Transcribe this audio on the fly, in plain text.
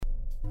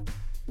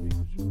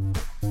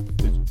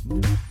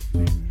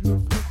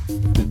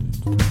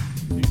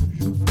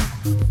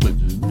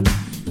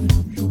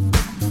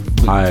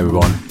Hi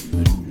everyone,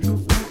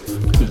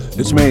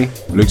 it's me,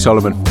 Luke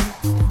Solomon,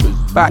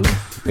 back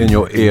in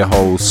your ear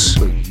holes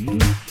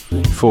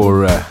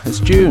for, it's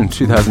June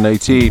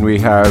 2018, we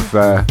have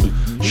a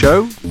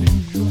show,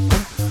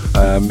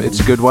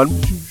 it's a good one.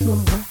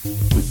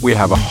 We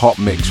have a hot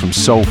mix from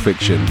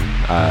Soulphiction,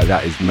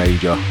 that is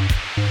major.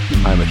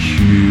 I'm a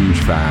huge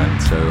fan,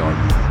 so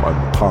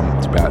I'm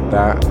pumped about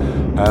that.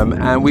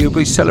 And we'll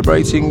be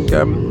celebrating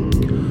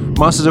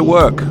Masters at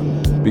Work,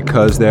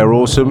 because they're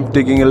awesome,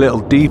 digging a little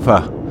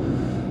deeper,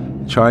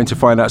 trying to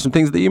find out some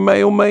things that you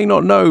may or may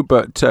not know,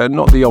 but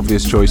not the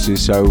obvious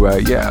choices. So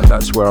yeah,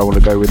 that's where I want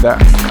to go with that.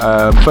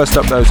 First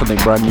up though, something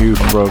brand new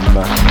from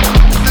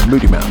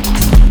Moodyman.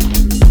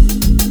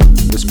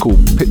 It's called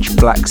Pitch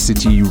Black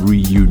City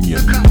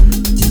Reunion.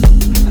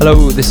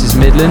 Hello, this is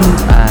Midland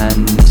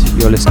and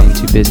you're listening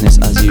to Business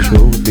As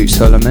Usual with Luke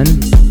Solomon.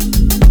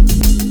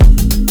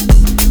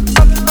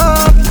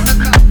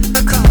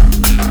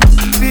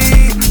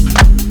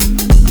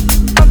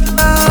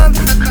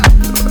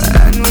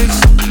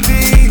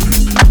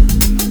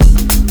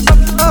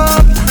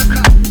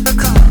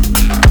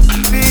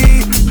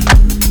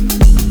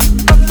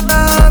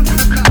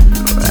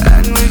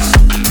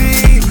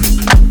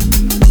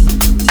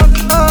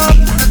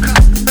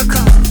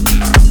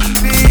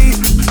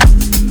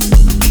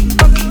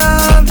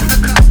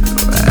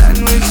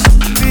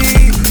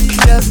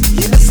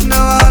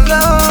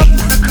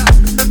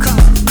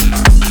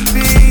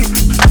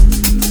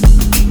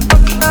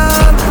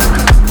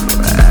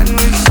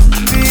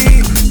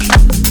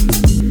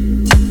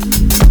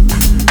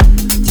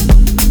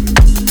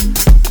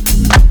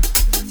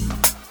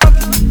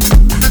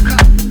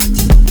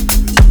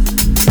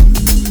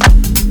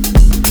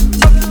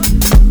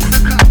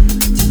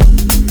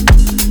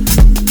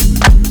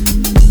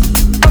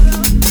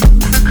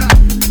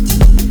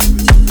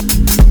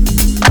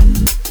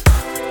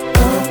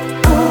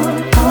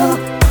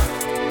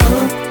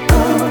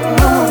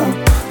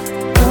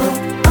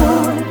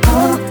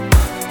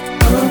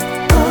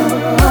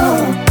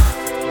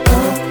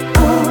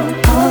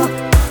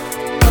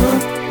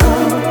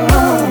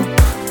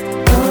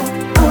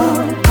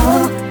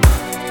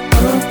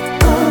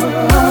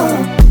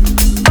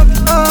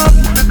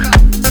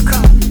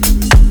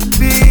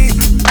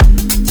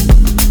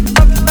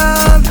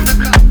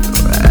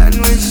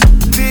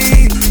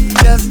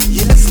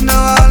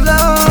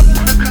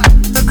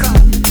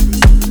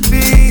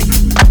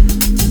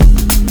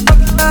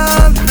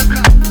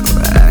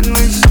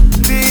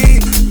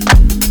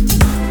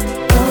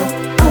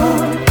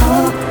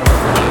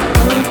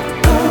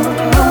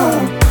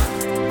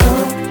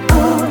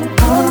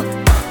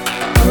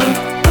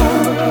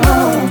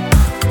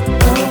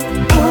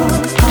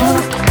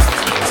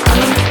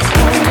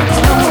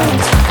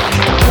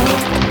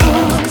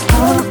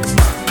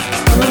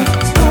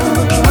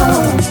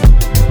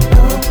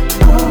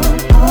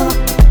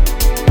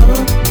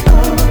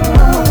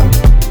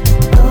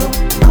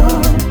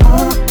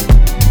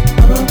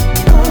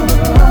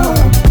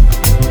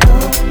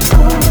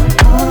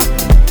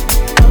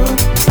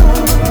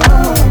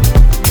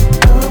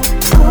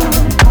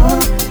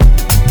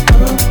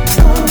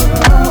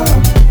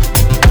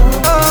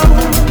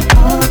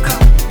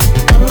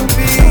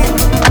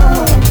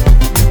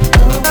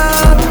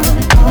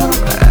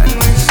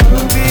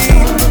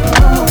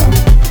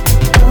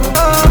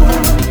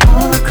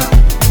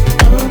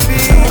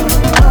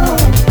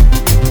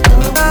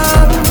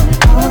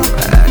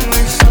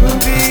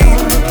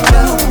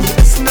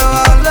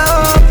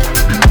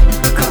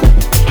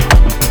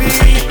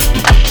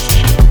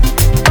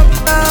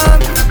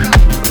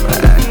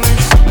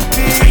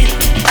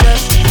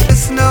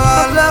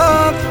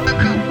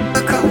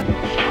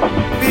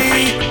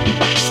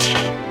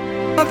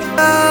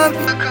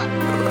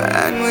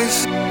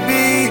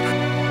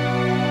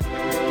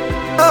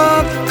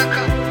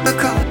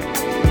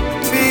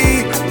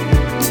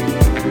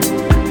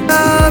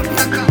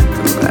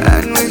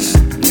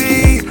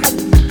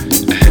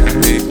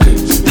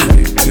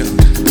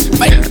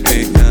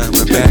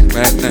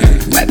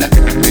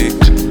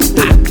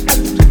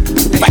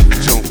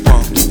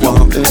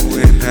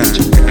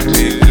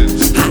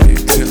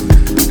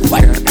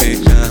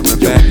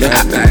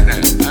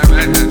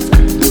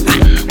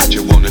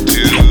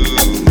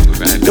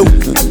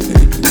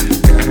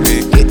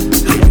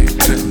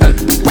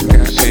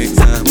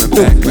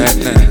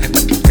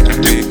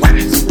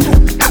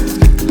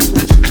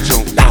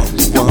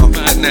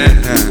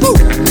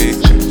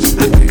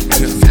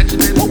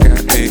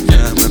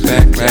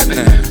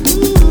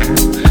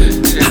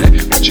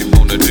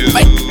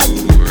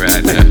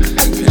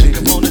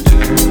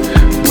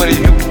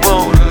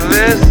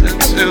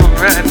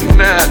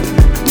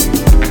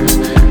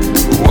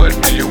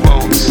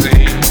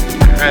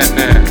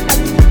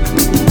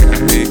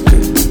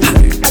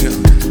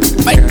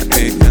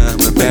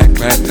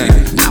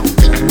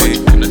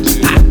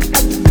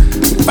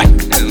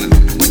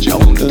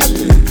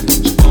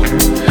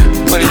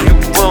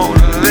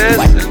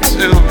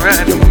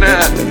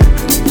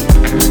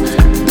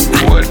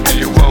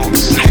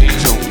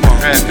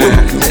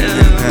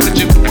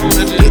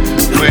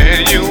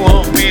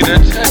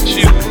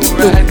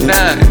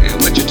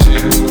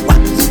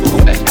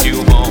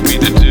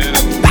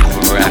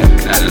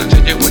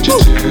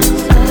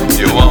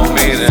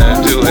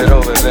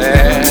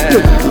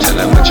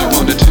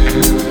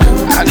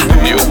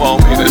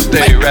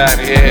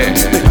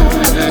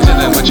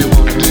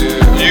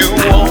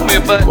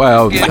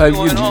 Well,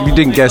 you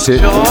didn't guess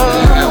it.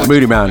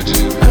 Moodyman.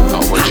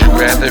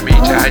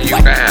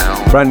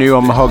 Brand new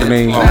on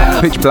Mahoganni.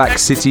 Pitch Black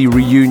City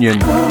Reunion.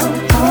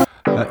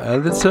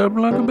 That's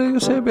like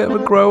a bit of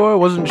a grower. I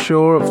wasn't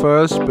sure at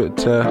first,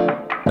 but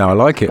now I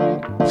like it.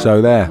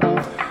 So there.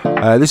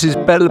 This is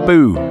Bella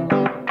Boo.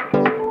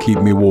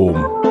 Keep Me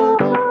Warm.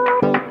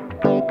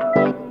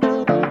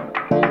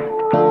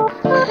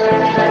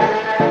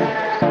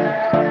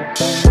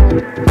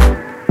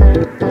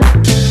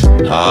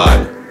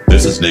 Hi,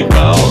 this is Nick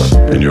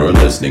Bauer, and you're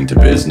listening to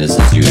Business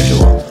as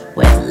Usual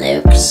with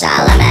Luke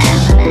Solomon.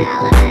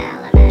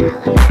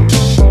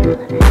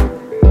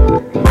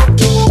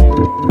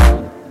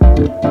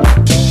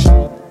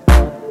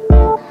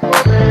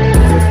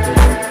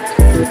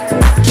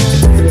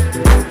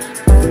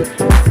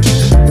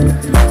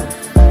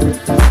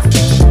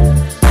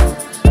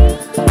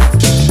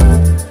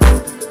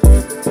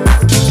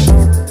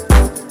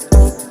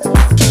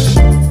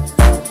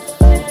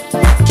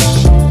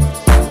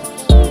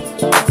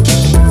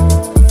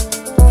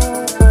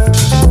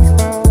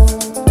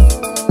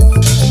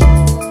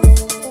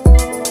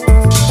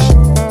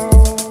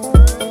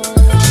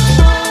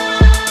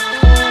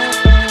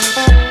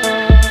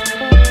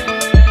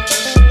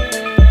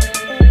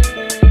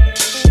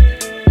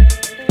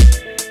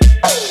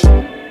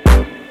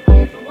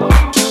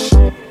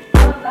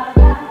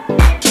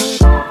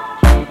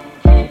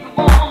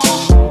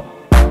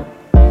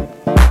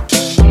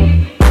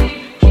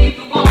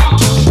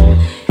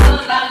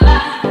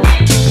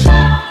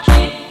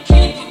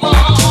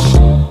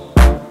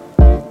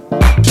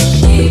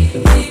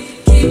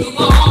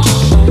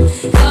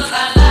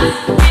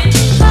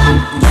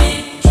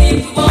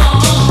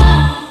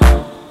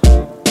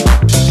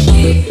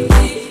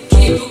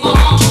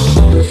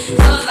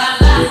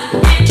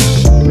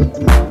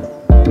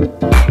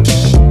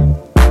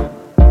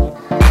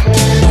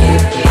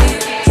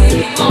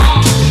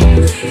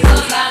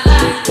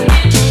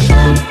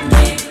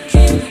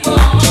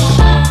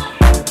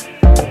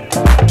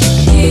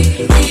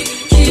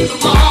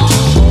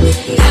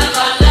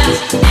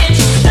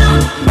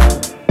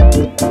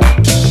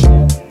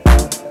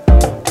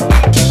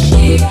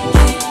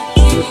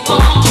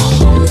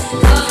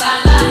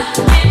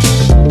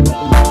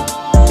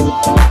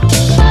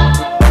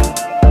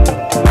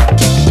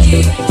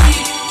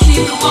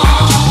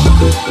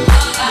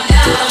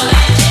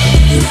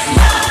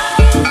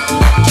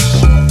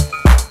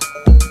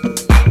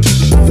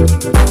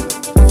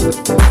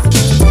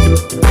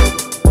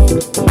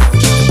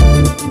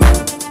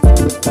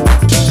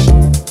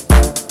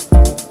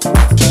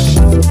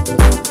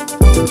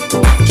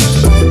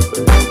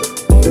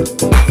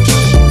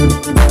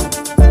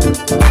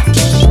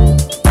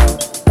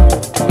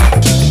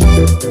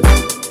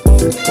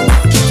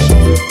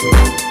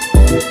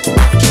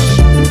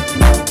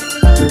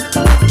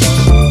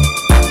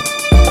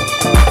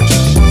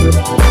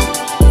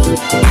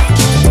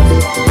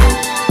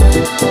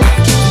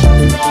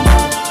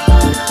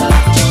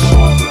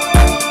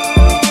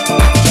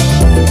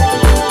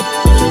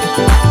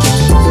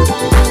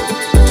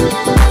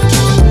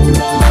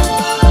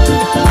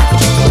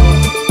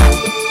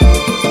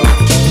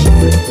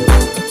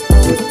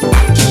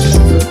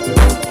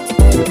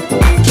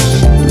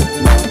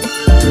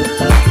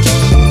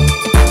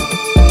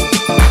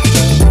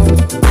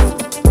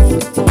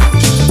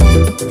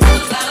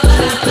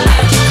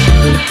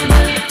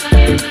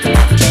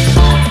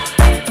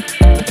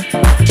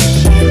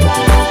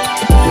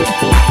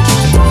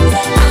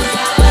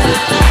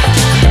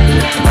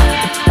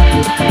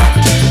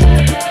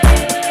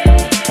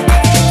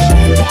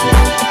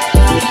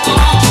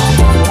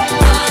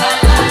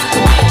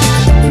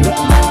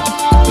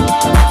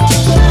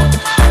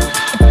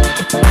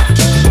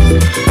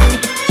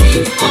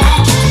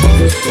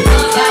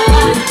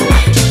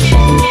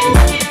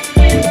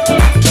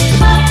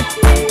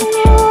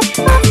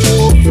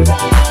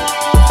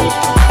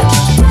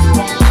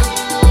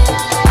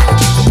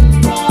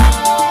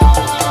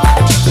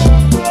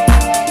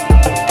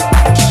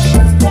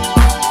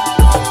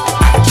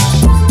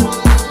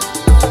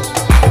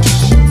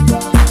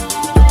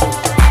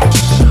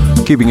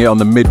 Keeping it on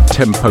the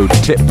mid-tempo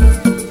tip.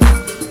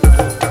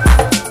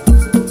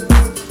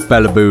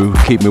 Bellaboo,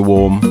 Keep Me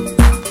Warm.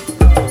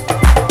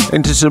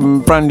 Into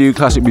some brand new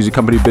classic music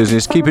company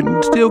business, keeping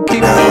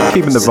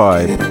the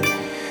vibe.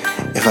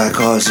 If I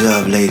called you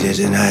up later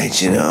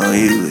tonight, you know,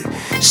 you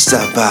would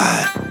stop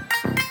by.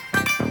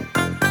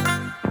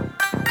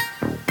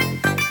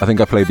 I think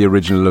I played the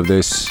original of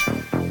this.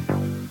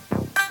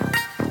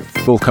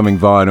 Forthcoming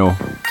vinyl.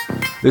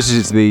 This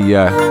is the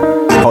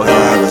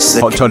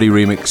Hot Toddy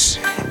remix.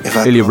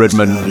 Ilja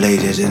Rudman.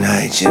 Later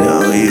tonight, you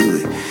know,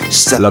 you would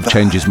stop Love by.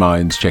 Changes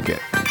Minds. Check it.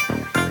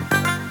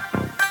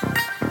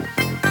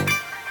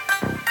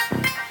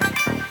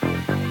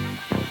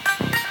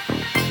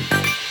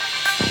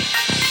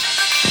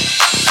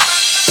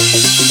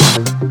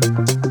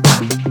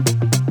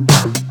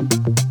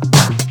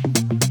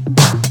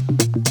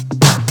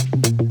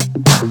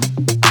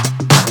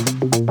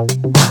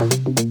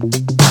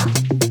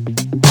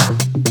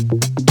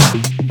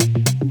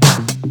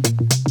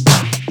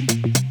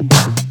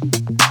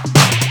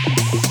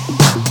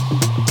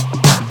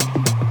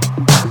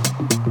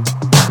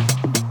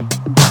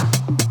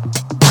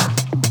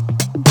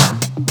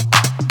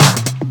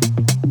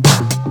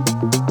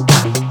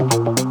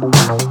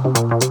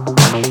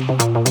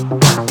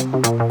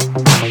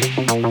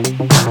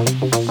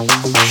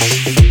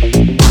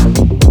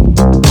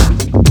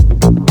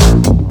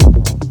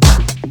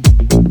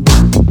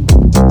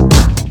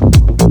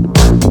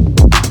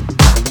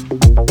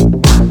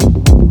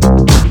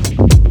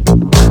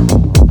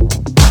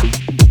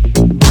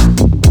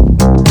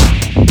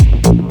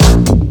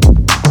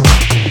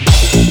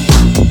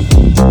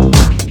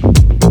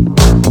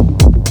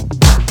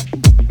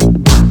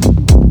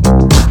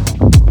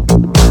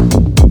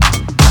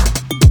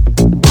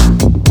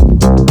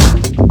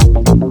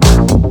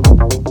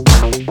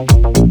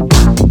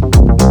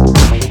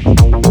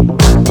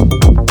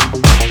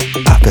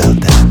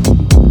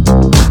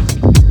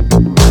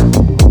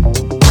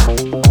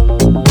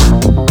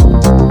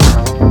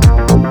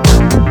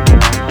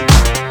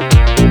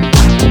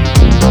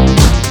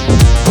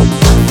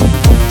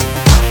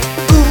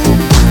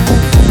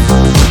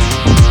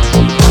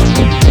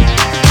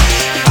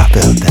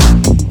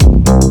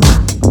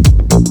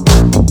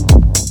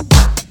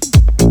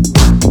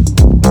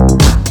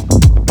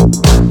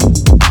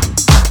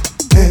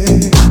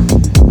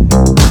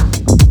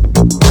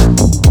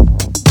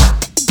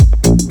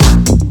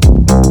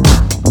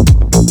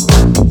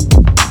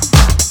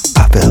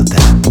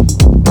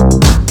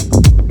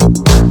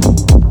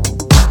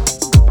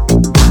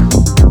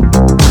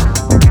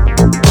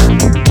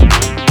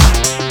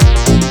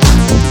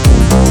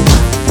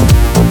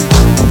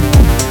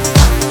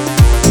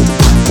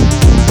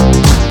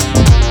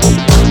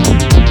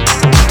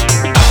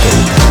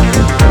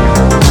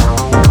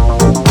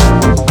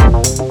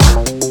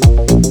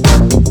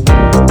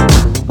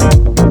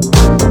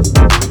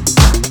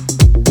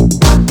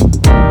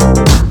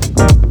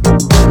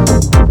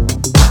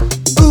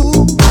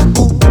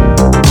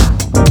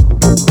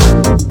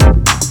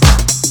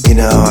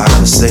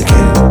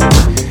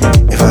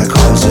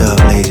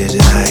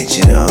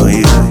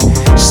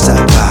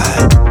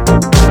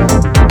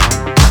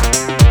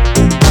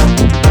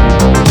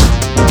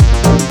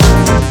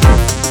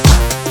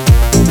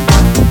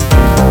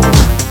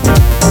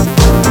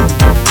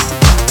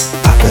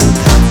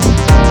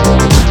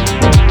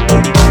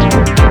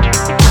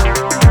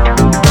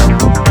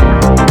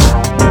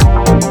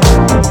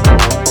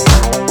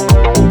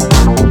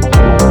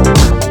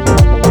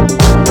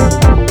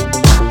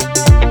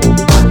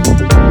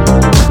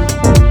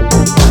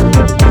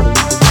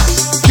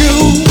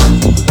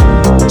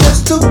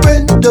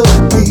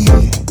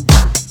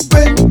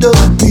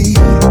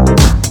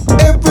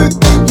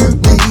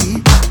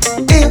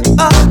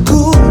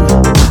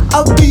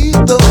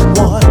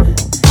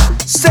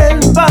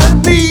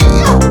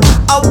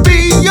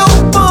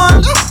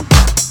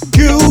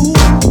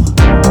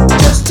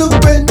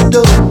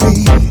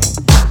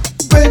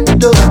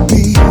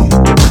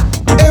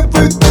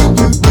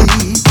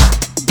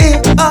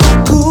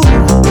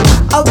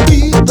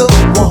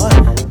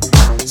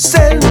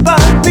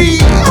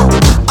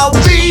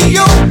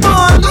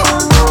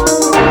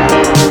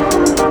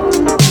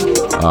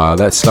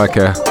 That's like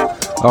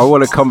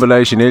what a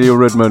combination. Ilja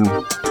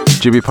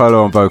Rudman, Jimmy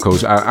Polo on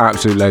vocals,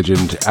 absolute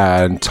legend,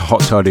 and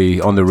Hot Toddy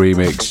on the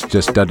remix.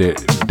 Just did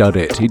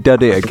it. He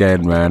did it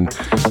again, man.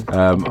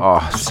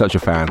 Such a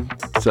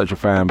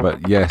fan,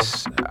 but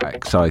yes,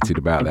 excited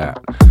about that.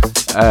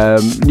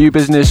 New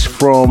business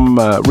from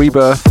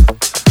Rebirth,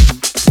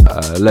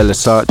 Lele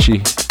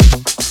Sacchi,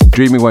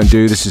 Dreaming Won't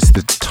Do. This is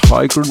the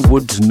Tiger and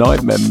Woods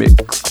Nightmare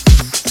mix.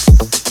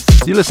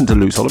 You listen to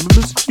Louie Solomon,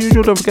 as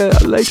usual. Don't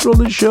forget, later on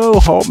the show,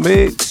 Hot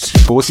Mix,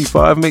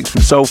 45 mix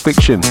from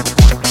Soulphiction.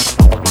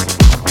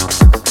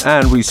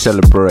 And we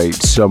celebrate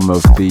some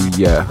of the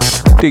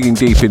digging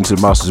deep into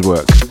the master's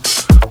work,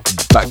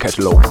 back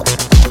catalogue.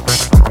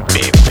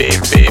 Beep,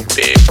 beep, beep,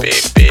 beep,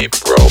 beep, beep.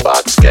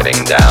 Robots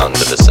getting down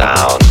to the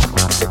sound.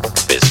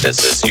 Business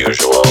as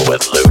usual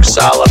with Luke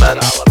Solomon.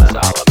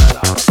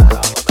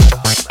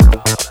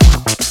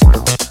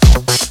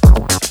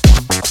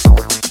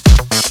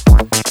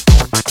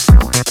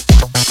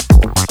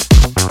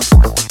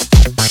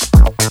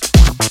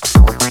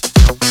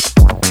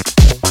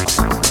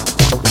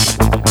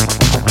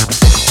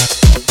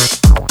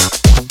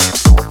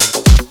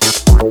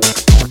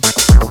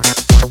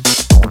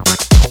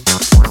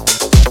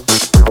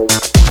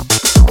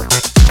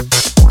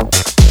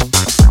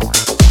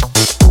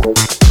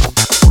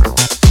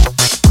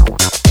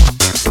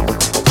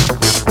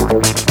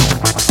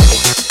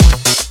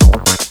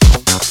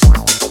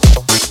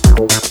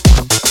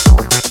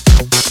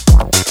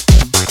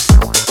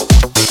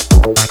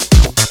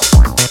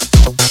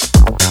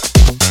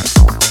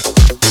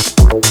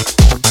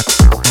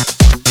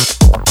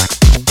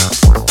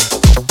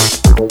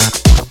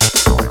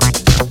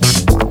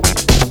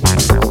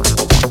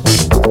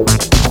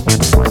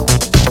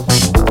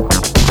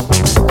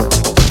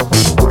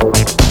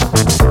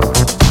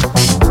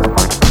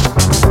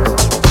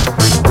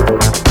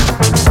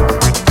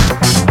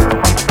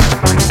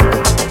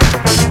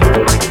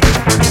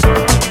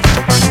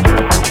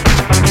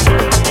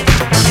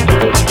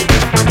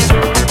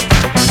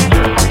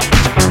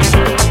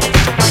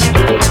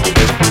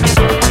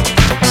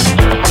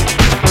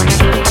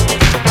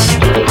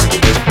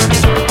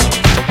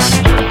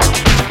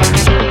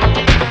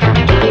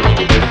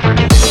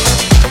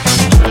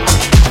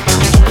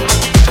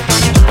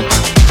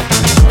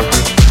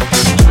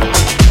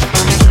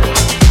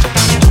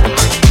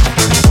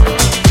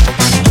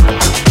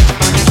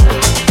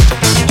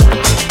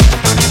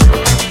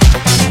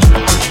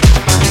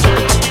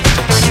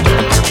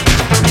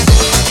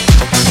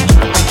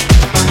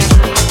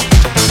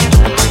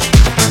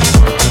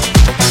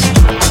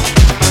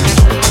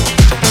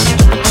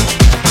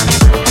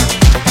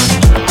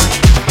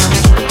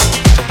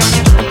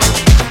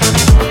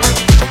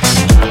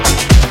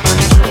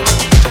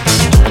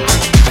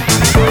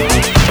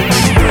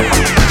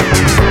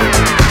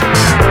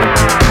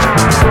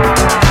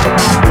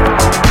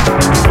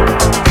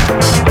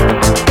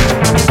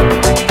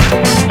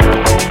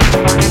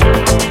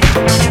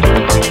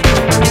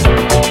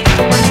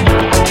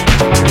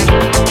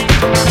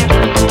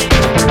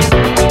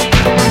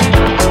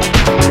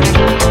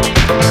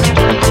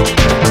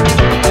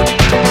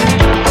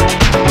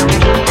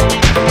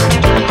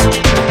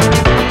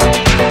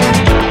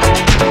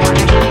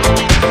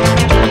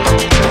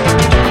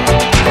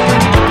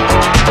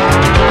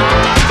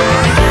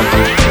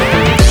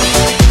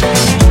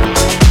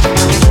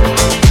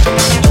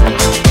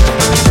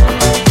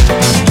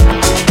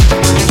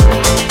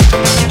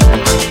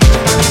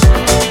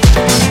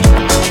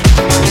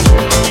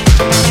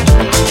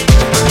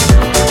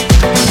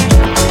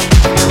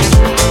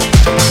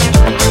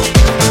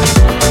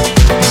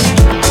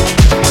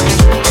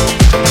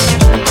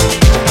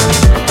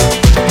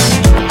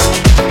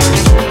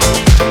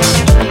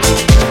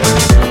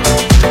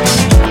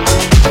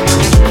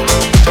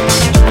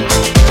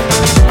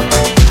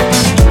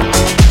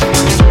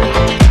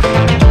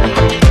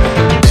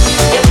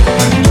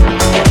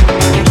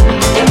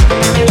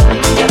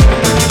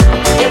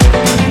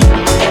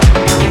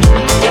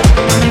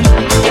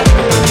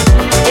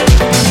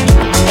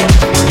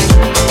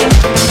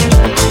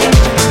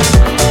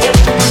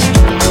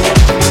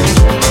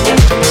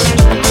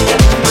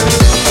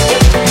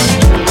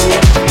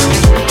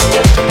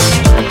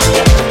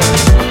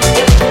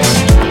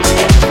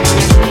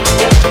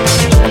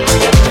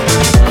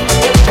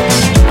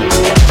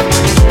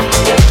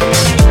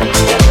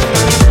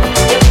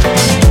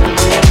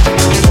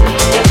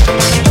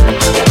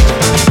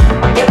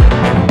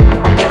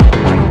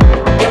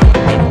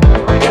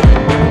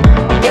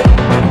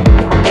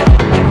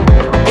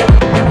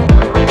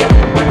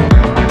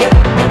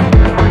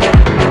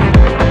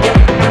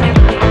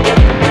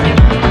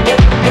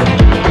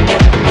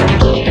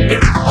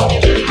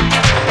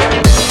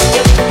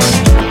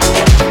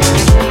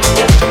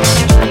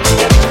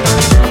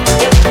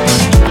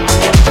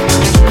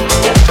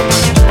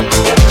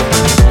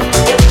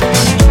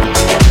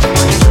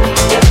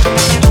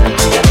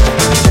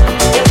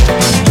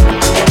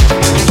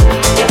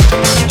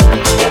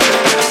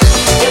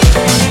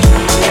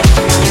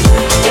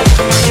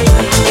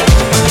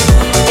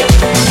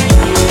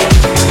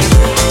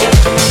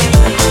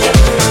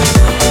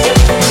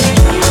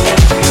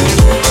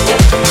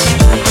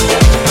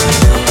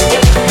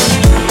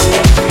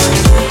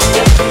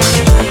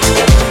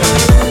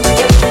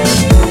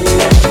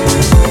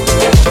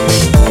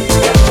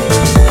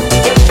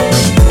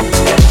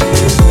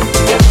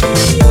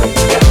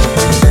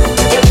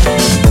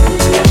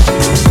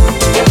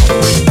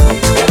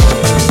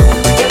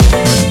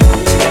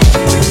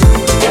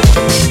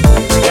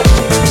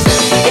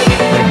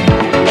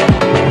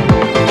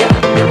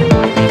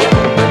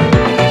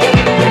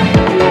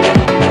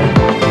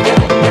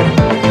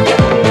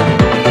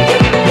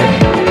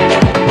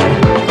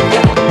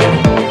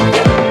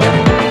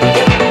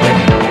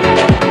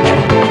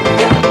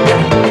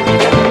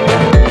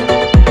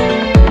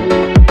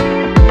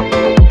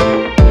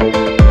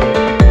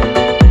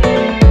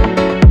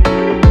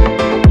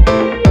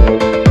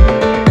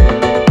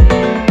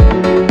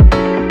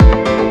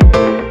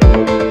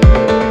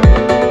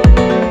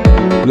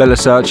 Lele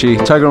Sacchi,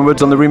 Tiger and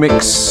Woods on the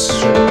remix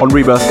on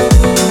Rebirth.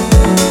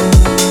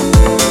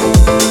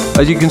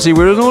 As you can see,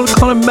 we're in all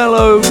kind of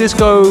mellow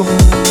disco,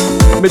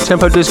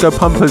 mid-tempo disco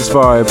pumpers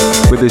vibe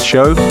with this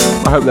show.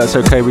 I hope that's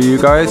okay with you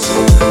guys.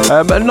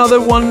 Another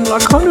one,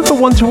 kind of a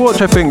one to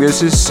watch, I think.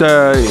 This is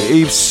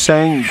Yves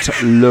Saint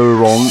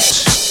Lau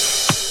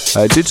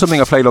Rant. Did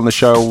something I played on the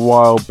show a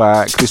while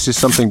back. This is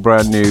something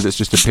brand new that's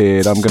just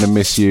appeared. I'm Gonna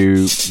Miss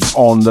You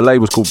on the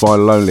label's called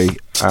Vinyl Only.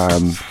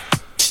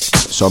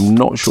 So I'm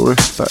not sure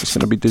if that's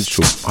going to be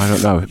digital. I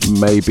don't know.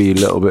 Maybe a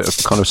little bit of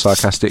kind of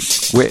sarcastic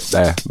wit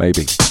there.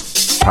 Maybe.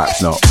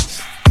 Perhaps not.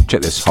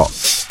 Check this.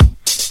 Hot.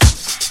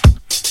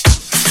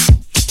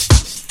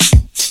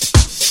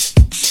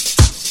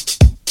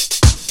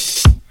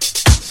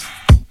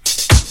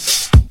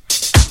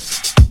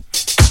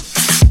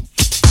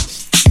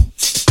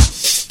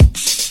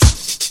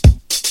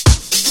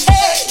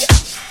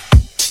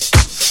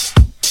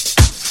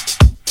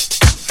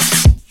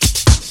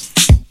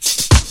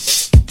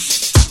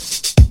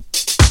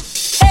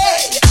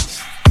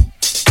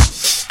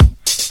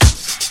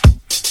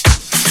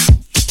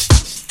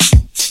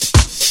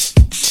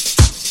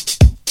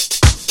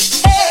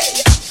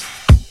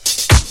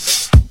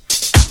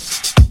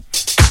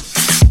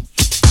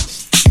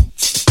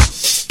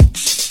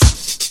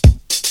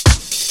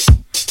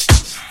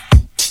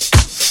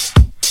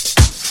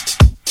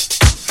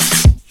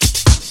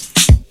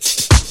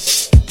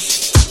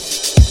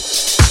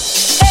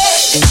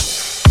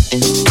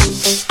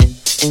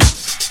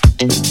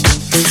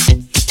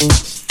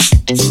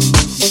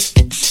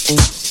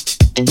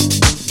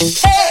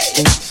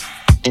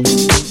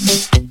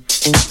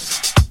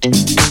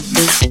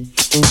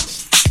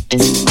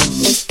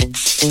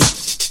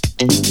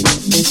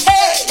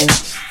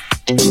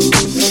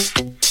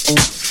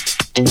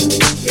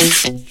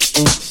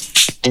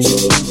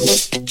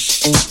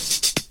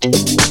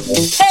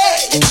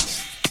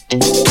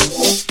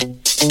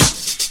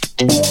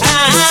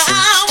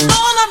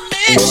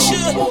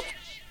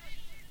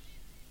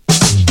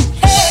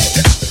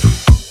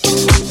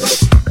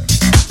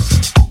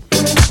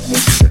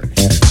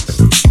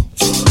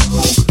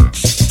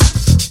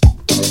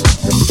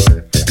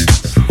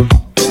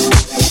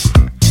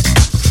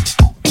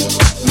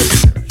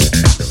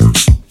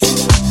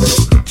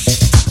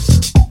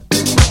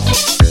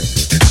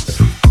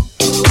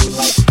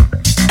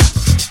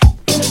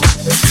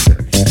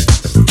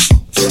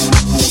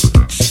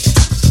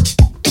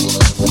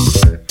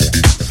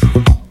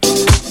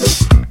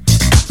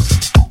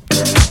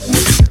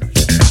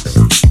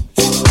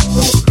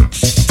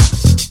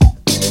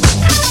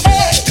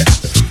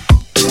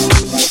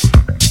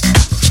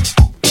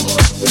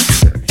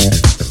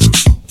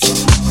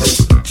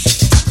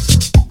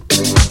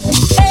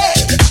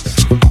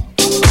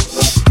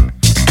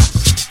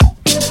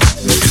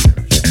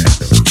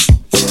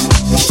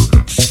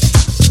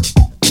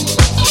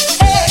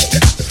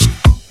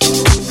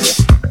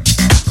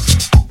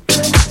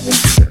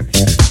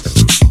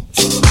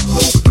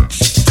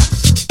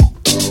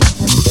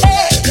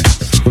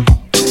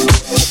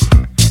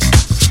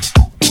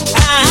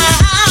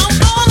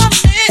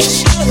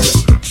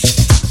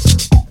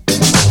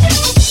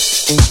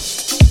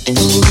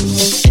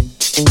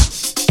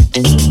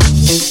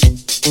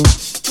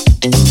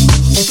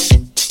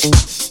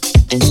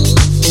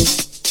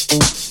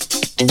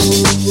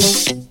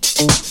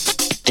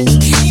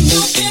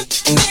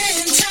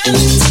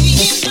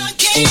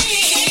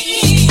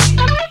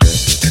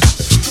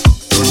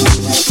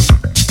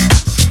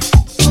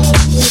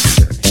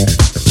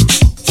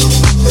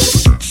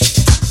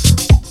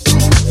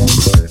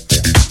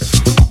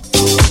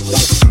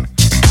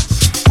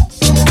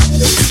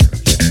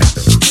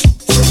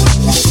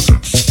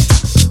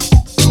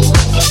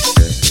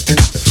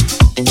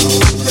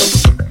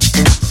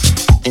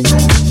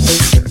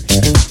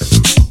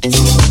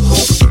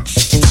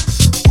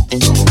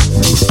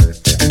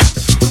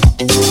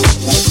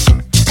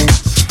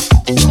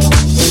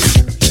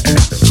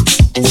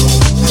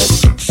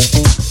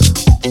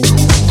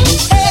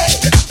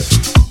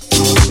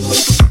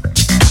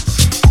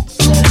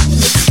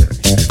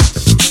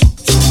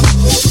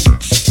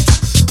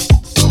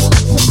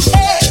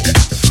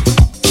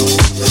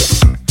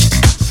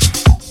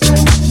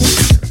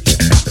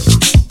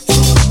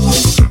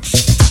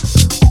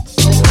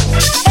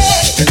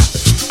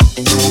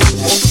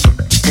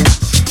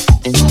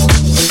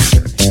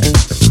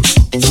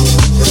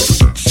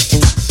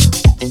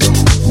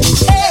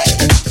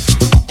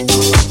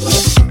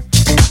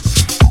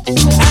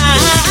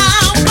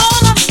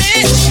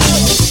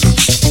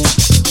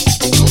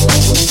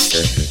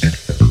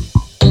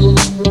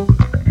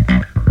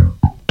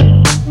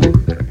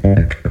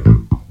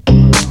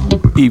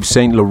 Yves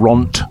Saint Lau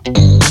Rant.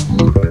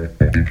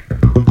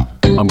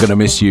 I'm Gonna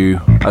Miss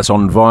You. That's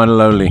on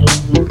vinyl only.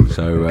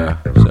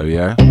 So So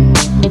yeah,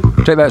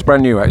 check that's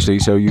brand new actually,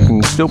 so you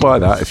can still buy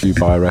that if you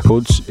buy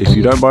records. If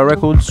you don't buy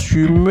records,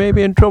 you may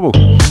be in trouble.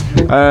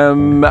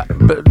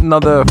 But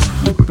another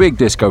big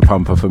disco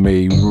pumper for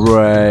me,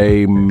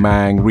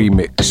 Mang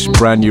remix,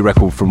 brand new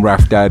record from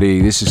Raf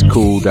Daddy. This is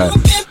called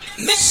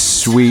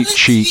Sweet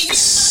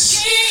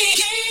Cheeks.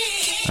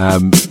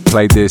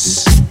 Played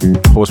this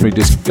Horse Meat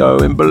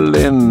Disco in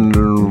Berlin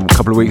a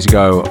couple of weeks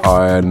ago,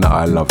 and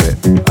I love it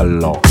a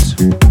lot.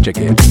 Check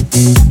it.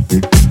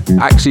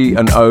 Actually,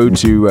 an ode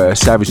to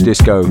Savage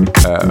Disco,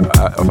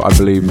 I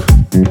believe,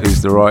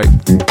 is the right.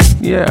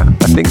 Yeah,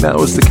 I think that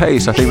was the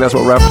case. I think that's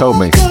what Ralph told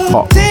me.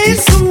 Pop.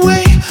 Days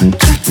away,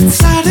 trapped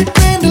inside a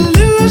grand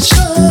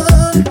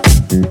illusion.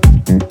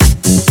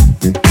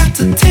 Got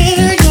to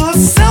tear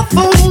yourself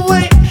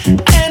away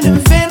and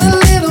invent a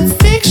little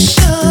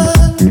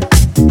fiction.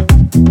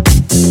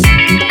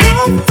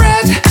 Don't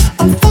fret,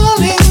 I'm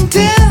falling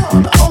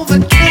down over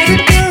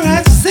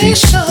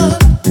categorization.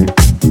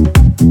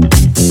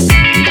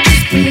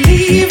 Just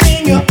believe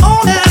in your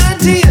own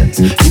ideas.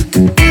 You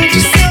can build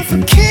yourself a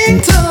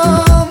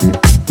kingdom.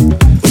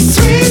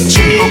 Sweet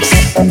cheeks.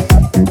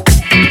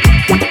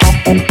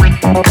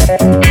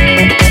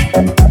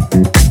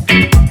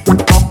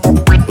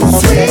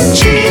 Sweet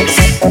cheeks.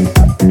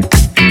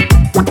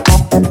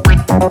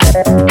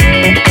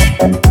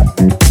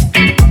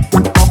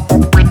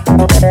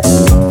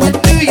 Where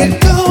do you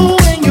go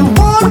when you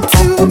want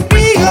to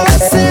be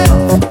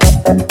yourself?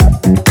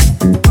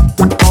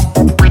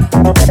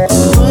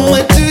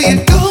 Where do you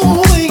go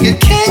when you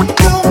can't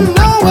go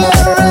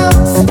nowhere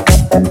else?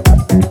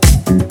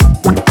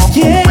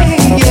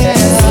 Yeah, yeah.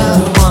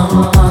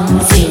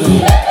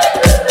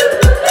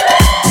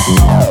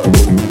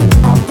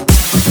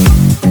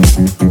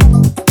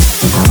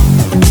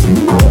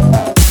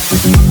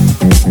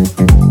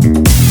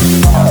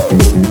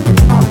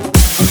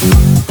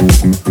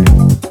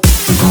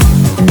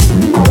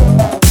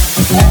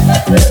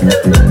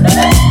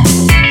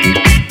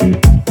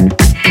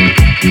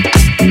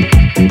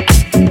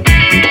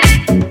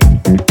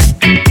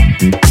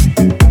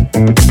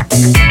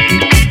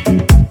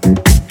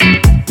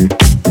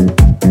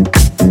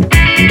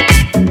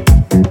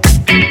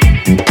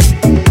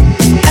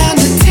 And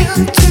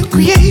attempt to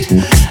create a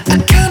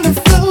kind of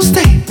flow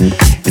state.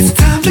 It's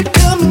time to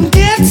come and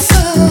get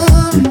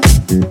some.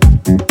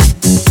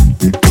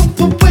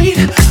 Don't wait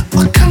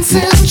or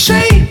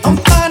concentrate on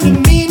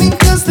finding meaning,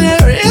 'cause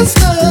there is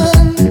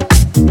none.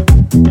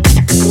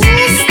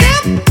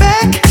 Step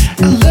back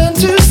and learn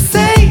to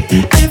say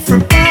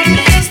everybody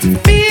has to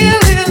feel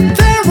it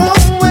their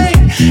own way.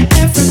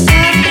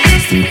 Everybody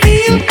has to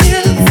feel it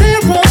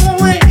their own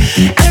way.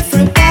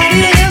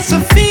 Everybody has to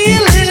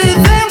feel it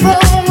their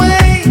own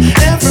way.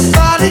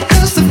 Everybody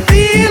has to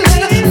feel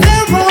it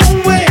their own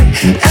way.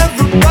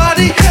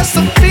 Everybody has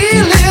to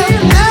feel it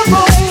their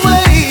own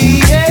way.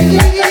 Yeah,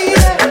 yeah,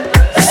 yeah.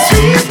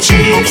 Sweet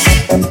cheeks.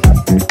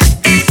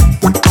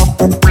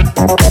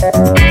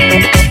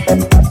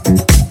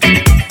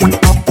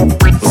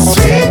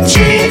 Sweet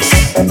cheeks.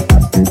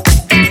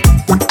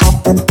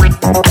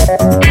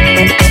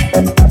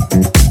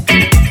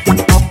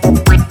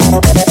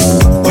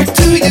 Where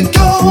do you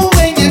go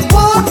when you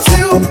want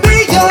to be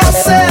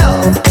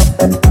yourself?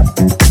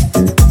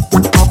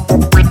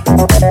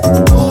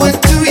 Where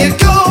do you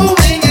go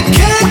when you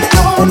can't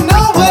go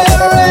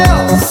nowhere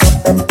else?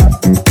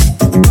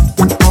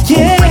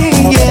 Yeah,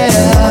 yeah.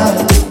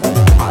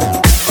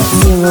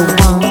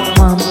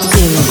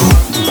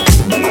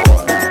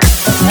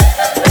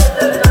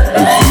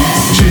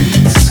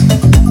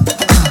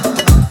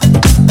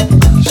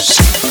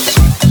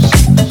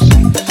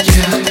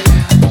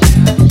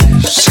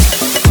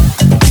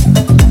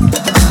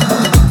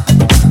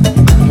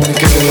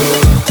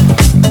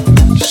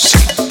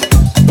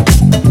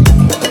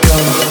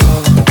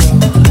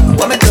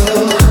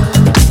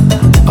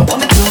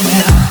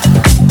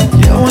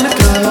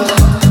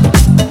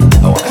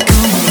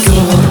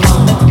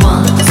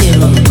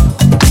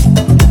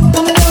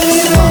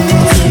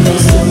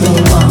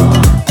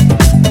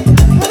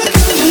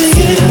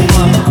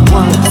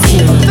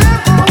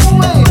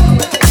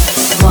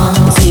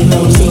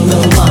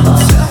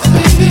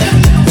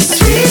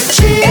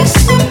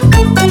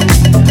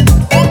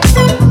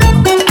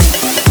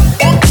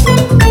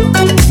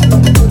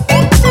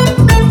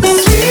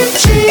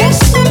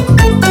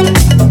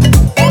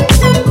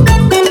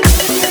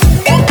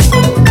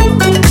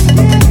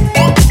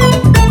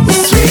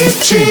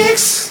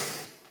 6.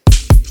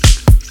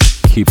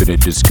 Keeping it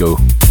disco.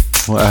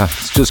 Well,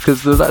 it's just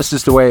because that's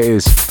just the way it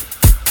is.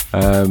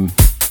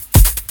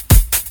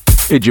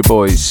 Idjut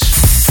Boys,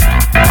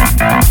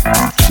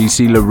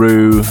 DC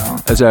LaRue,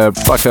 as a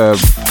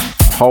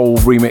whole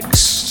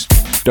remix,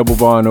 double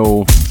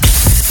vinyl,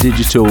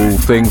 digital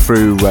thing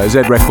through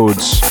Z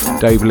Records,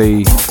 Dave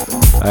Lee,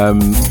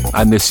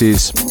 and this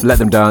is Let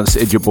Them Dance,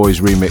 Idjut Boys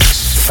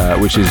remix,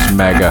 which is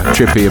mega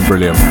trippy and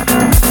brilliant.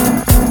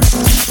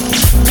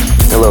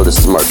 Hello, this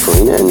is Mark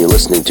Farina, and you're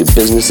listening to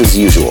Business as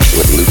Usual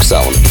with Luke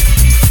Solomon.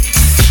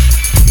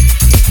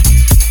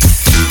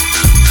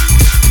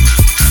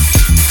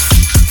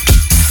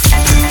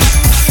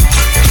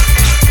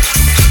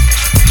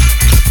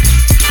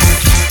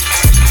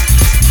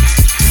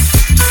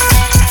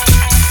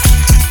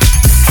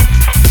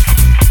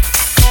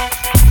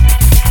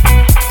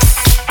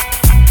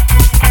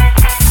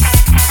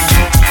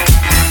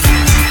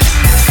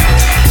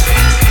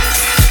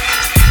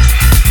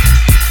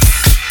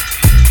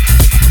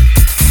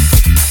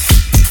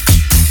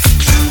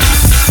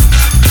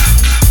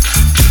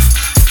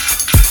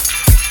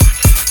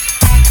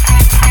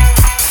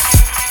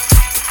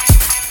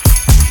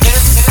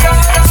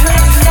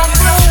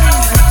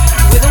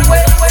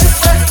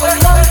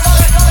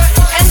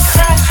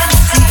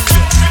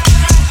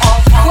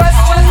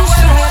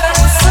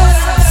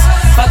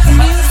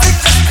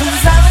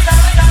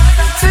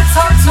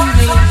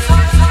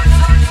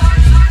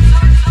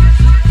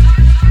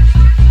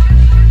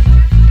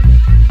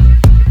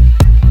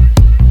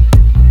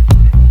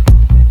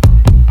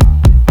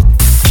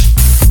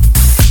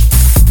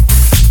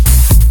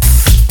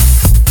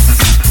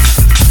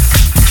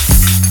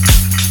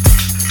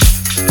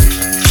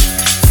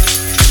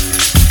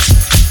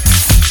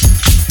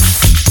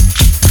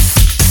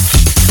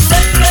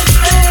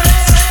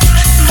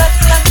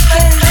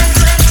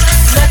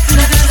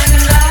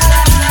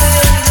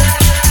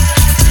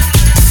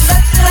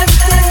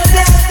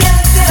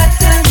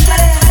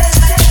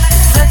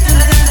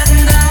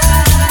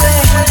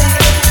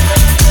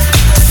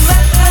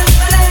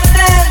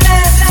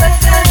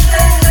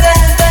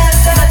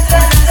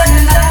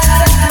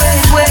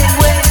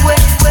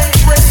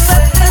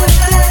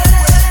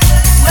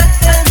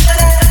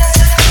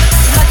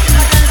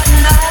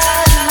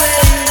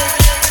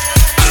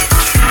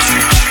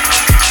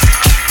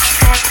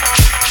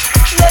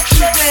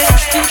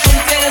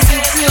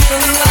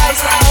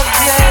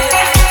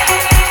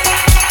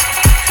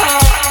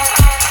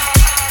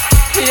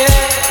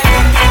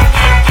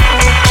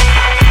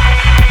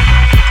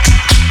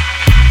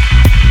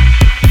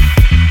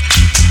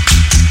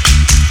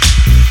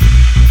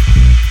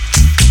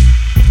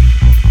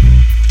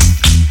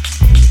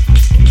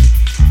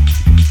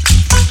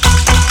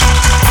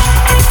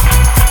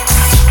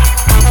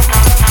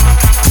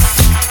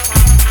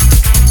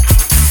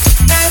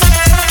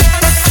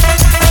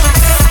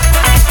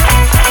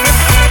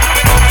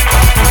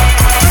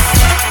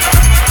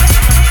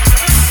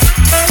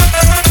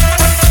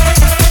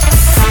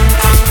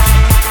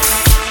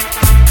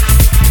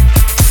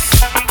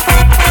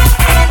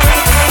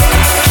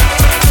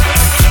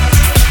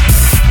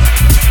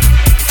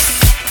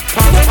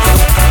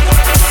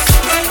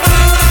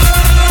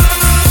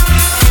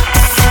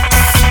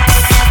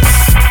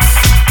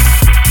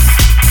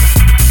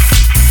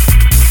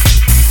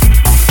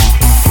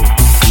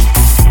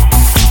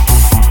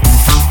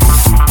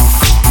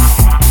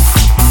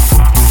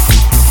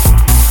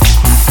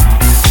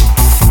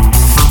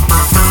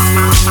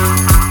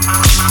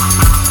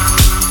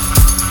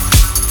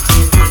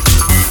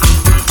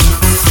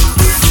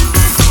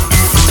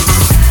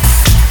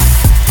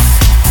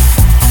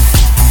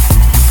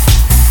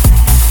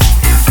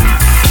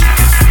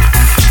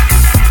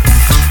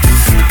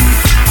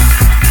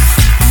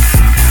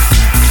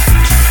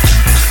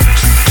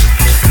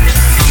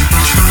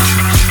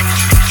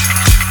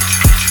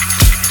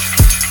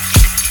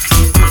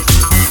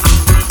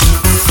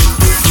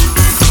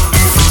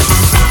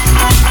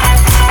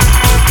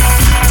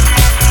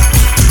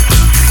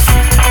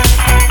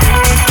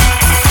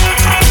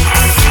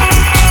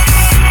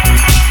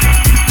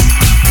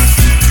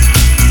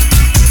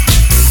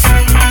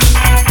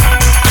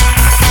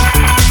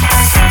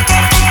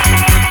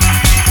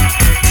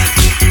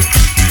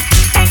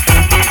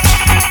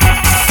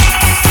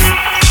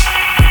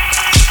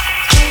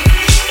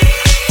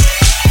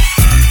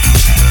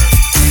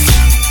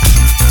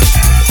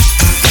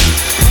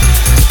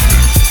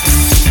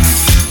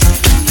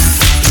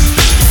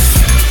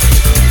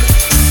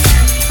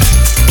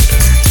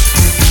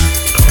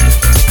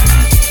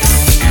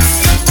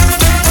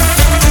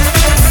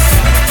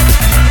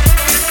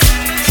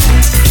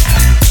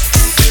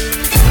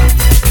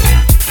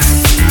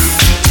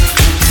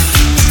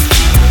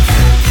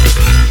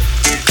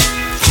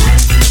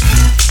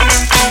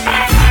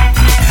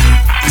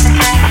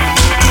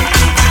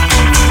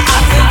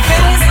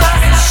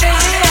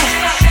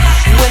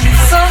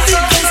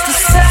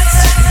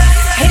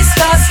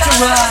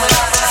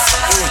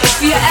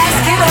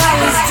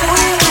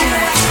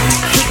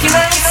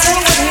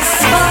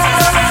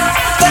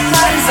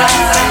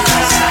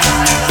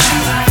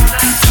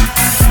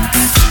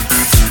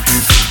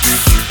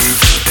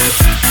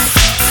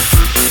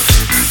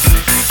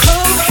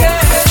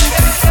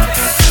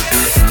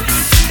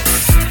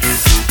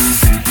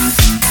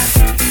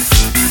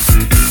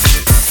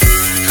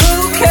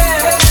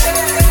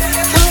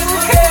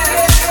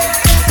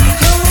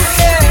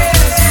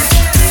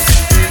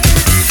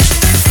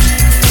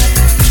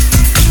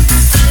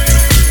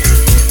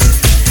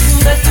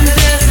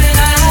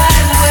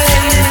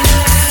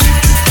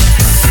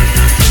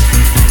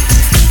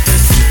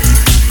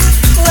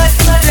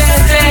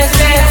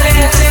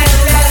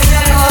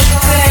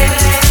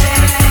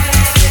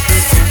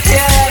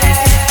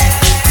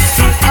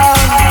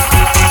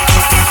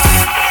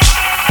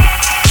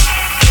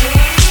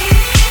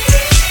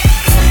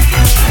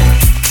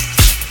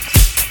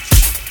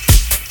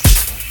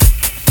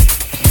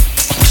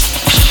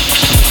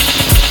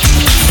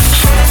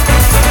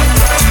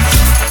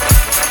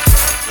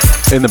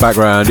 In the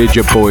background,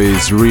 Idjut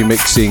Boys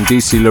remixing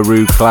DC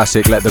LaRue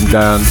classic Let Them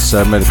Dance.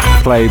 I'm going to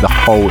play the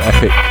whole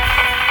epic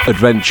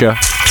adventure,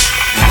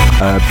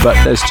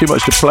 but there's too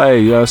much to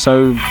play,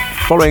 so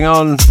following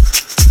on,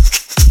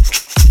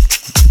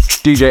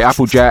 DJ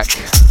Applejac,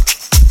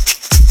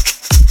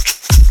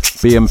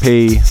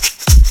 BMP,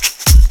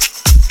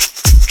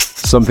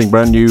 something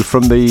brand new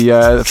from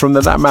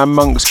the That Man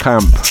Monk's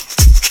camp.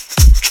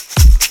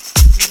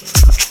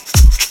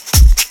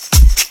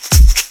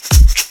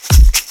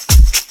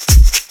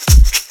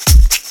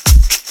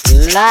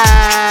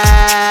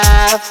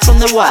 Live from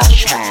the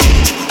wash house.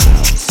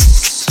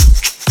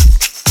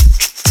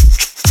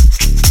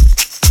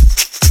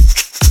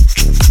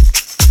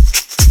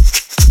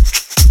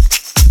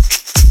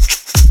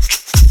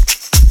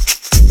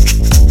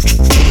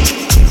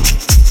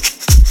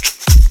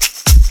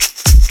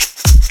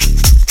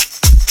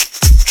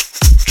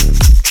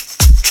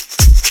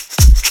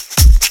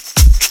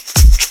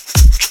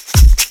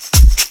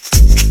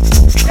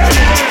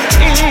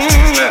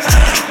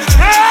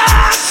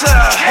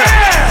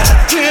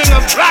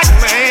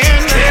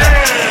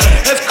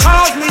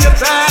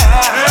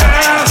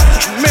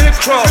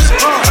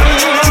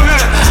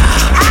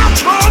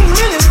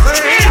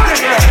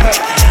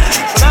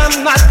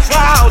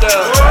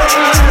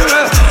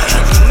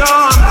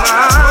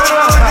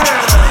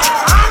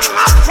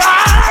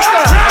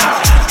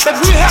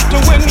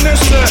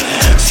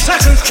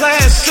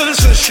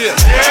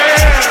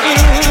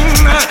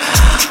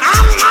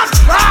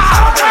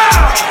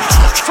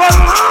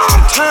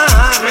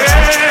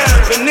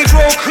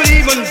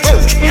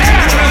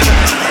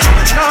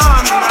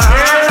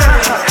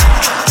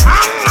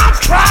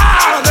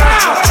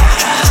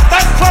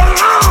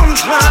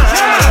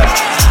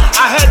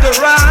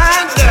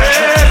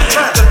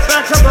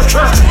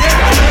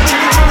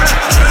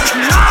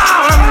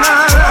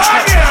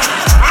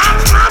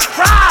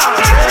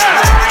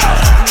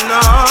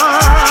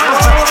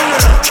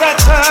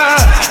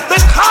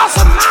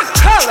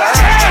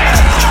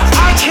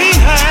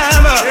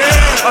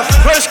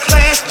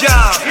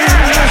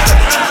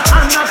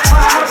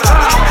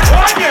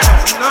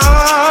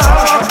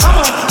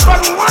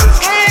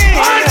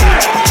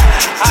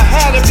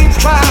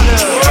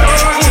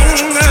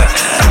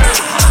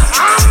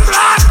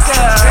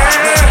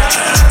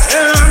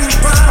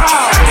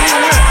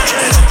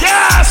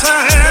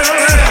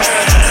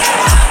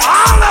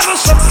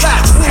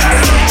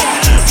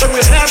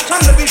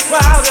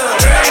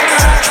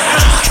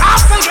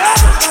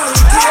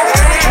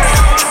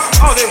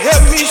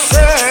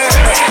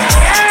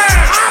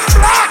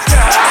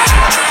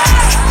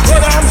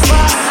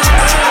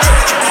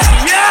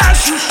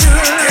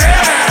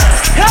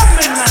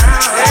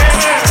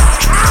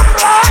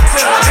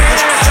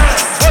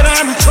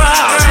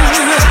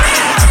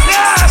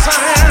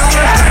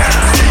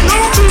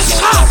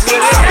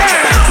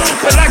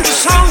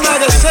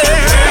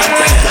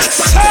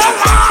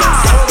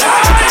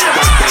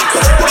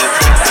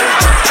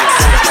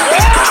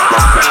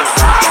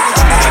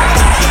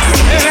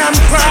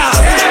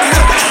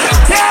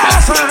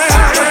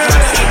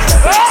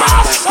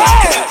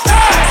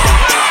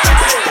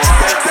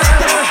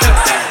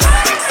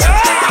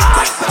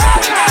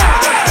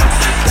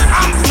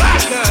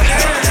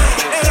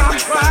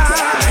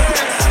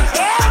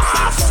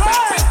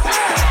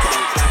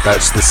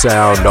 That's the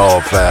sound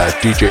of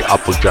DJ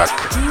Applejac.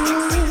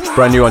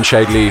 Brand new on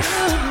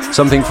Shadeleaf.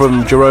 Something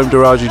from Jerome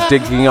Daraji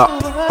digging up,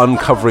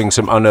 uncovering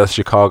some unearthed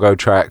Chicago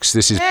tracks.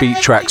 This is Beat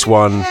Tracks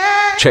 1.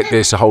 Check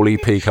this, a whole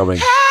EP coming.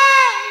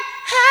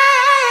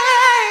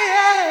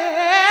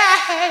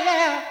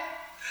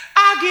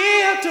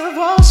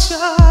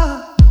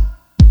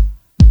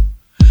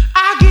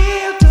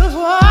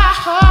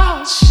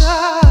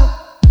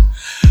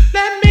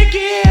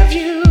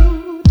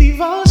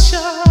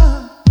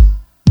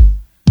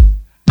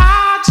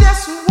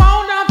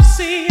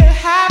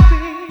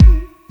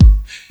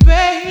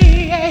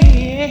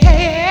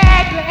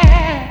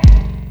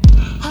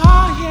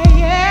 Oh, yeah,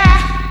 yeah.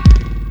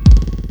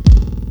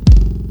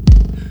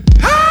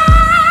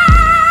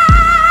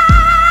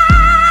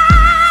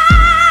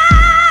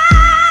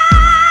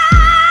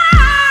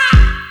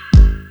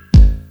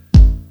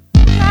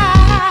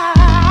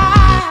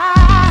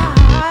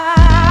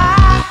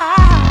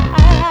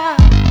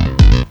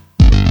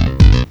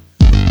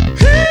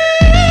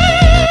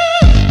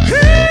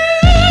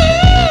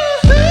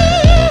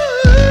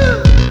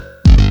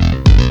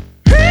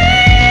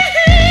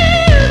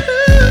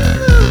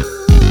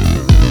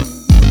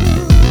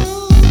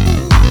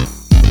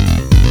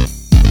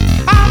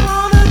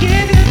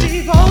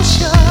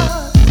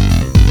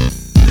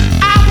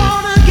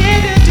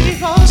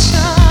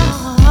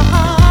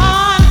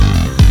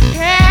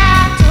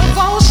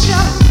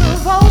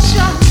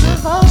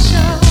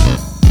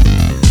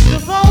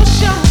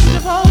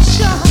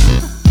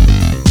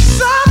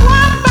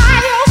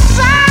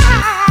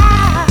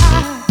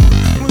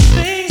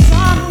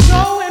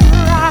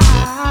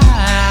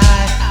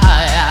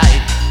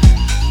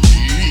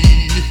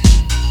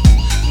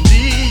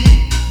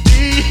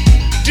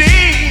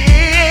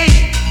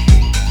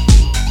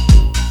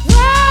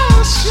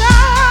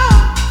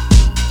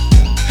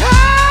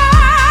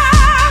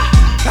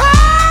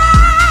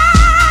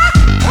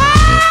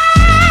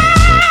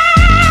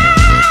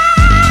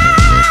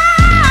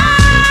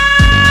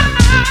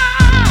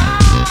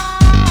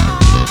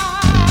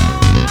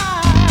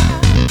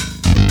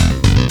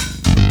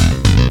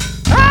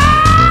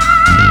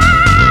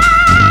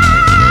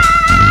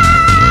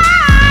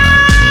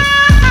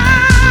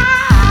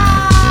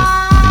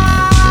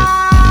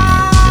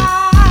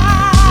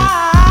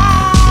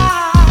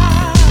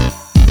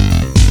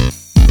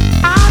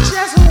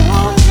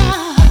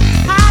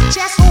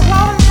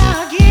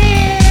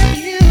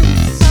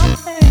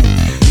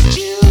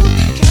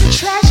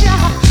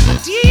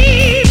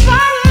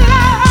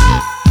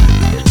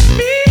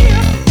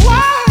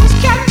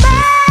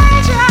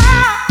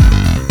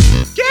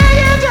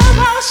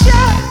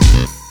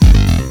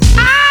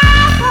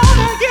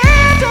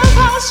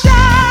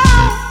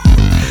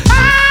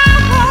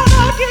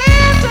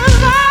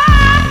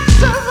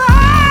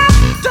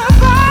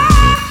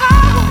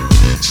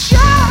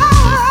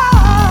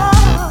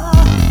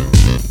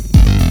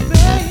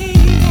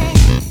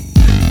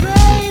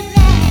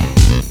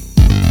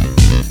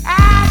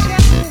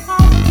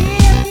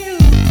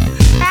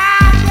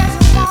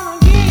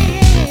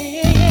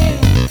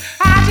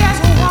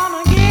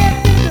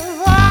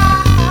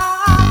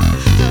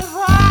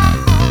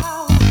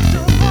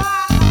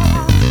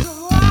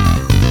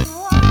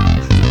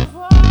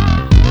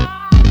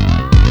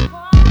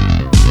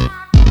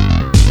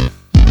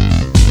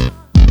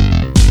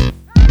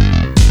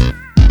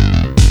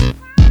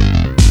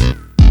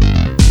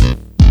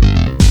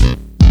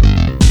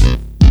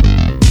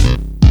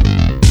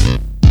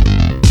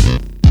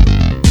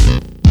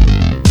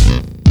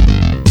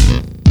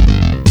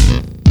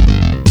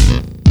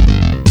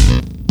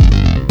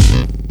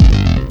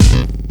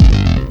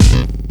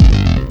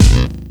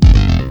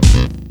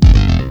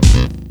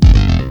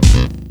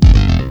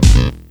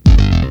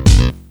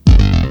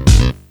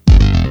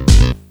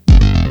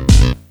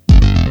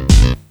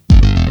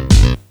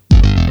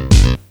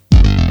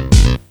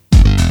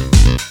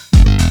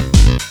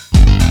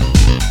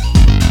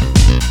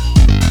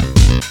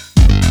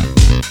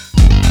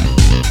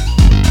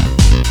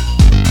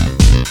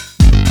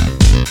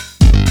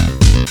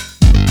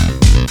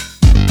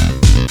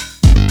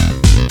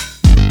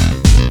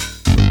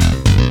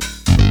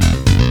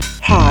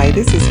 Hi,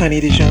 this is Honey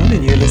Dijon,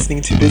 and you're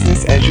listening to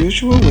Business as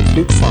Usual with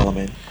Luke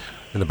Solomon.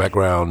 In the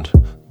background,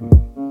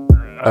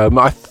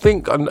 I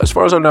think, as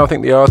far as I know, I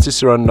think the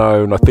artists are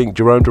unknown. I think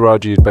Jerome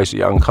Daraji has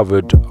basically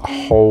uncovered a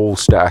whole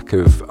stack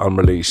of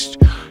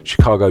unreleased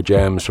Chicago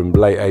gems from the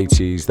late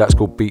 80s. That's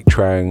called Beat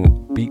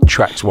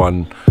Trax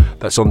 1.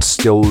 That's on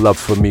Still Love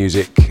for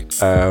Music.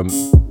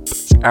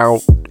 It's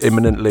out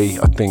imminently.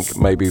 I think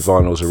maybe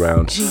vinyl's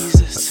around.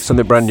 Jesus.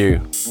 Something brand new.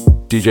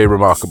 DJ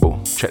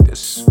Rimarkable. Check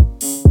this.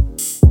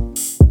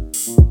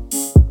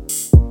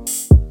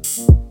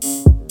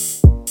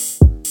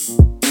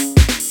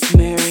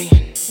 Mary,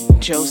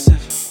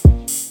 Joseph,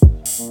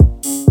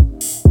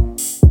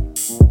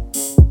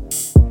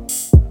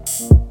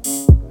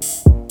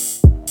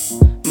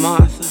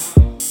 Martha,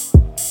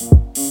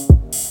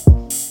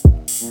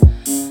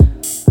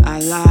 I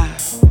lie,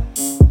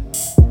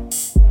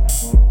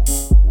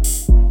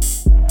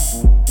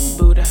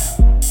 Buddha,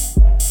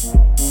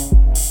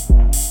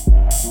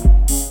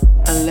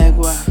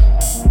 Allegra,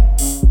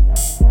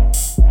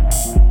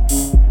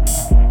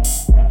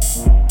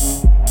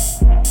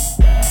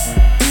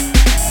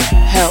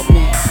 help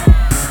me.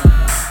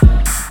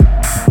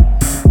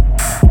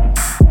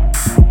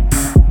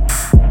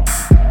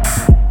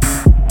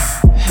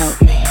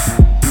 Help me.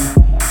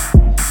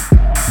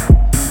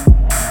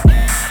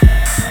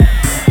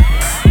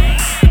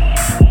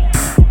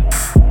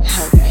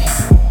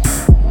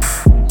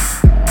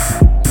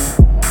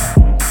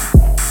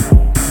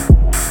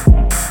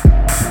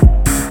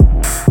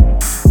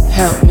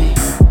 Help me. Help me.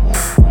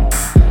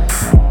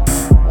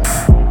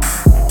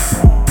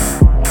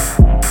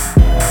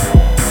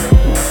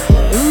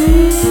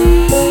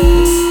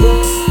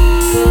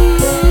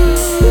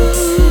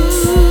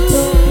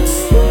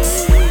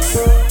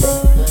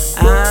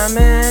 I'm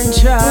in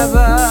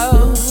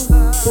trouble.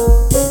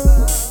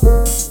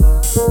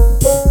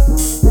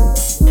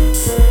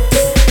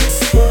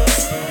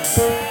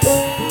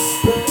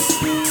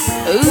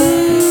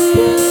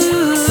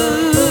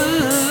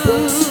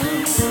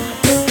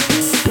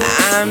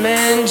 I'm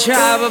in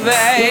trouble,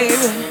 babe.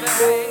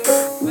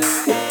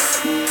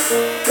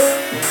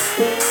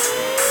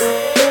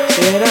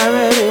 Said I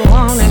really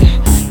want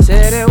it.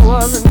 Said it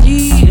wasn't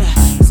need.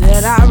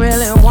 Said I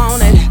really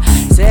want it.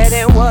 Said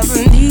it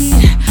wasn't need.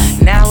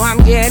 Now I'm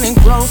getting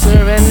closer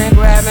and they're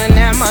grabbing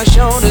at my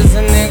shoulders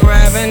and they're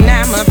grabbing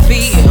at my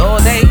feet. Oh,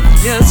 they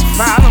just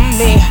follow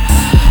me.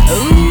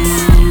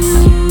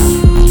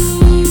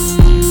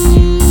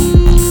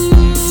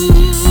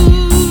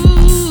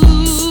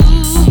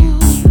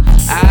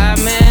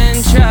 I'm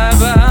in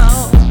trouble.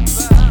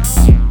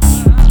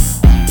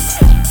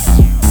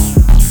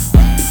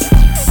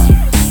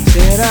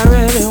 Said I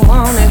really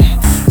want it.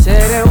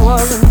 Said it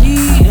wasn't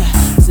need.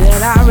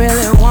 Said I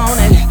really want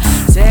it.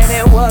 Said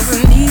it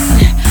wasn't need.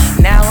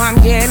 Now I'm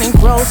getting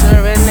closer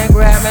and they're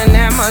grabbing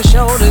at my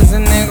shoulders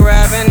and they're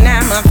grabbing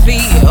at my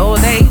feet. Oh,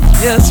 they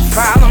just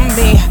follow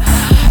me.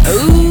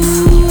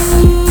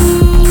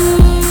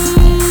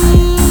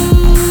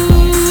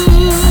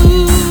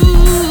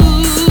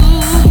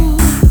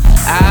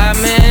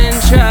 I'm in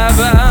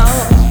trouble.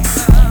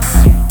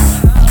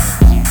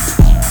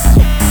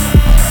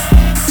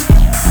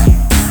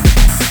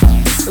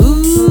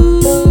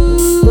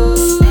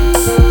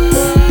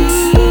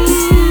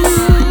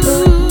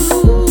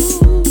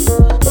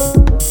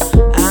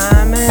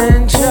 I'm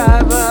in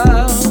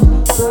trouble.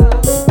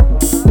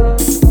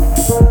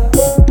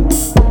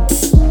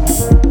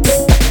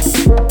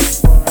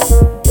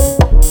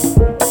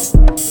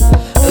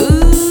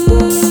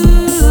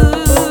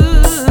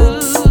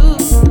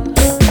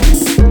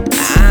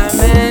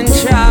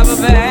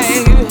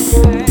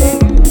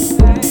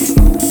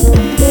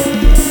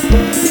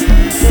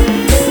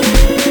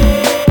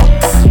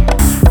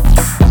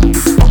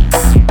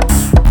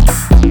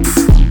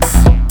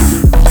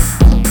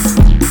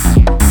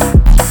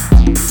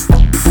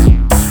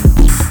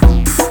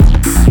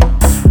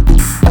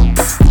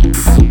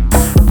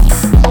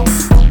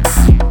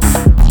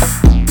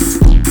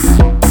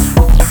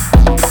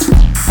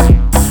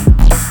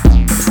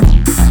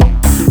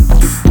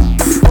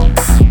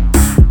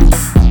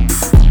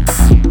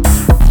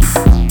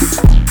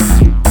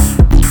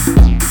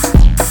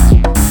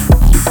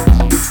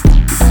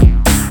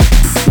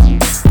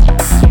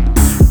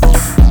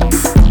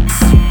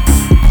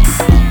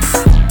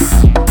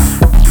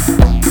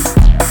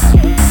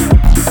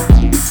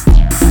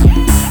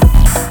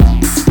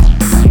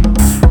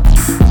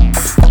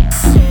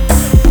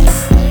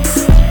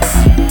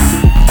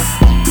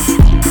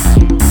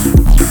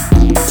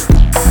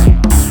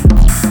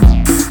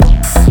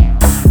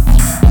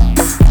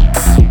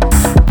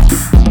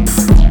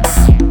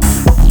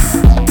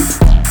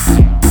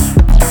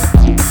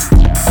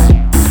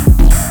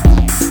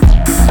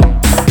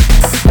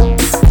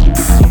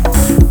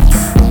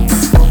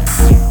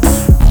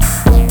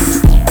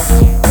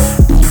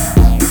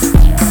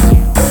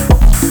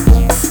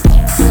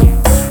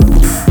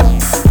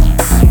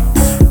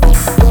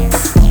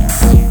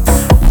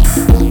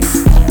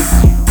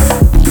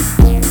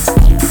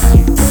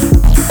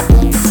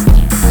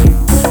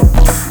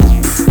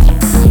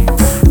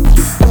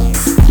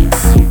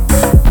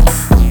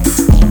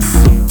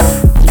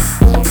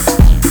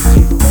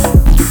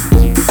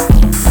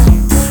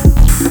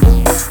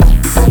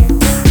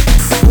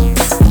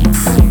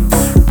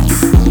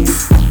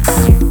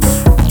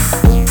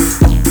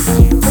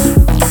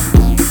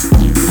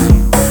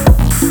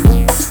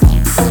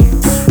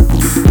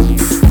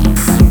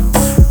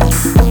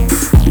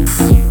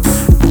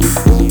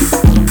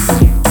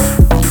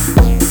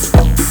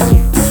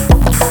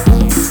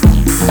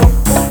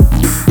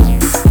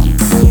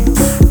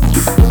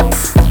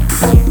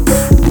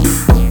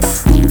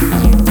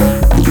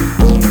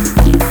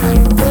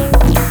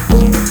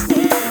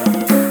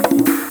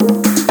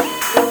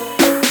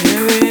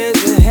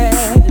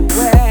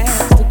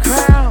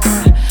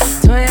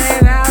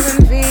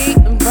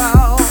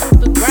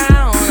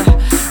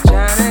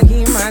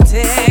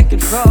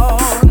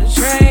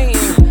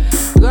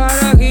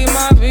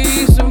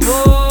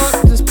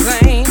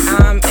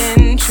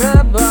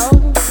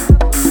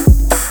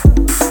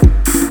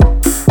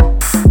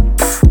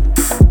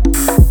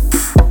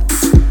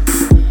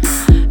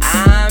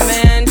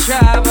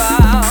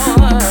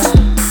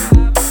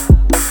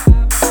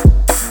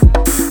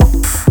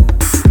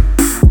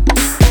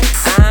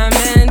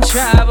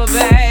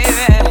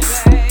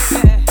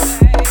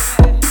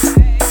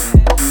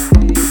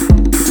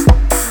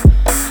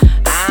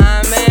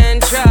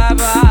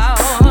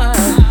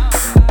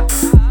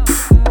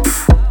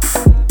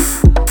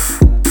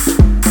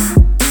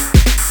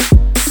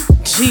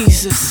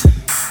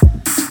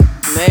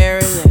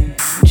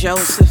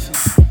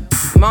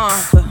 Joseph,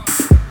 Martha,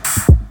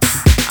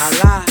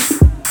 Allah,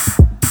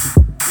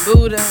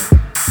 Buddha,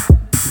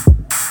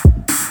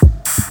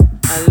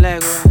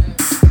 Allegra.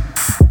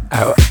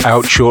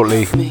 Out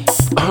shortly.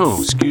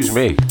 Oh, excuse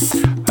me.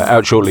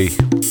 Out shortly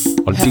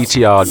on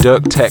DTR,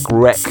 Dirk Tech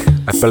Rec.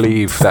 I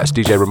believe that's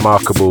DJ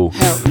Rimarkable.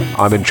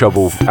 I'm in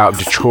Trouble out of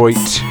Detroit.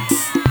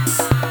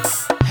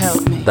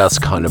 Help me. That's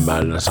kind of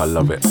madness. I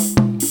love it.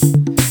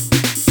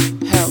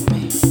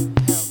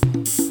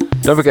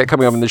 Don't forget,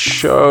 coming up in the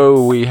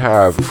show, we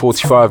have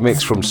 45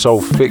 mix from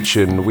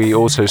Soulphiction. We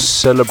also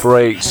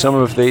celebrate some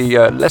of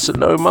the lesser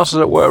known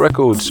Masters at Work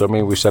records. I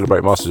mean, we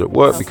celebrate Masters at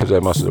Work because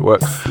they're Masters at Work,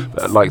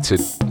 but I'd like to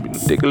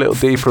dig a little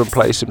deeper and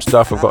play some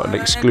stuff. I've got an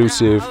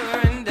exclusive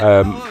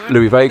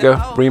Louie Vega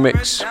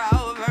remix.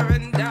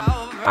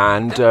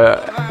 And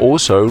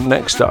also,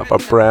 next up, a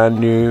brand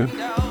new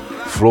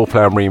Floor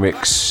Plan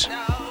remix,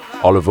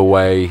 Oliver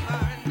Way.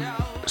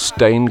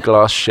 Stained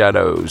Glass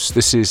Shadows.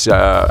 This is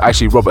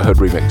actually Robert Hood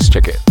remix.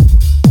 Check it.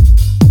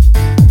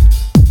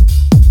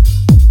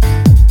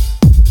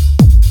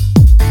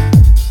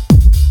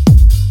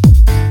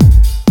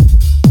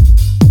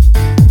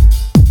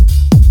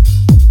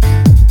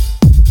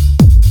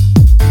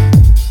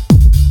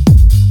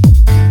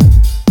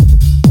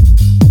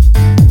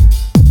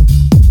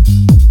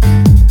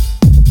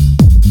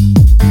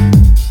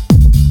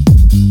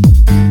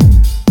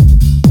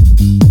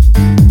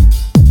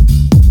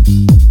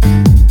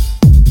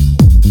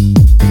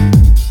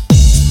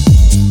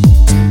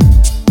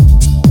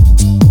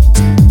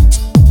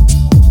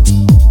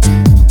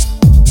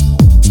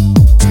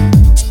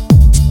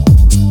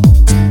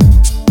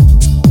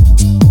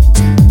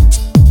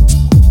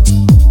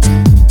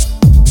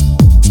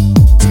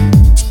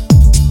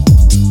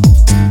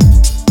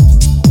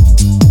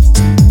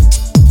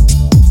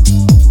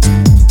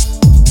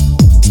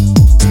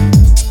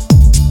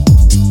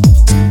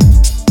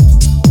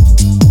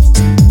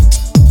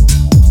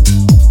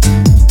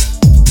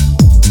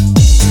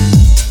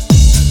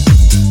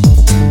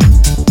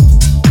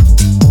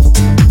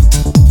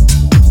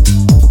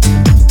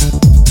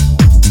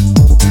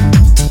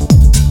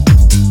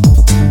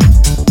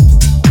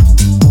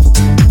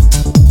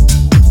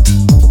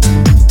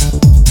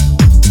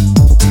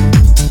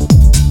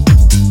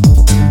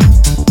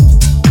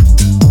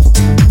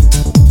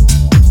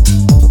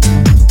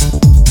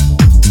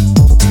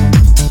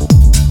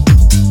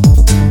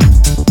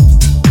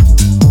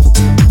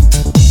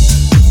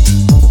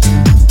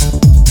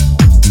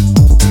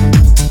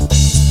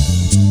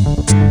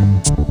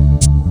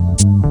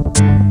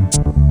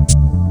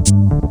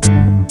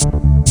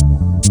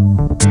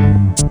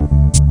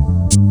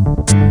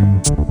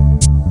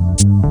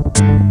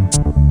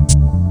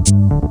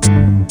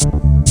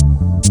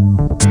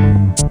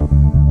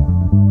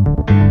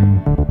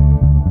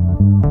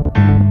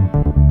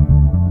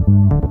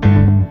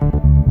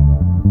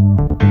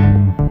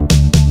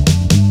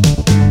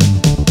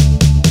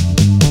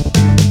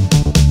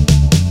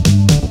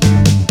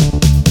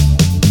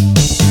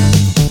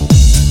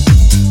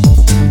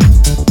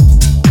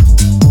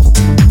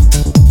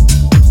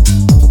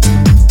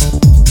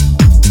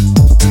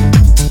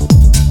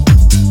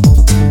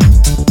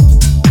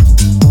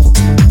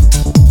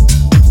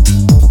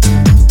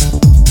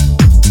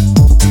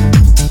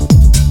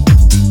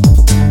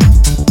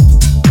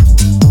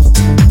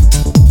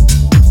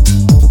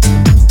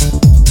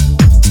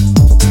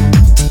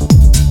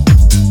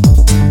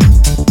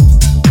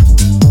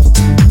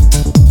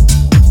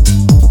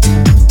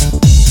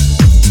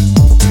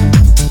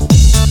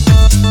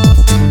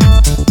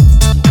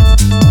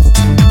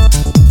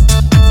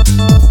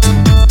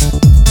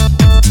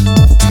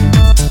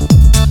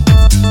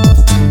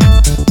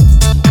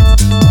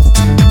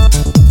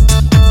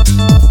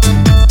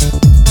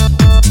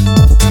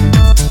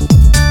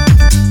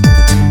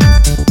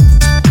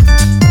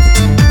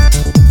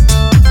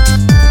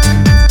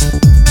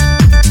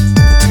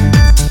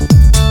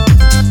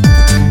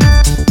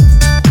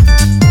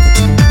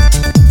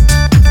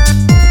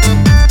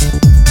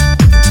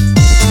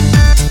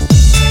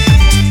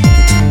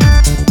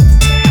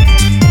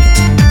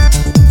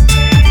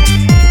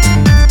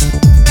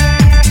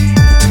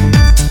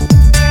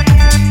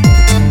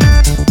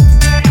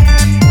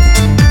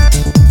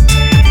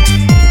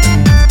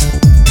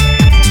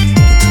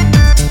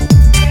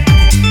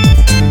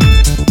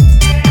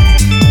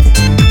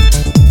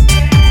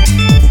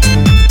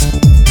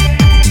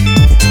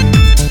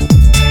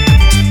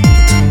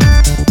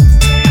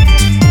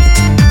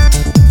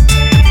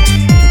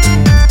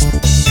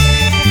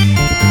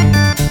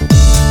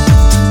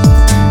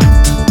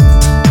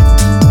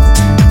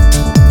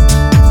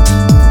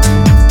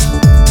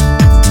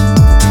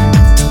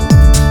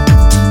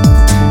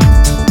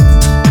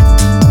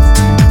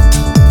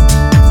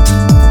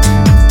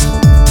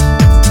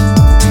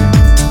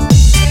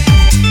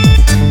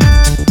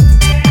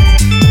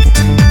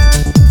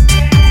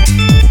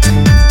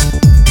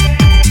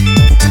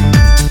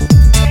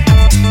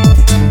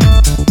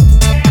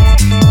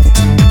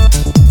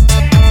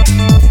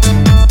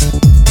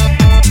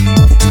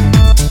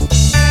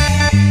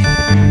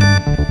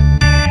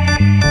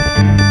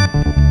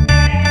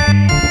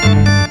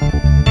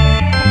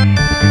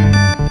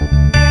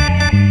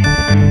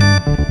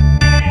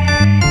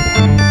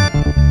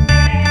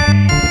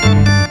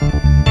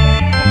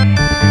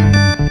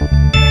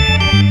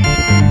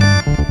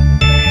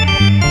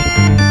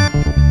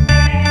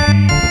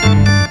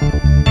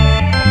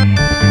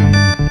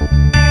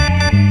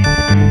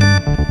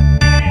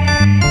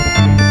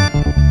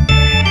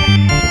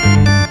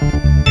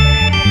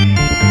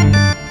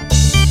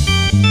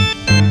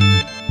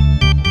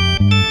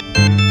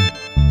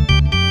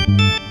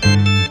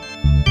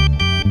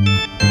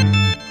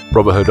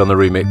 Robert Hood on the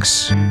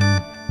remix.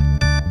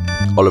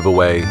 Oliver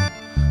Way,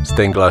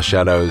 Stained Glass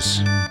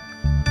Shadows.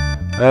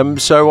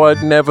 So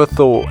I'd never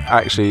thought,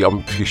 actually, I'm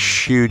a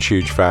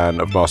huge fan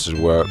of Masters of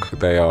Work.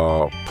 They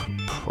are,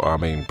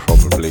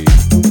 probably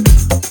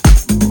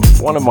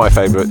one of my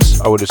favourites,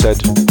 I would have said,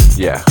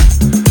 yeah.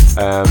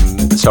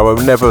 So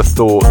I never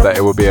thought that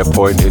it would be a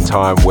point in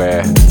time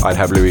where I'd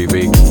have Louie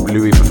Vega,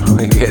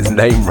 get his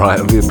name right,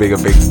 I'd be a big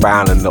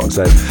fan and not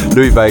say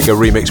Louie Vega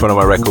remix one of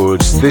my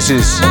records. This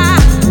is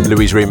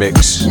Louie's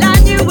remix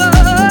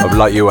of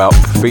Light You Up,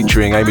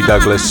 featuring Amy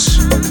Douglas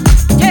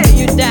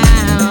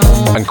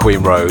and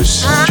Queen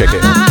Rose. Check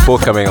it,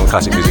 forthcoming on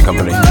Classic Music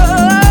Company.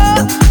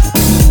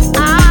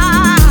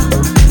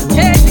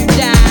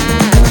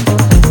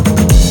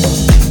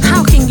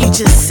 How can you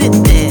just sit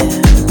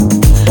there,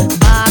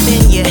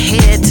 bobbing your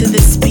head to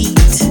this beat,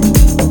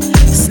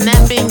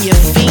 snapping your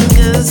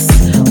fingers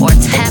or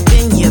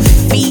tapping your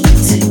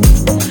feet?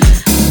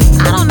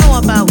 I don't know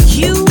about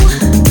you,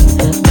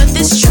 but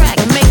this track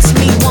makes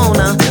me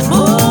wanna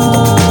move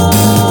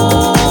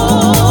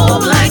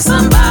like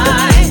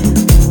somebody,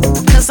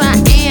 'cause I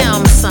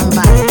am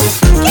somebody,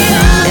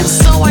 and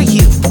so are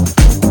you.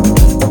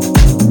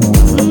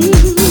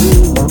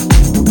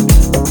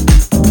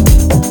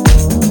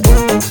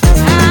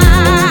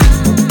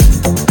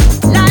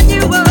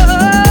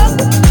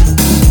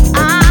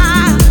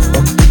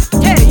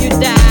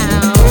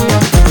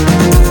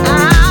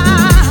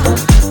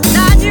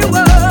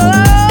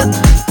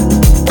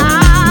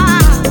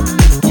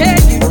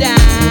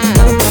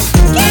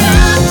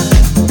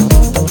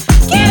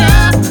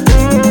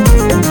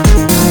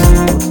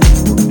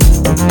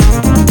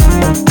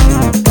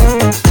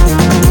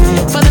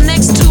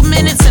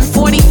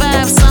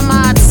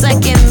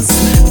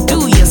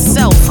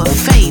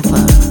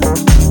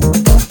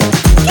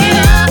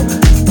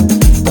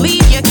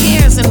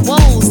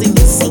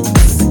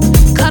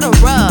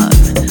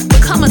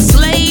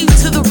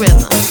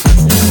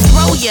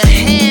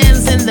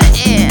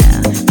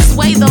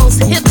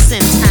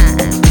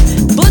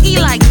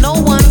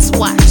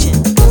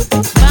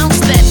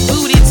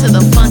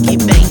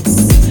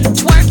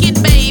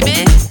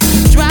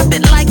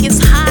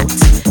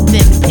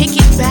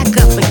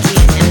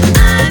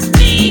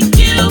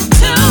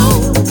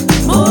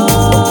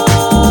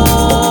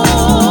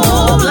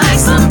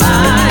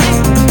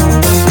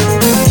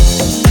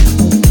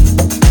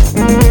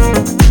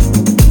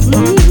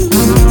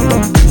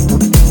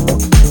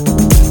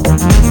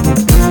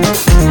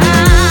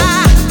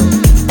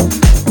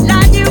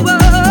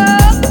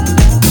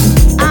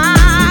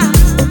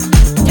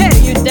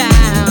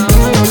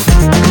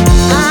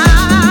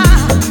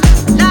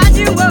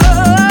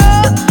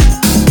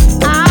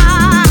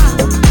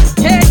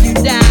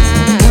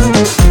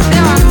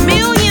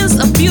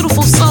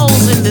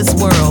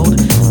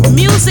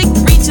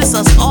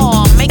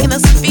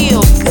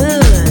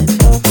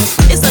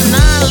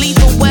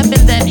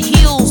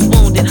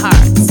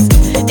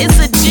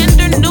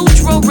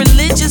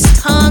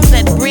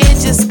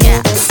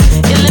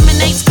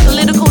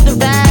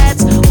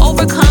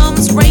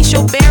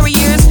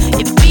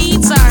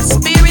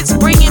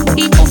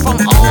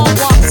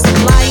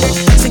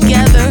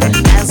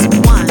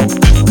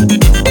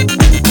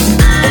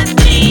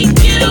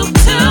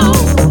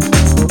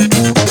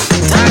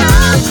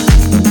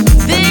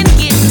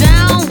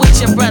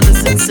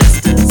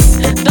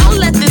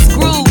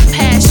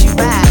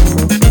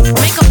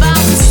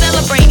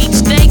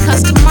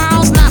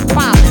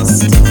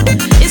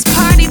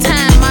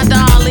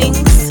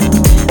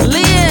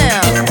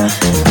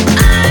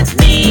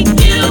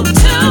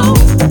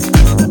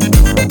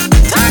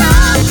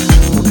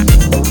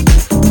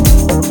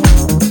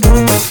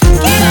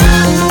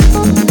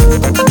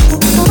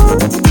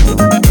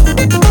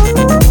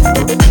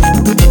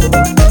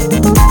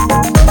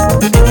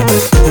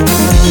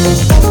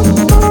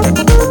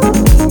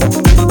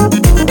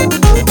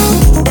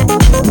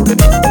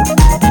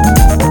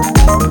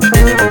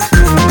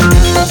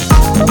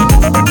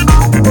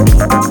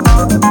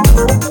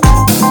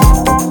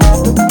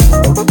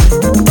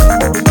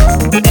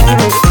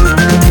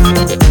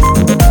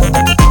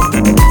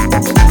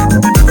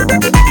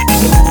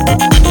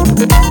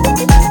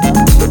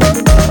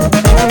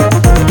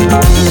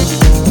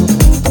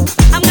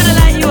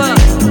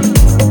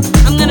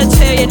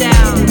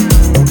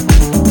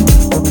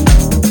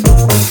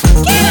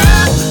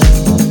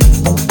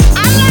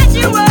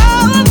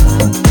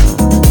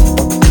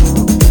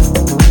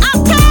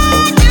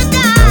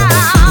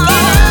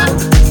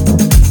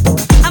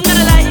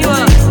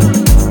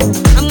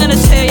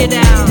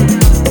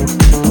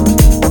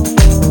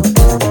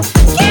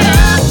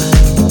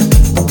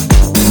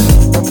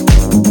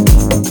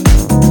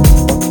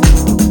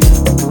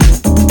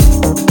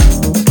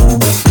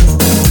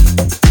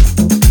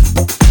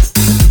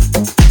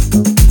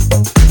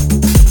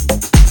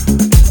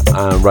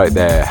 Right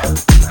there,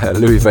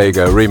 Louie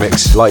Vega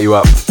remix, Light You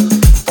Up.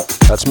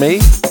 That's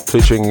me,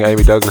 featuring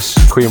Amy Douglas,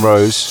 Queen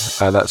Rose.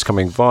 That's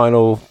coming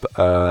vinyl,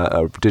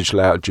 digital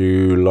out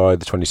July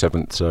the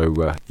 27th.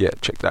 So yeah,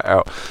 check that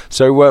out.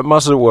 So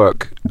Muscles at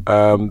Work.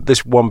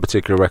 This one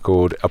particular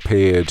record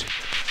appeared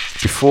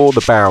before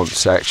the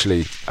bounce,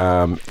 actually.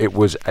 It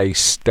was a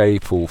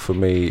staple for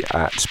me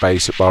at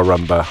Space at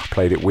Barrumba.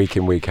 Played it week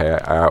in, week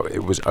out.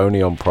 It was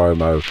only on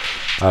promo.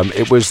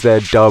 It was their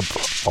dub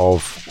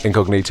of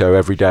Incognito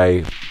Every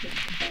Day.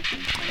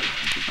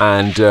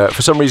 And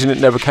for some reason it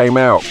never came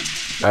out,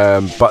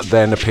 but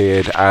then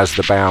appeared as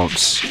the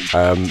bounce.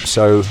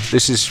 So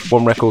this is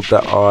one record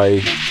that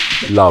I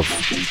love,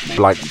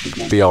 like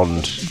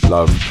beyond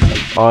love.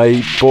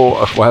 I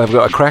bought, I've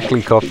got a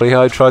crackly copy.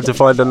 I tried to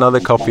find another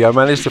copy. I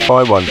managed to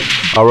find one.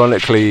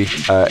 Ironically,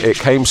 it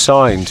came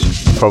signed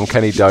from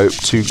Kenny Dope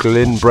to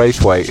Glyn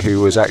Braithwaite,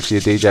 who was actually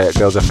a DJ at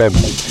Girls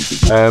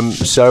FM.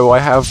 So I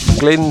have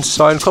Glyn's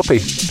signed copy.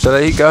 So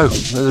there you go.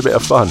 There's a bit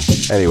of fun.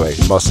 Anyway,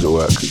 Muscles at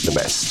Work, the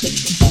best.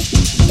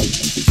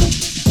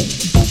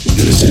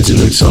 You're listening to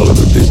Luke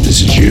Sullivan,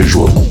 business as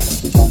usual.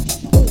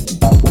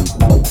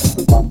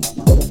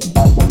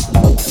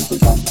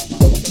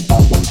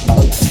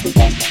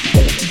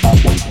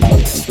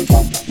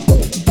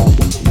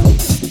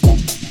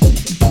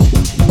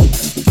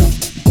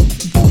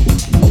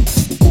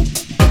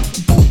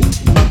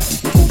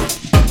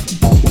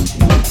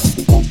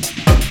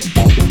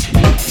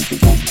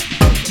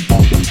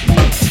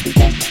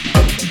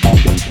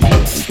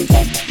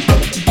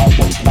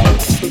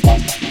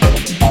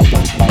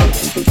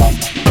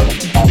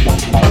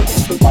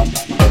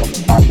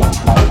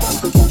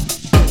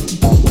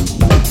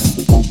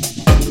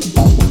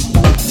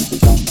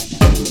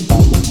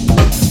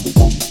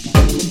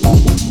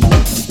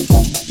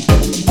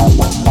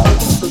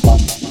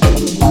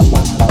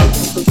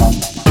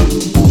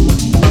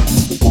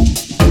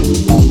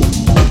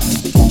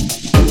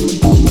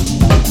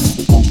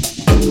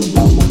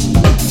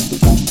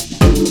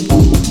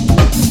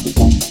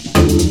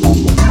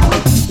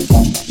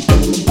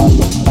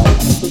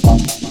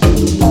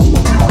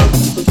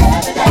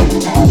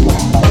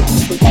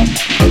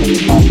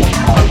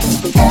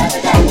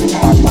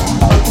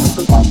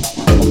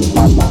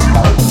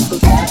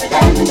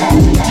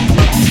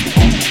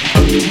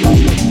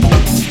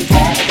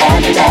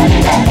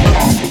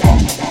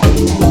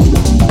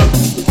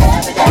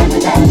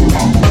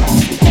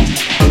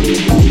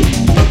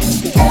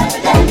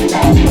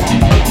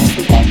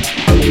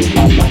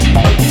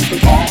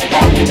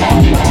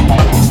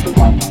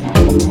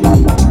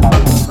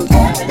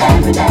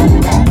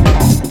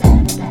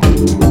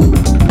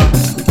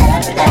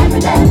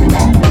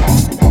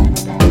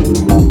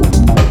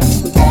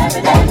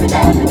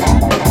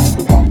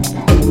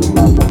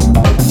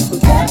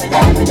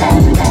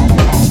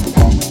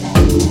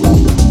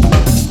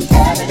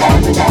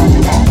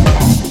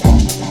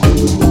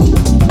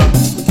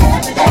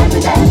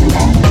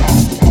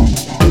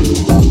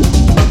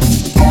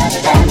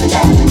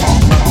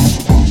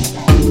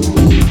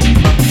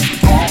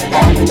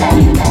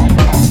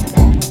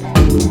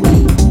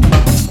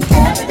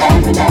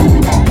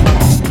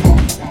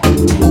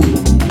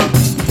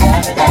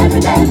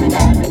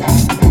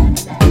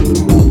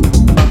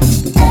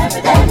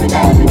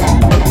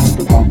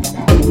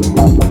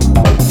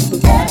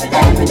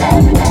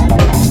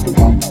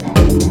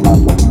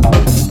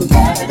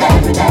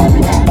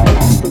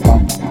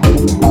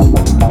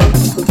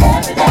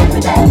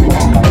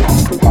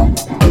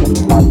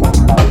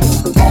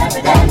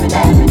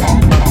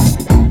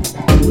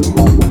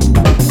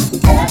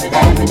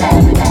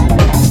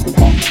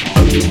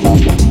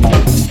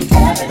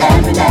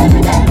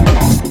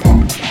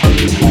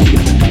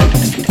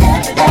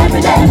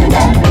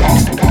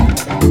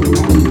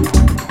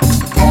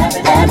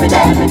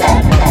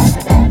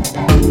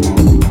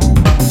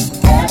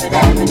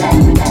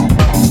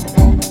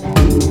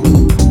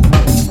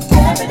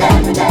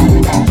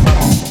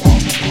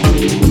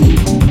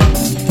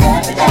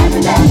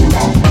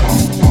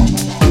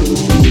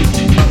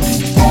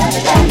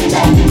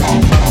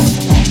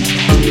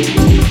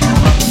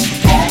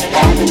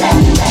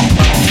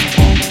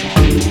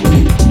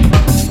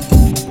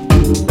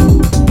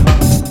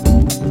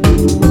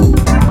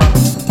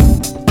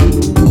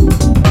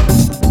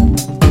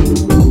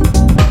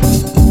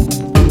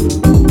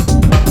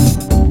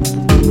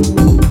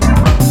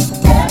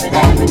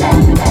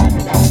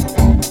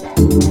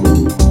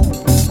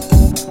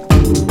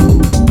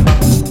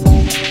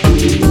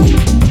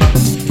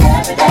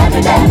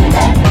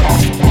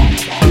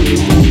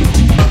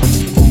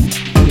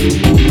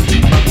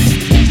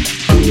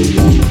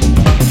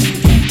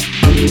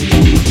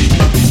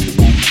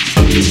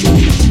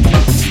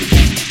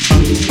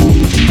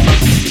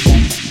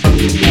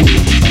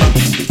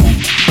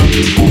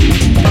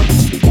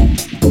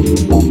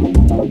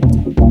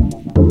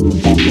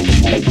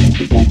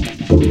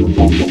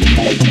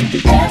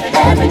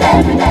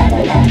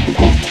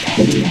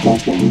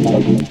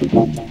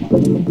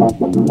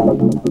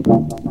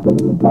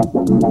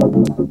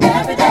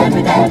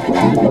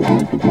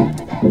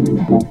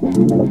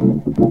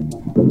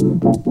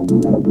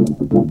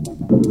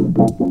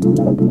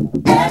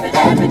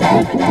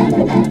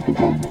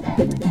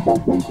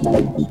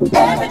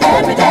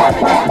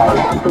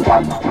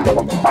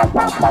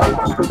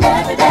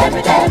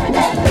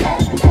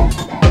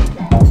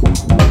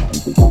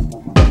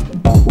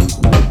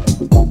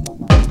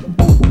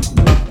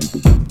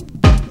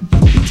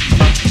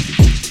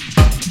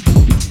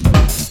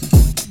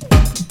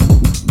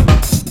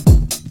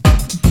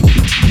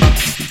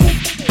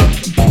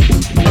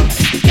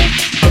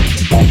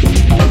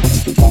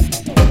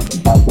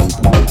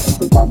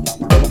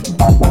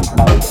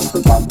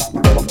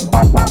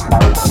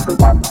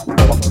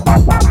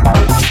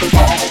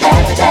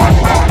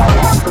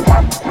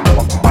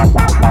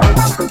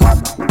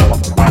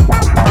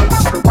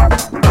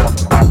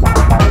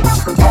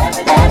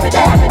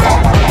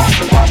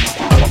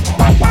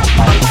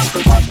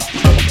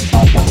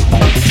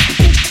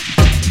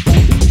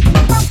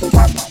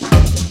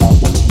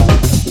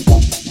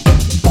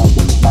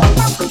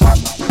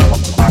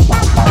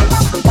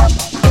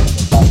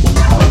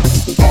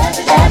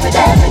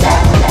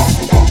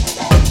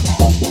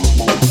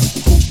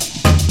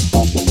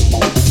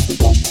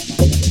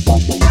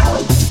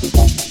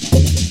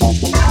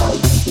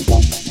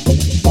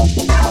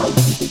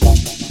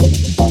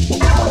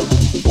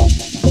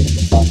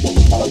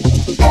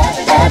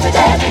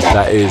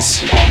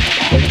 Is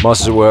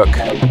Masters at Work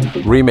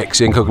remix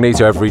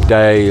Incognito Every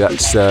Day.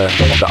 That's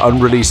the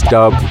unreleased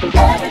dub,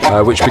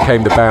 which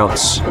became The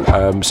Bounce.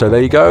 So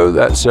there you go,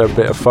 that's a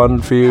bit of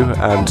fun for you,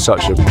 and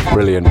such a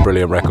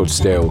brilliant record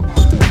still.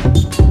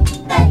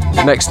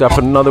 Next up,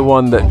 another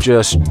one that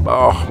just,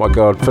 oh my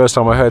god, first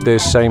time I heard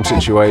this, same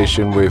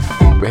situation with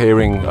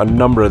hearing a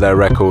number of their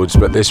records,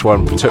 but this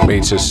one took me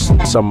to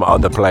some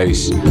other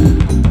place.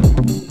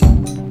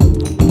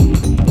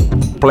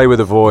 Play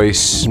with a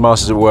Voice,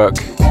 Masters at Work,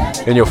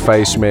 In Your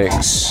Face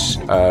mix,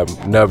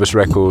 Nervous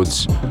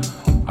Records.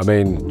 I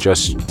mean,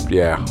 just,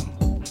 yeah,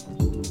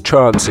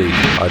 trancey,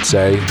 I'd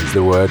say, is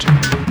the word.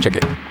 Check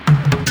it.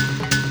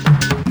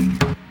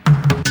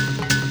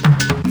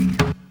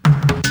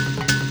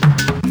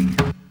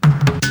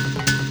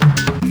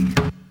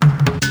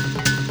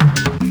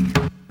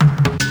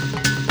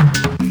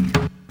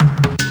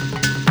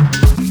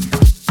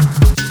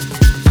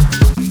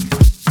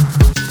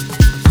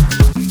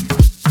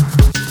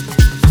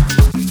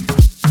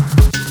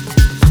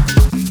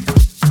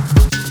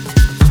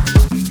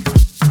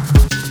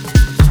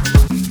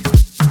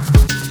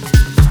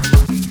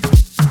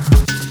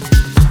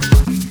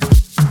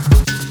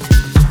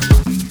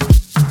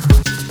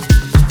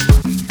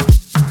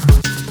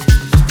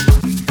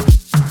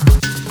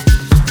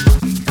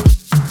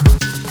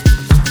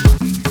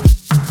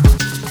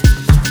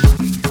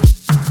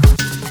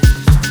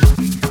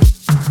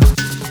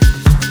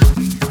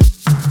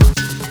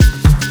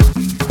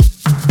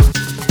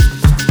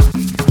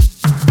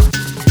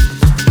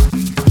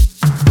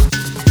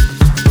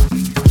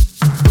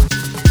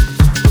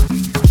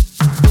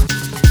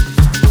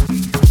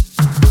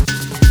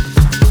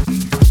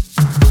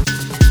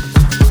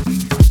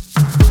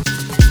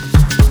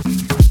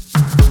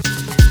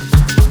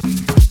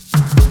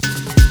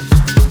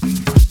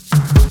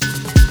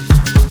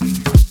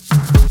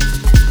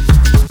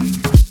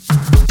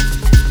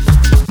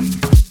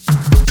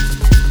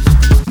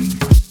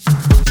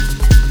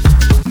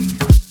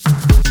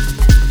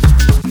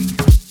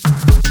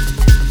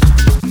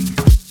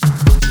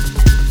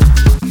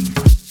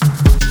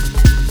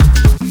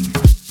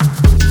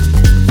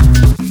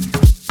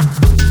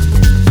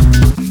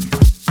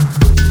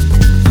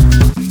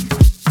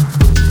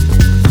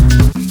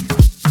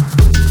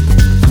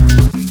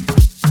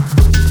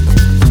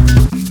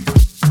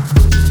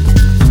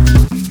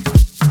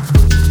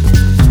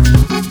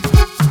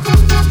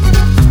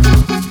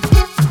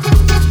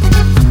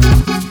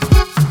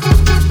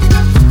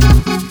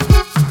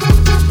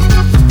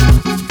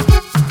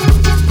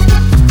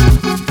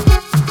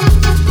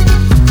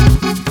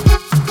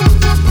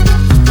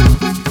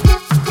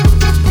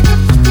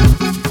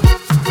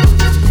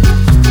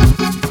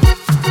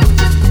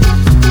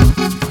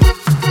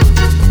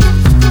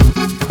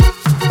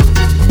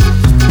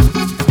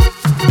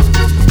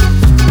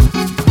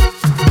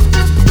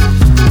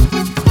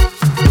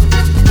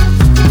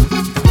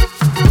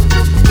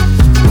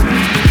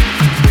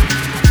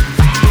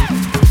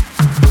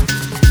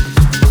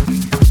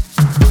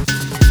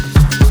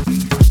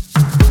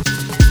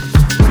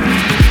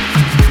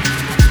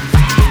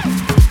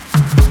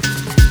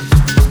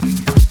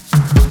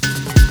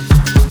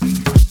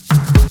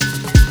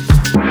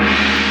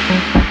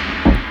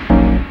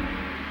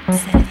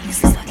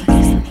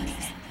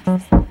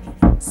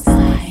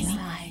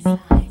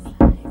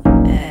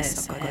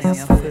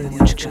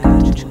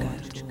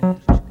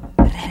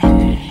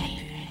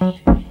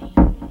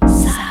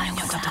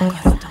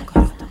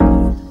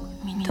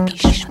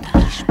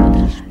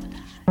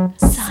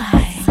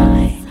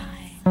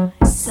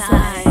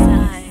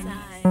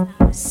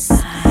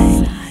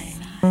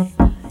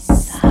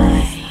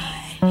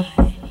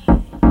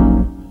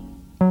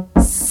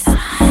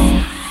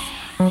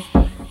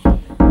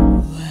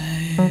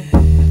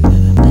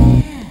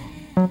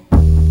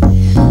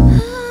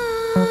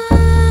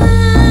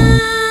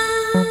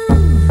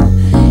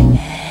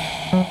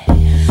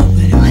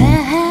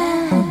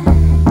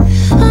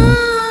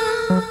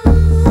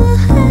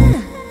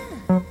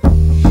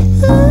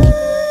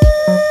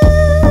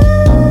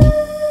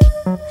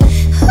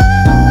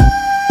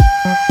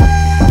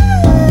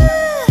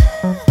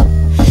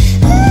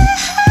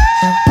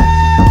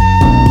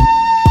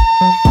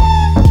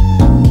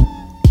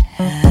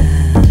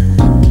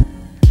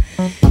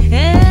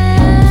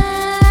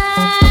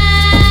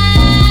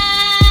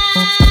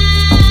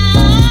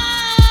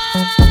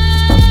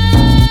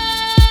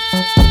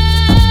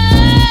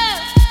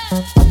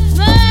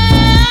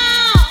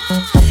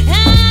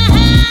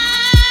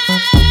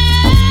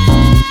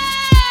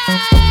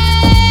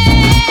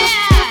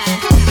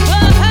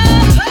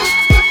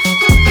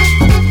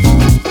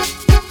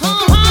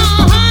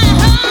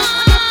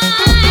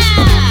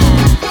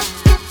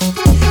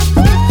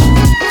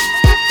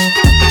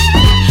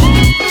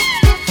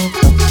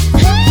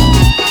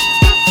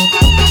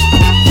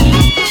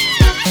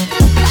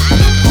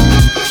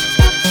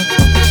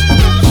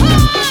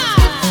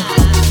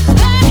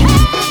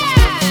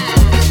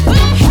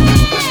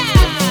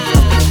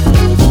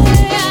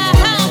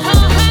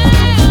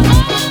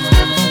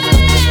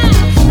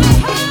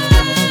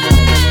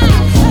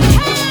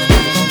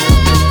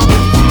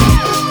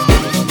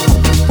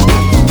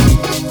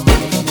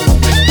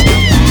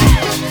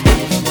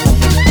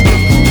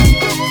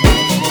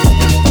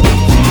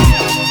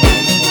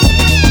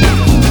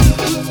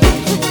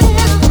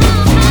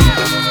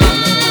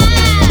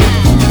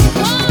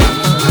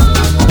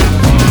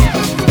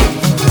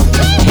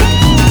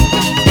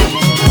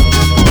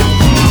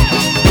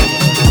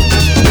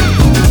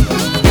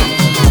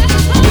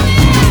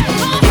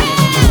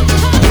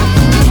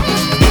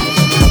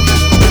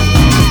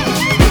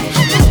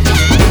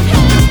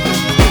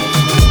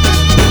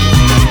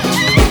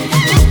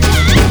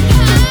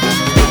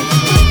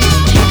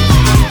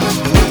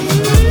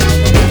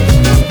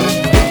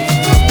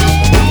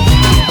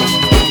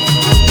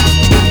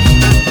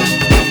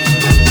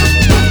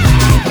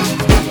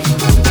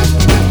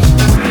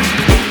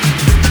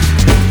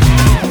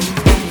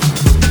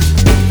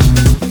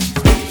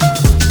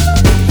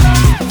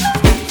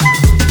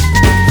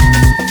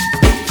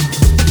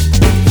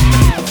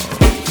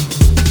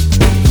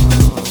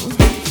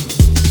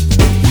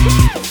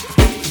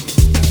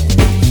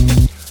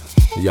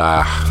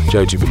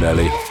 Jody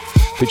Benelli,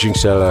 featuring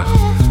Seller,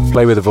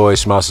 Play With The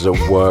Voice, Masters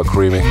at Work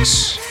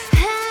remix.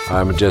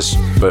 Just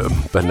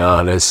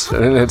bananas. It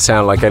didn't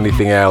sound like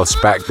anything else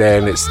back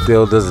then. It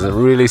still doesn't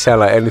really sound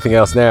like anything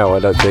else now, I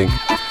don't think.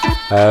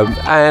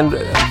 And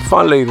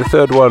finally, the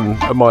third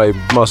one of my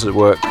Masters at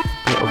Work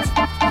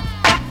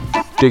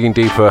digging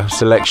deeper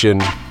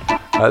selection.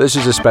 This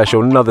is a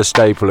special, another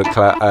staple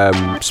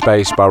at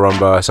Space by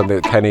Rumba, something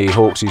that Kenny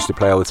Hawks used to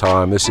play all the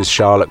time. This is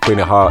Charlotte, Queen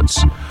of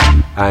Hearts,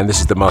 and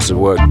this is the Masters at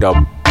Work dub.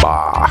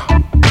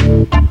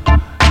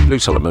 Luke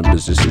Solomon,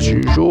 business as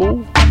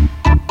usual.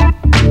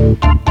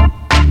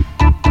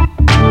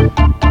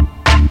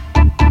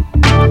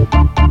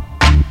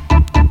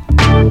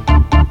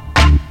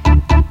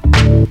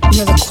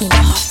 You're the Queen of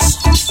Hearts.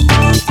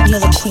 You're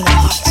the Queen of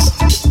Hearts.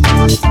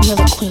 You're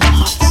the Queen of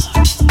Hearts.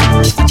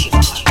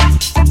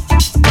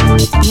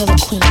 You're the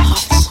Queen of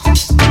Hearts.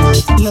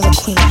 You're the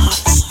Queen of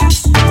Hearts.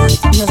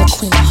 You're the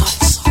Queen of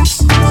Hearts.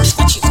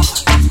 What you want?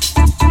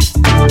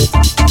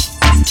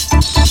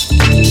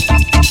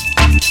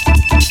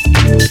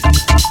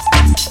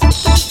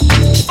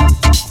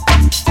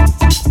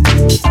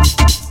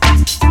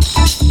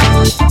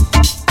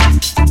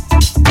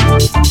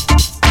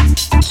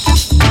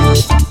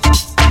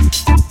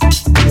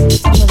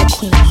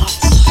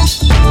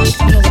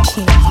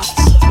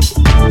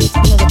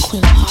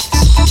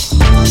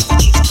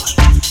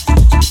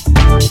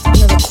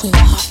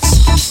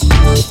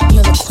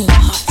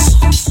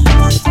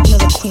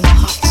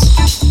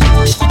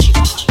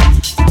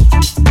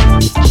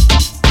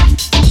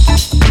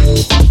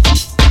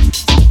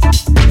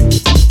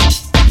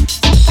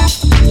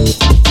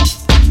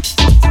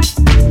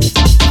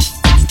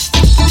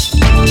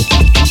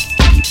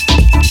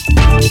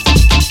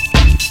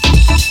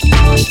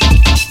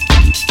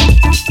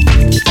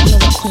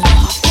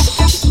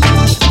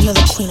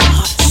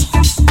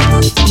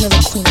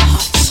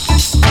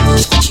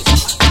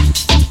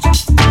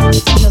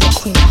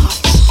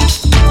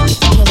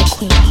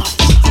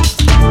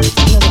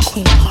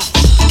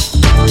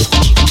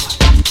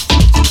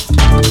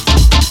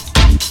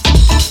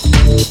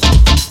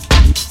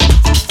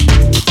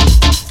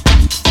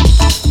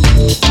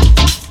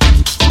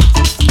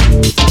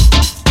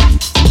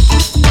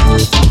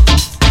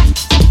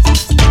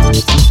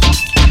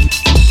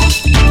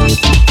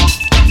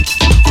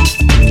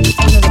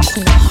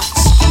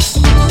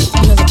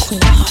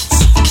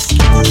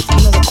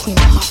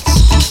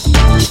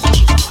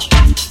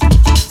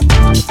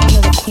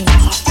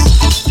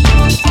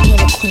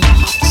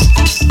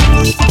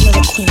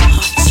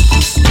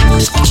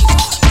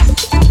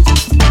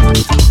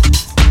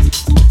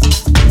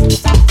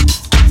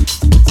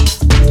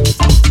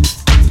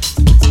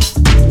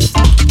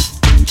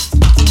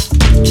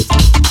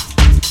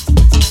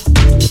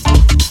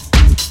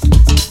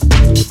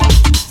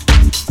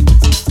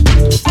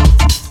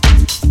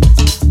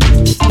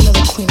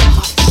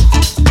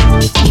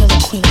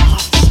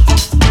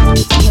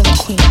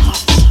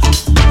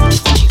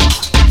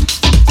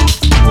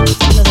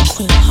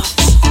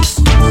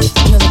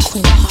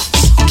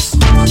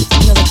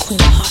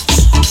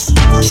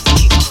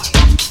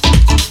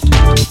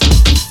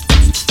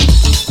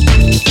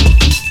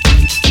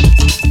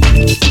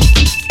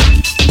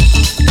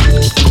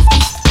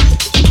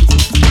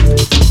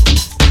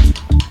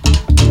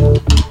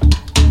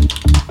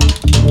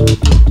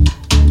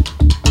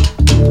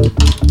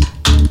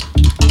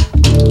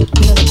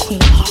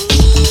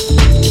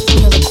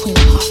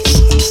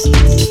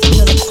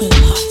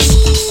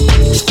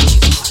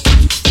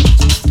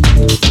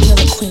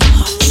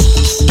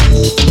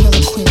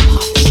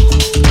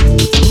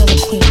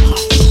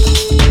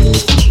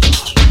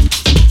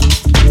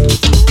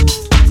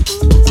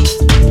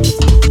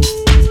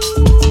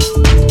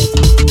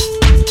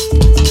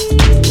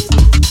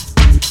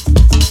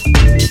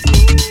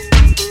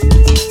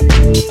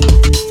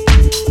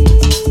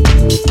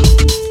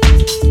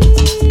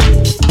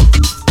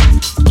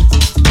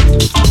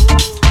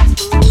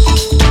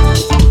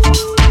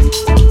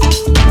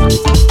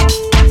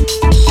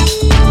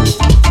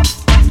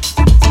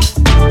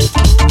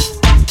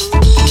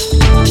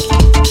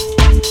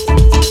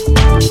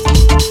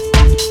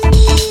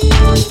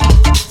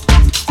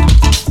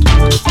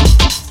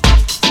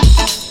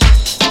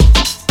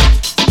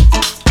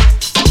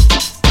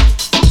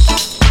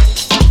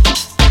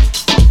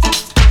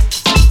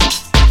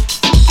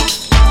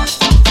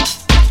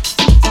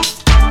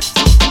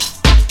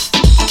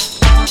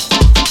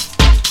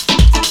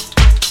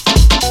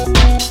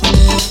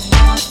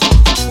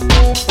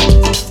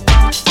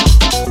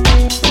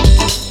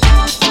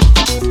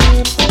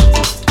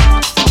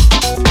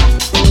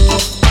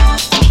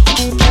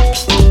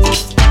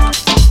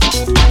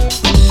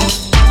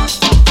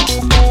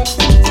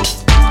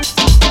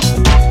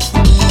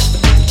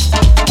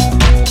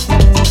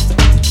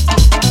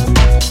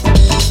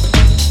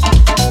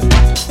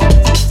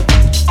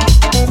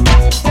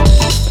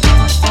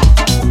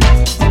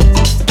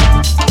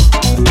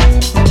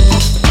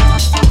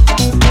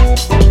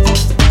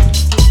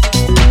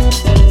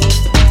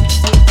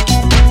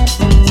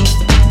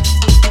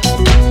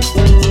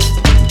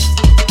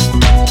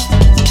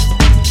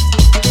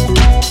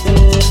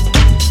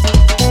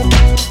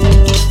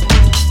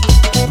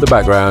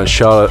 background,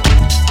 Charlotte,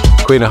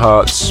 Queen of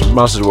Hearts,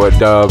 Masters of Work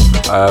dub.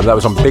 That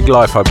was on Big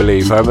Life, I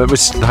believe. It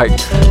was like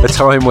a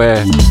time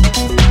where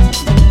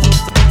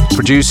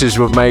producers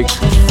would make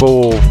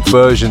 4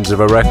 versions of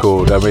a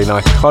record. I mean,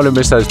 I kind of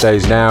miss those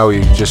days now.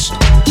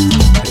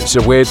 It's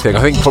a weird thing.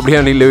 I think probably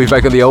only Louie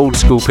Vega, the old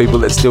school people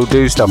that still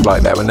do stuff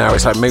like that. But now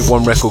it's like make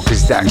one record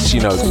because that's,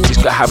 you know, it's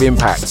got to have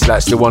impact.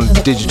 That's the one,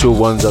 digital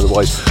ones.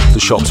 Otherwise, the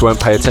shops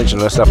won't pay attention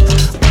to that stuff.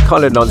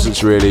 Kind of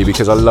nonsense, really,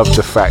 because I love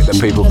the fact that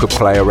people could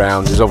play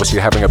around. There's obviously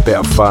having a bit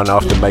of fun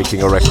after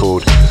making a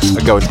record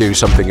and go and do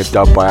something, a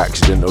dub by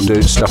accident or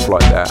do stuff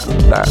like that.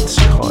 That's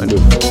kind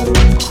of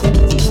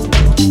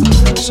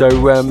so.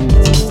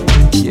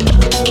 Yeah,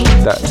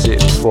 that's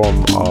it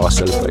from our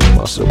Celebrating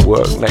Master of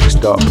Work.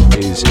 Next up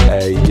is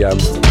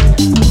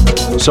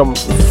some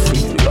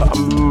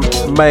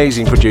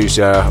amazing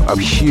producer. I'm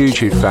a huge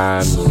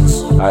fan.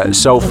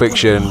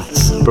 Soulphiction,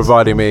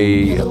 providing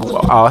me,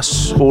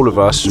 all of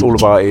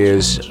our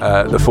ears,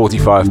 the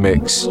 45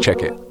 mix.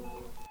 Check it.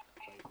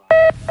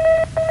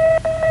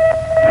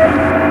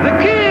 The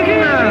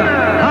king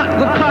at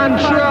the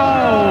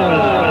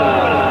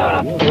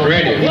control.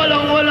 Ready. Hold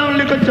on,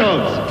 little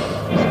toes.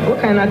 What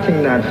kind of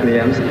thing that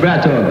flames?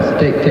 Bratos,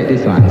 take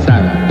this one,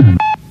 sorry.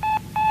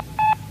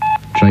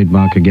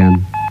 Trademark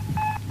again.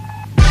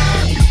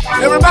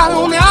 Everybody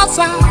on the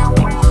outside,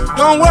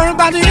 don't worry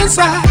about the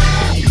inside.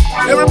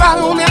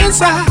 Everybody on the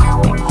inside,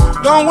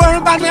 don't worry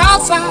about the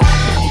outside.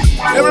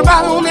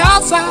 Everybody on the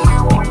outside,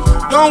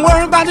 don't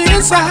worry about the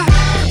inside.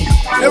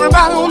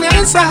 Everybody on the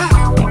inside,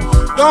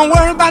 don't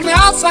worry about the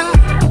outside.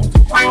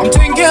 I'm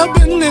taking care of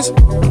business,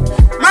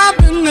 my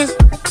business,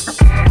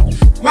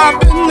 my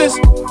business.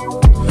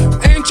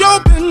 Ain't your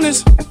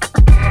business,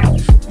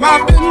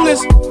 my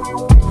business.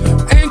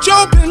 Ain't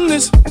your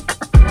business,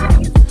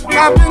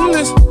 my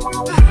business.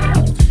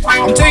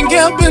 I'm taking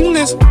care of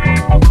business.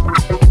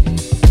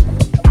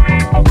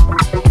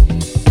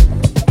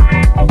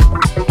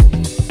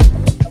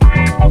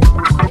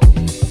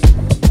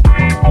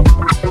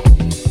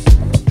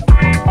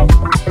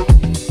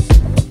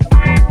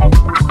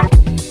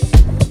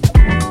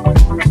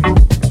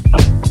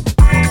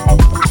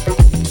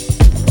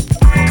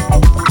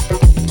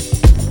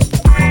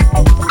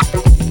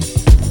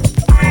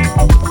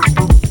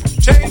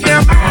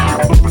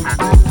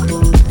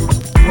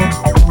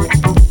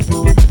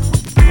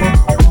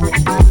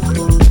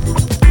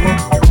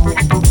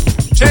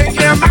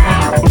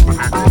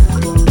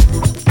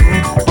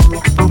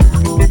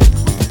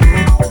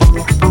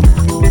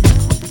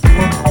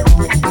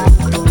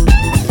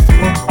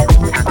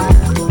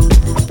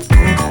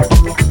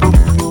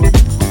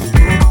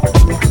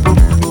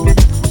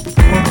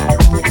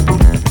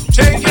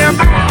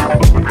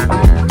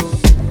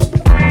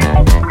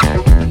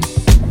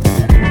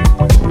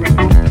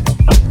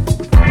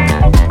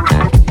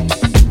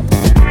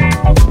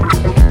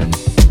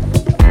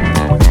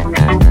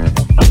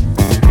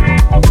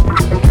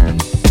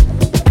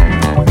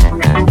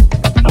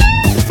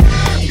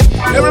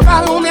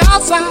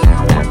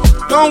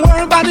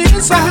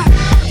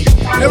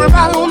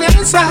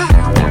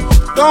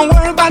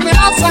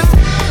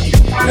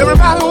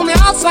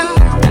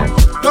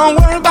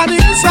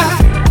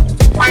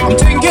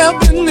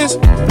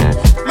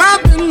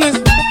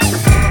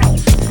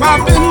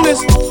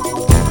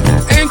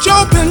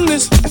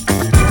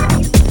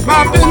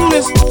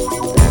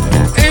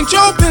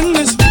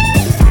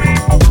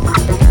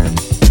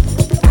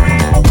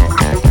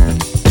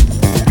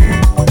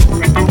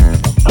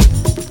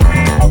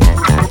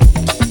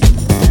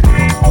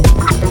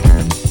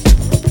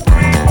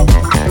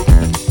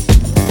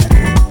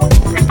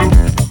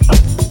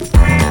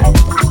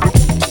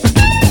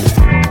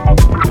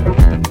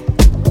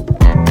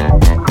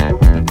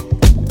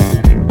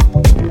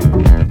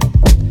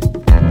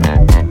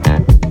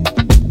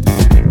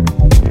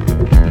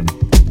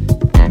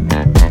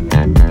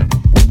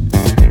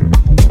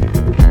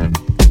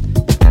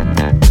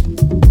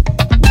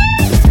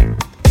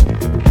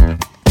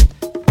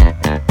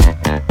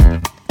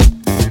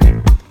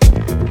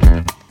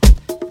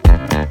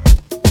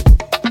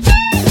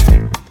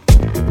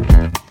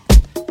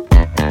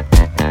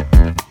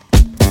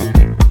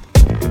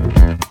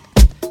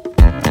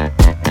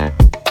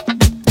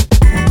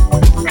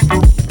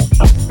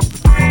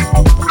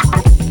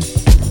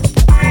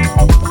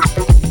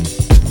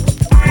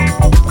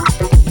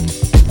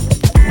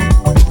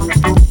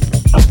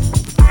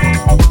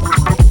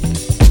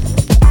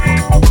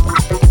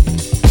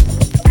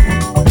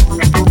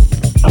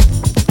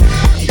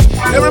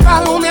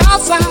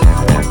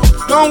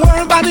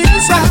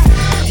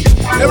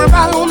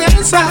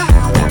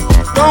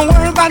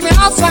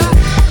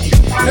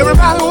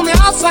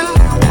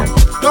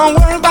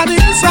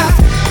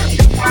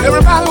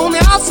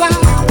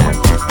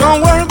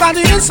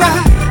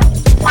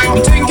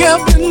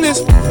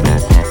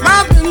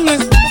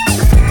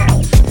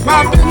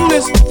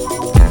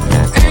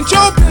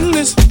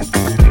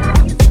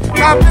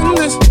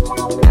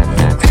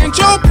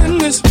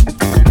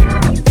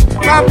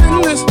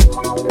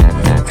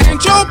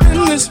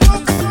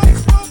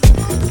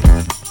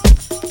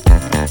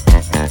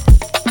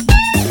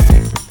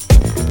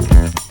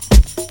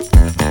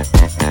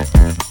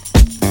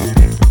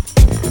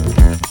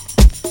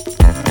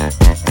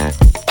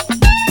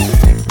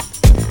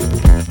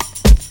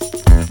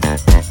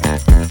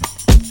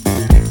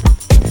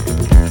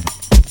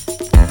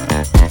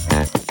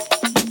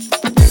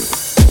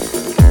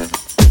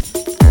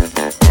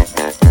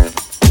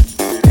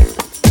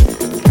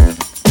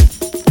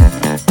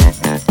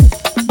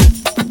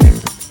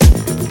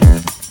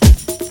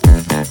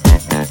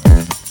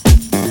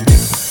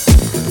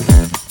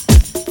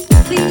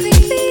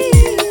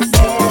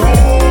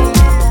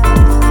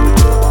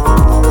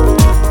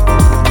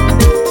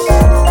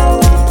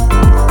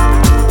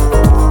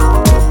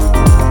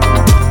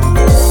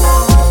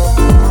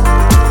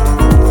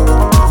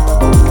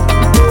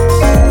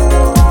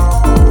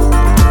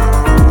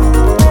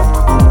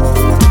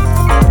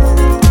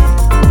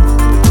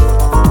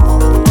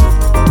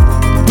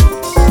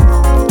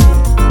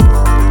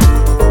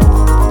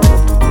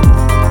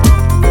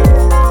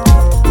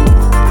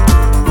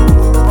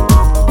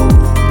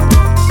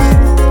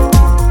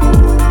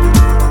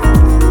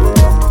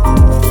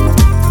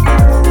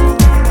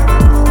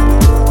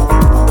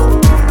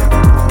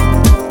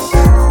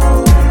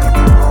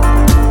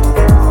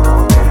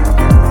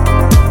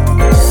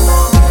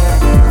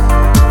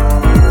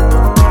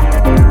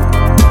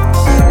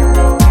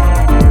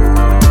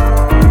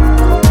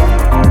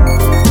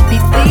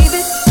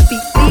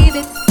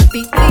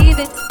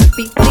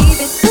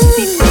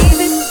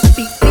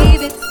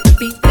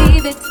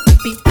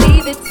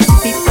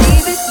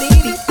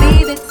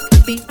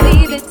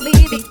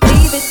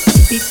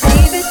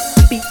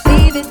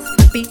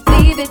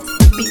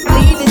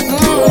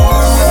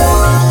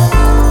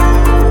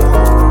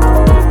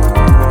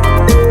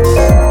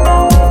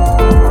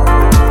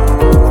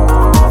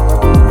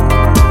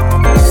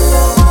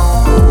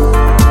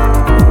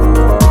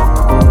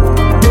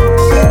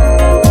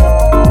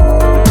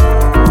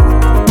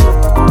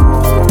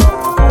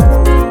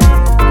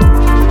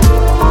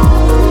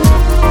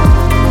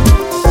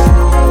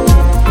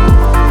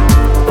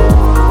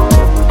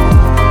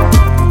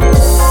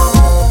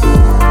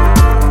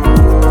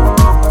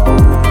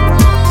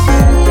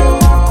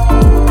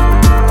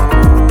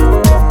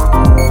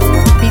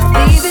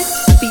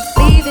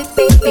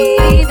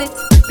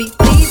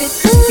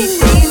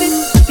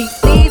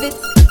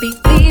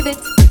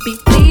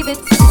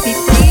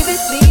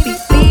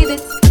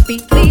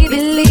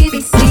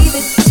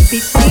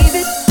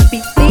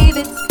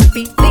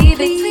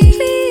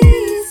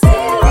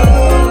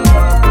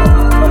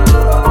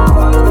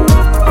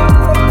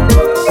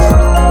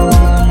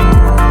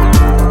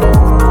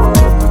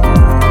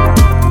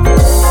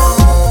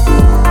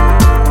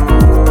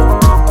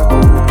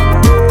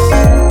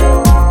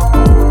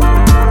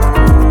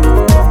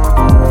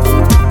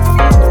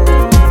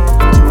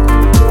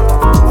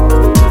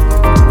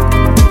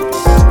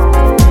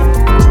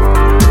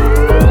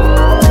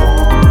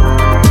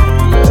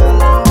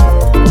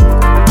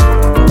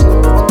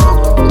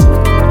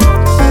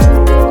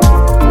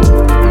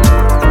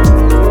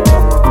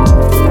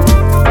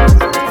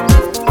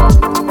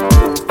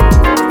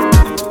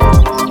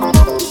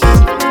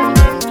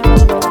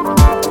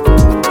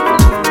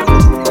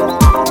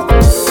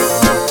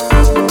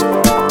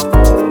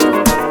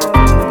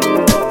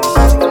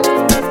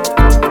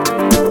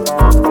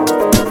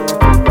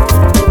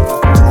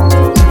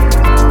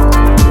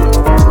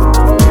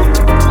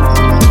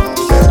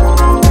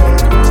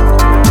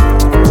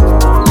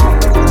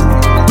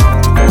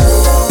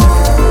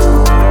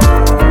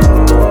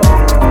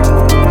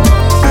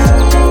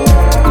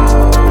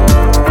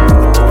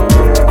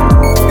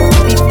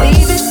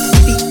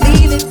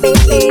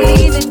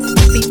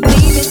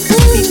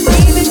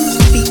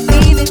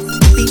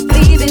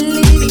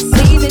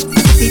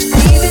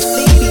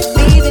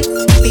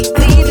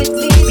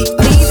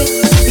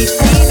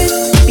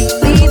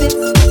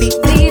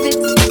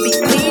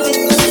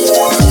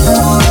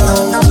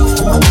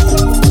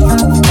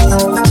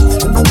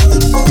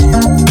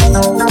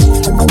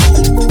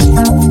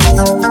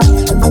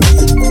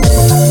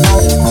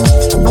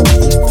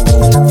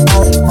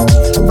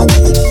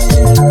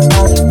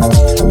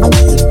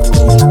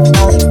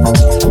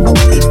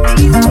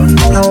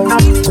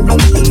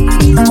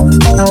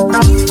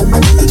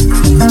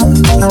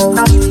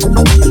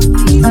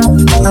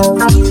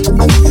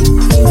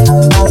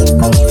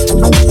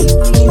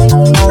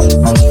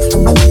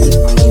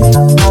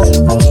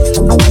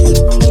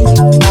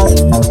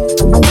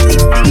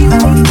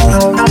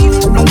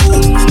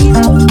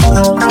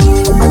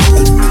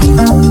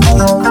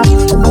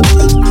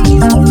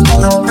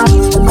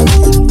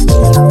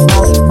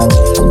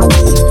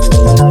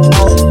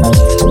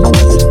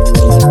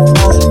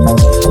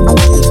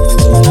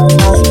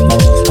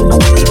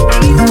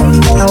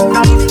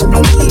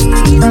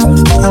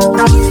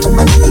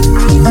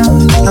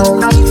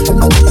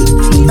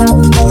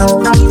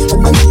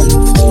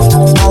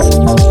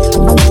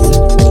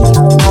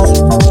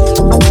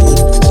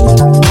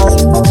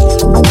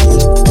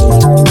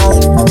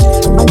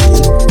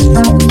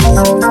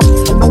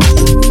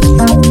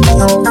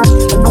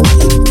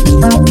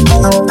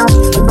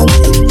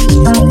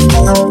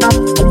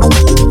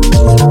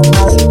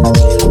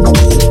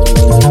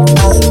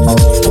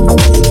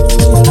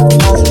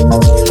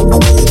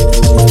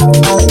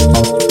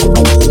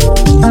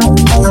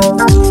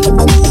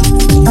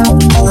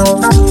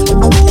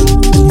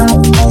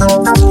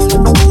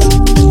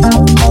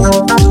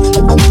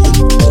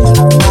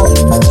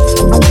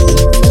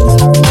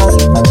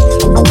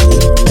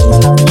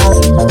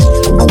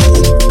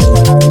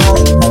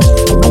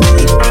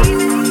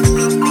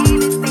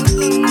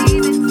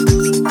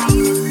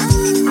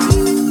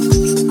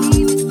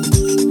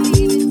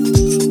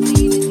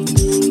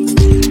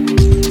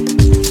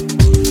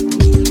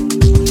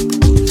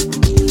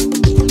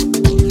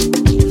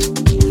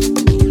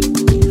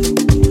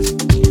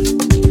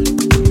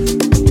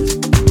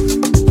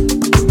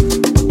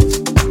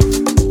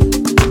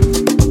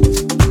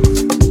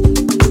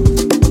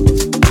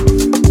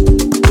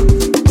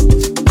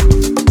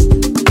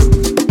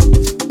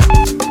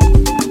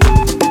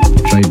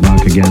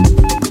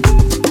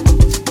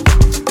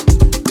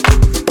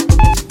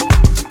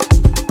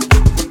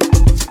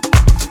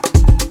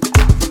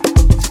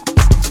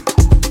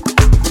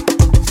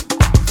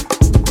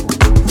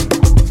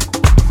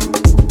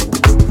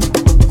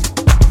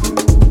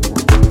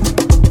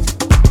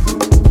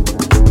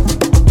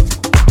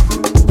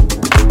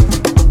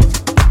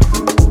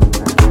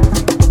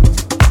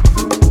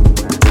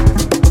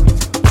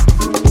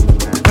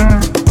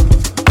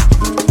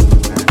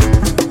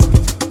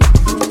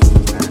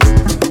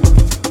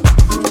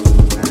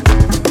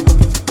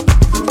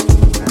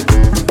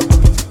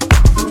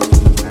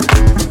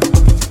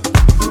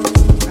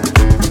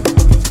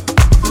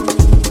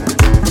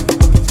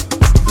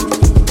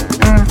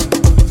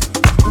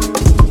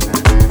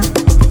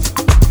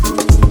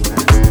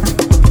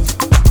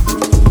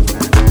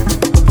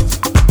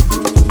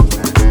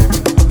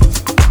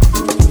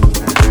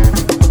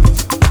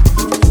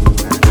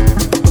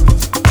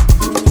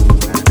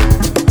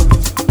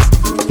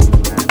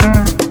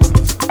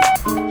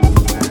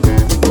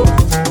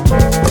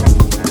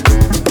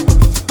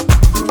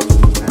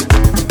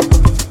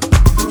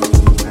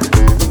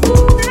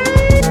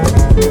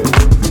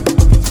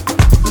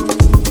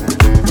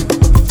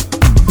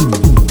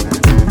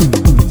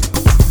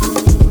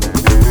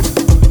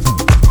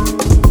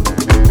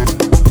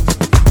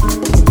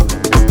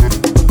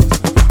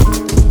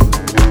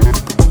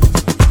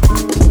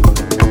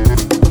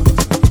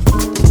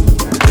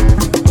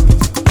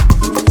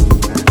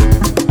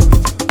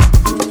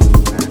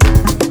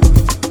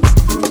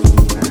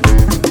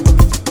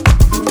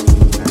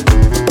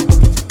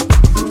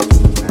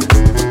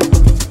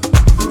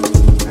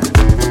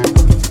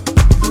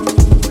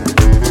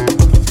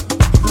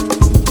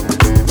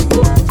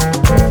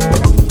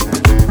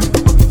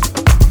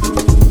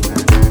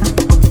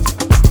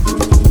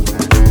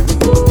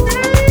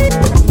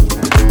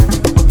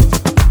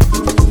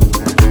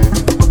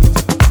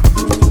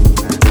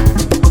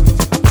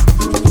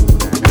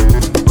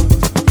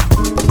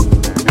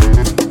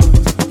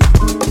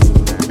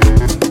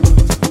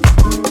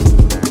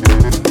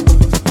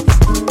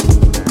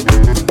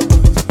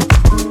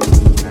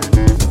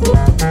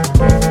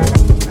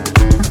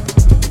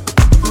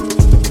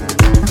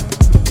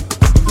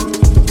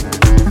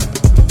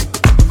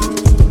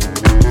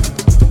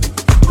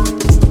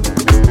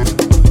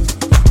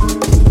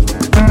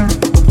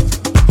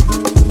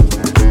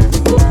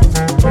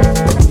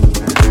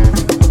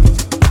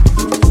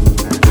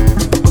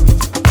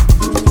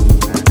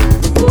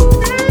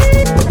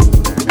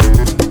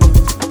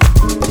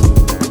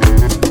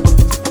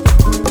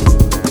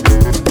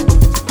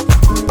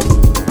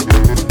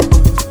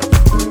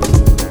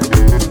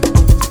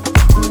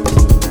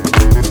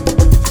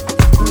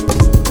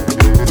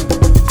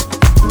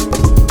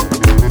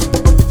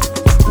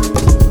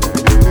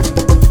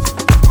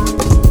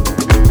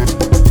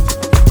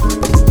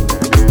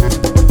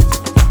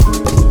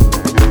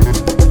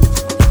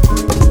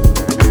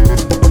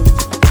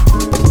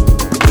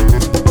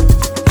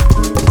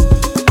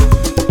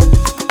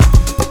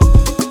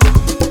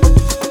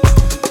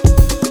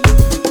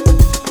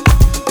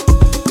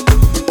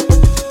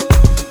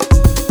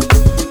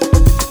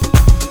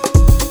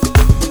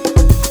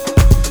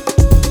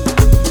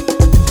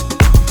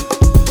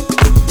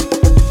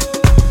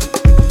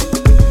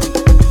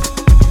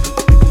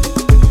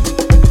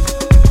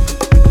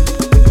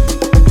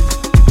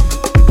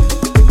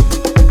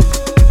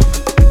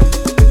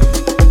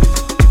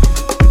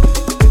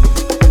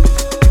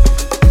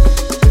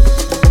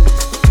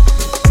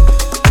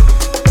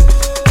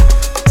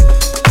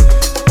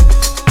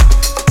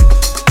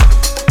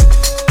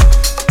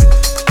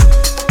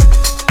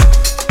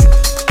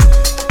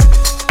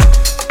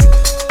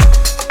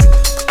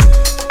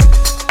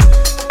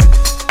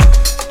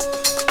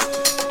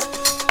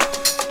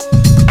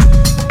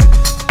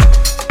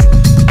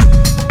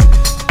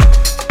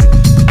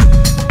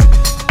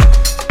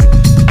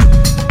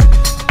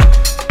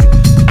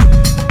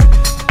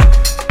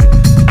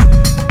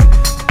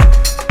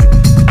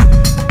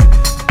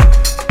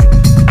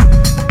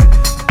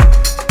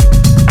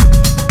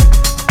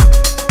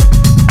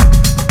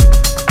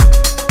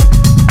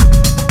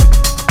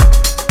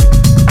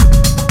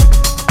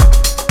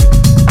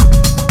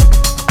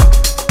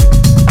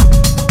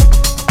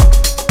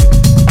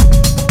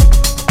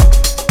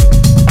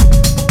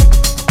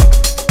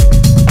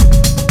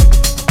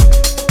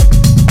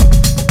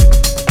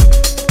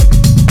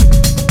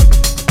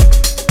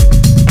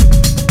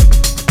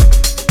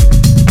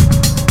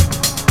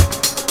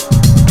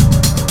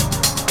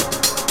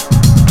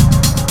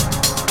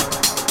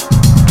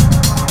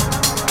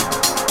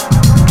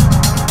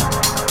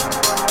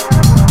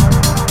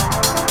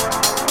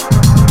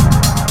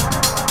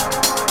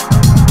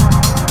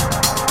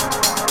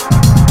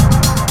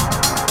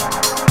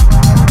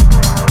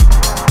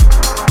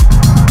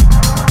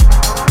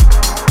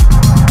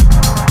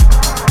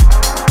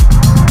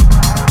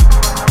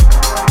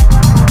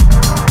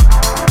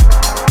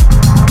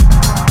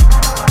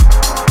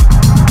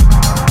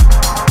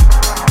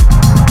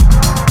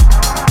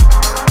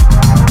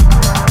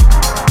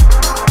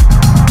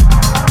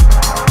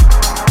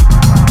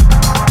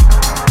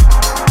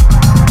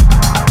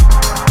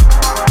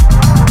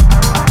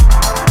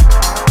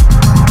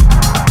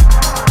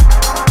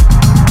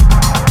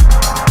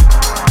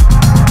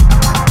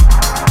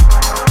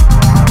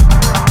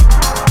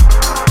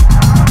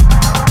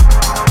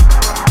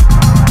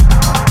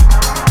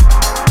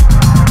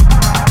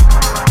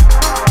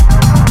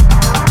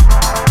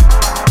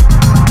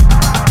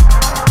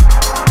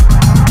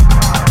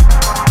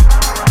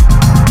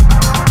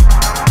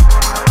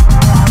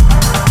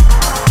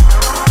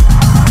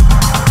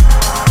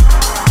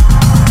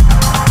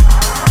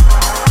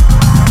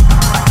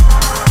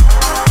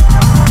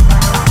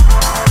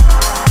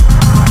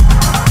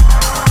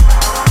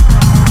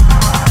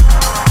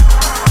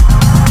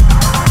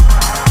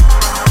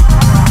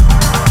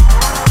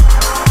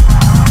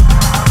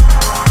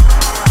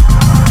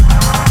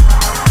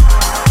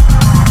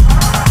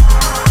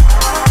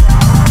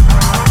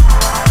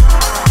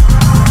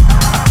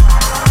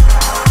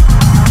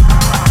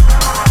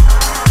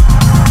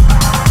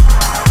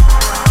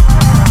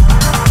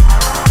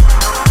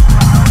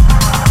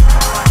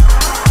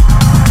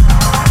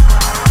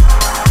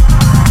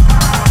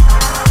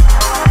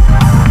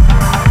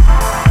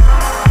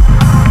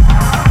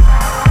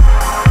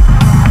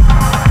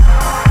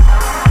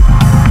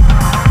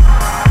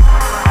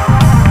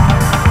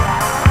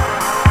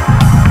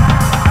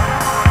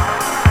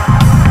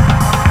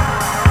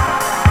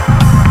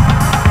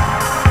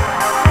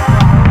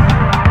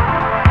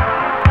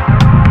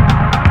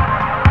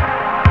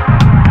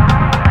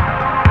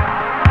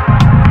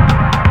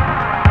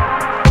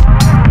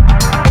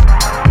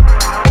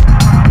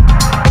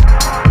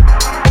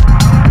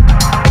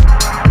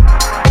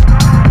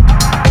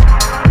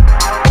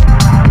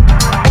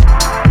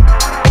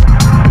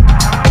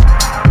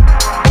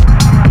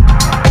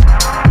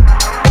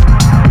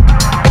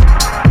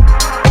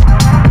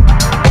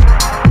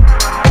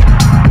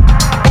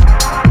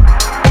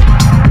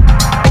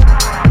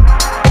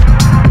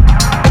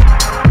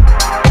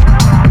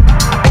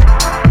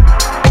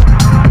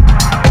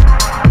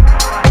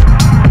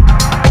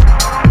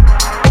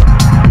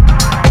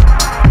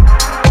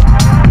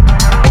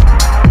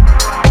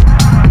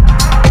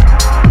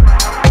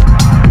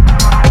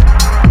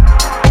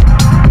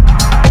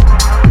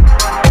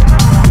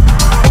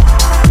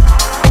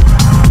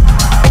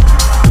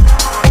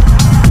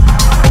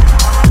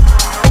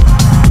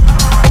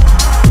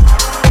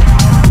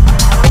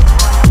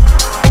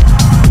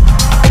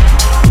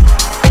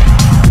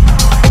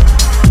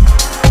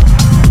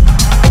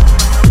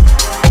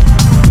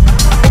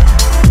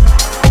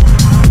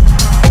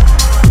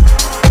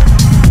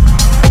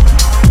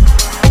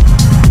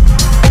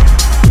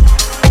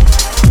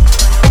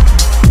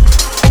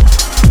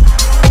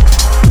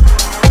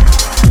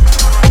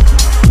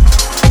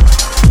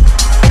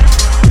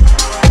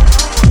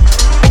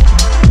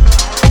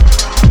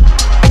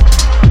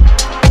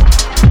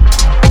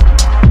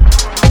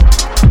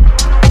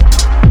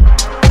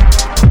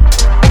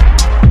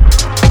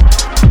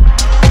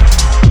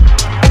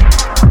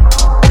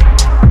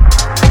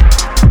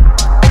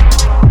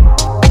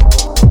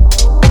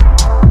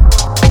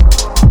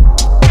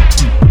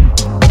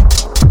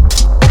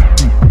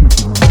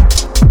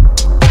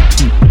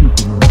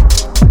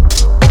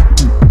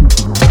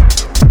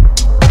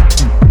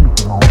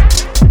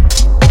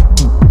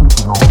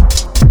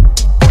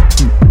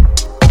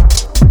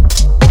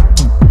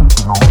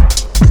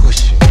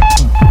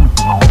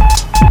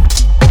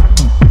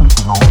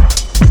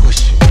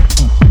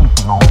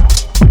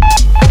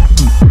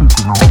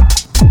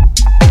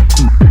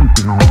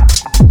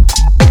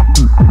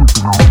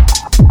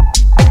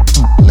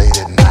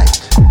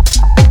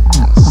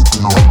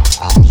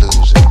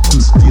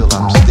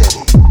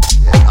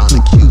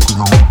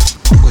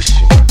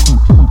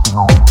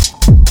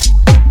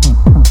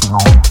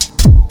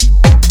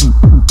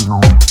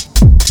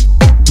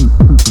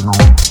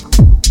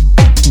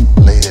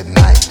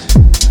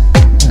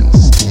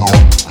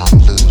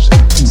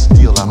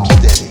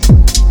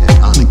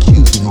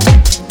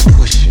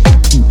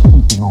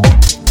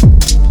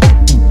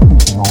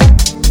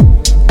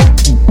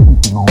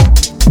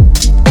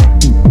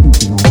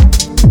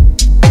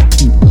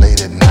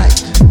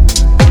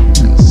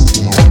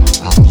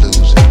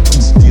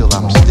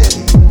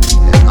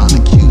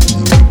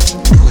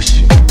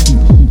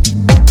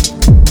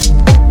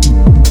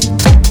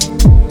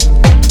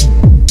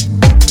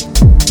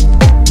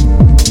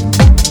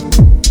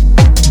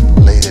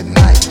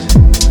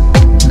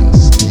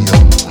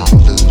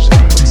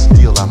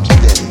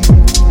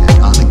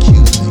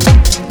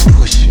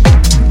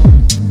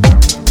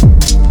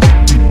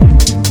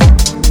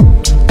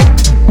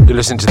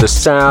 listen to the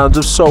sounds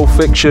of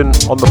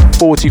Soulphiction on the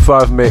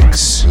 45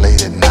 mix.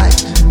 Late at night.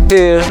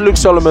 Here, Luke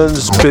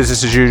Solomon's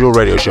Business as Usual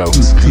radio show.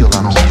 Still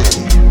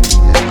unsteady.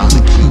 I'm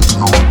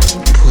keeping on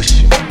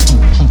pushing,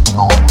 keeping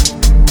on,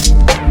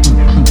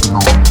 keeping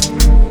on,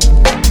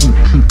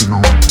 keeping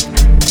on,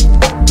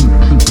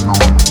 keeping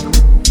on.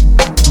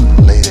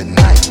 Late at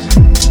night.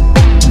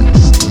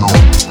 No,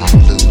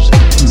 I'm losing.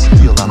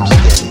 Still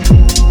unsteady.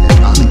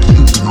 I'm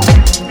keeping on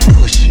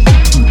pushing,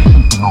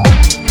 keeping on,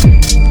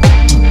 keeping on,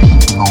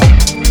 keeping on,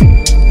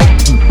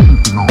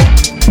 keeping on.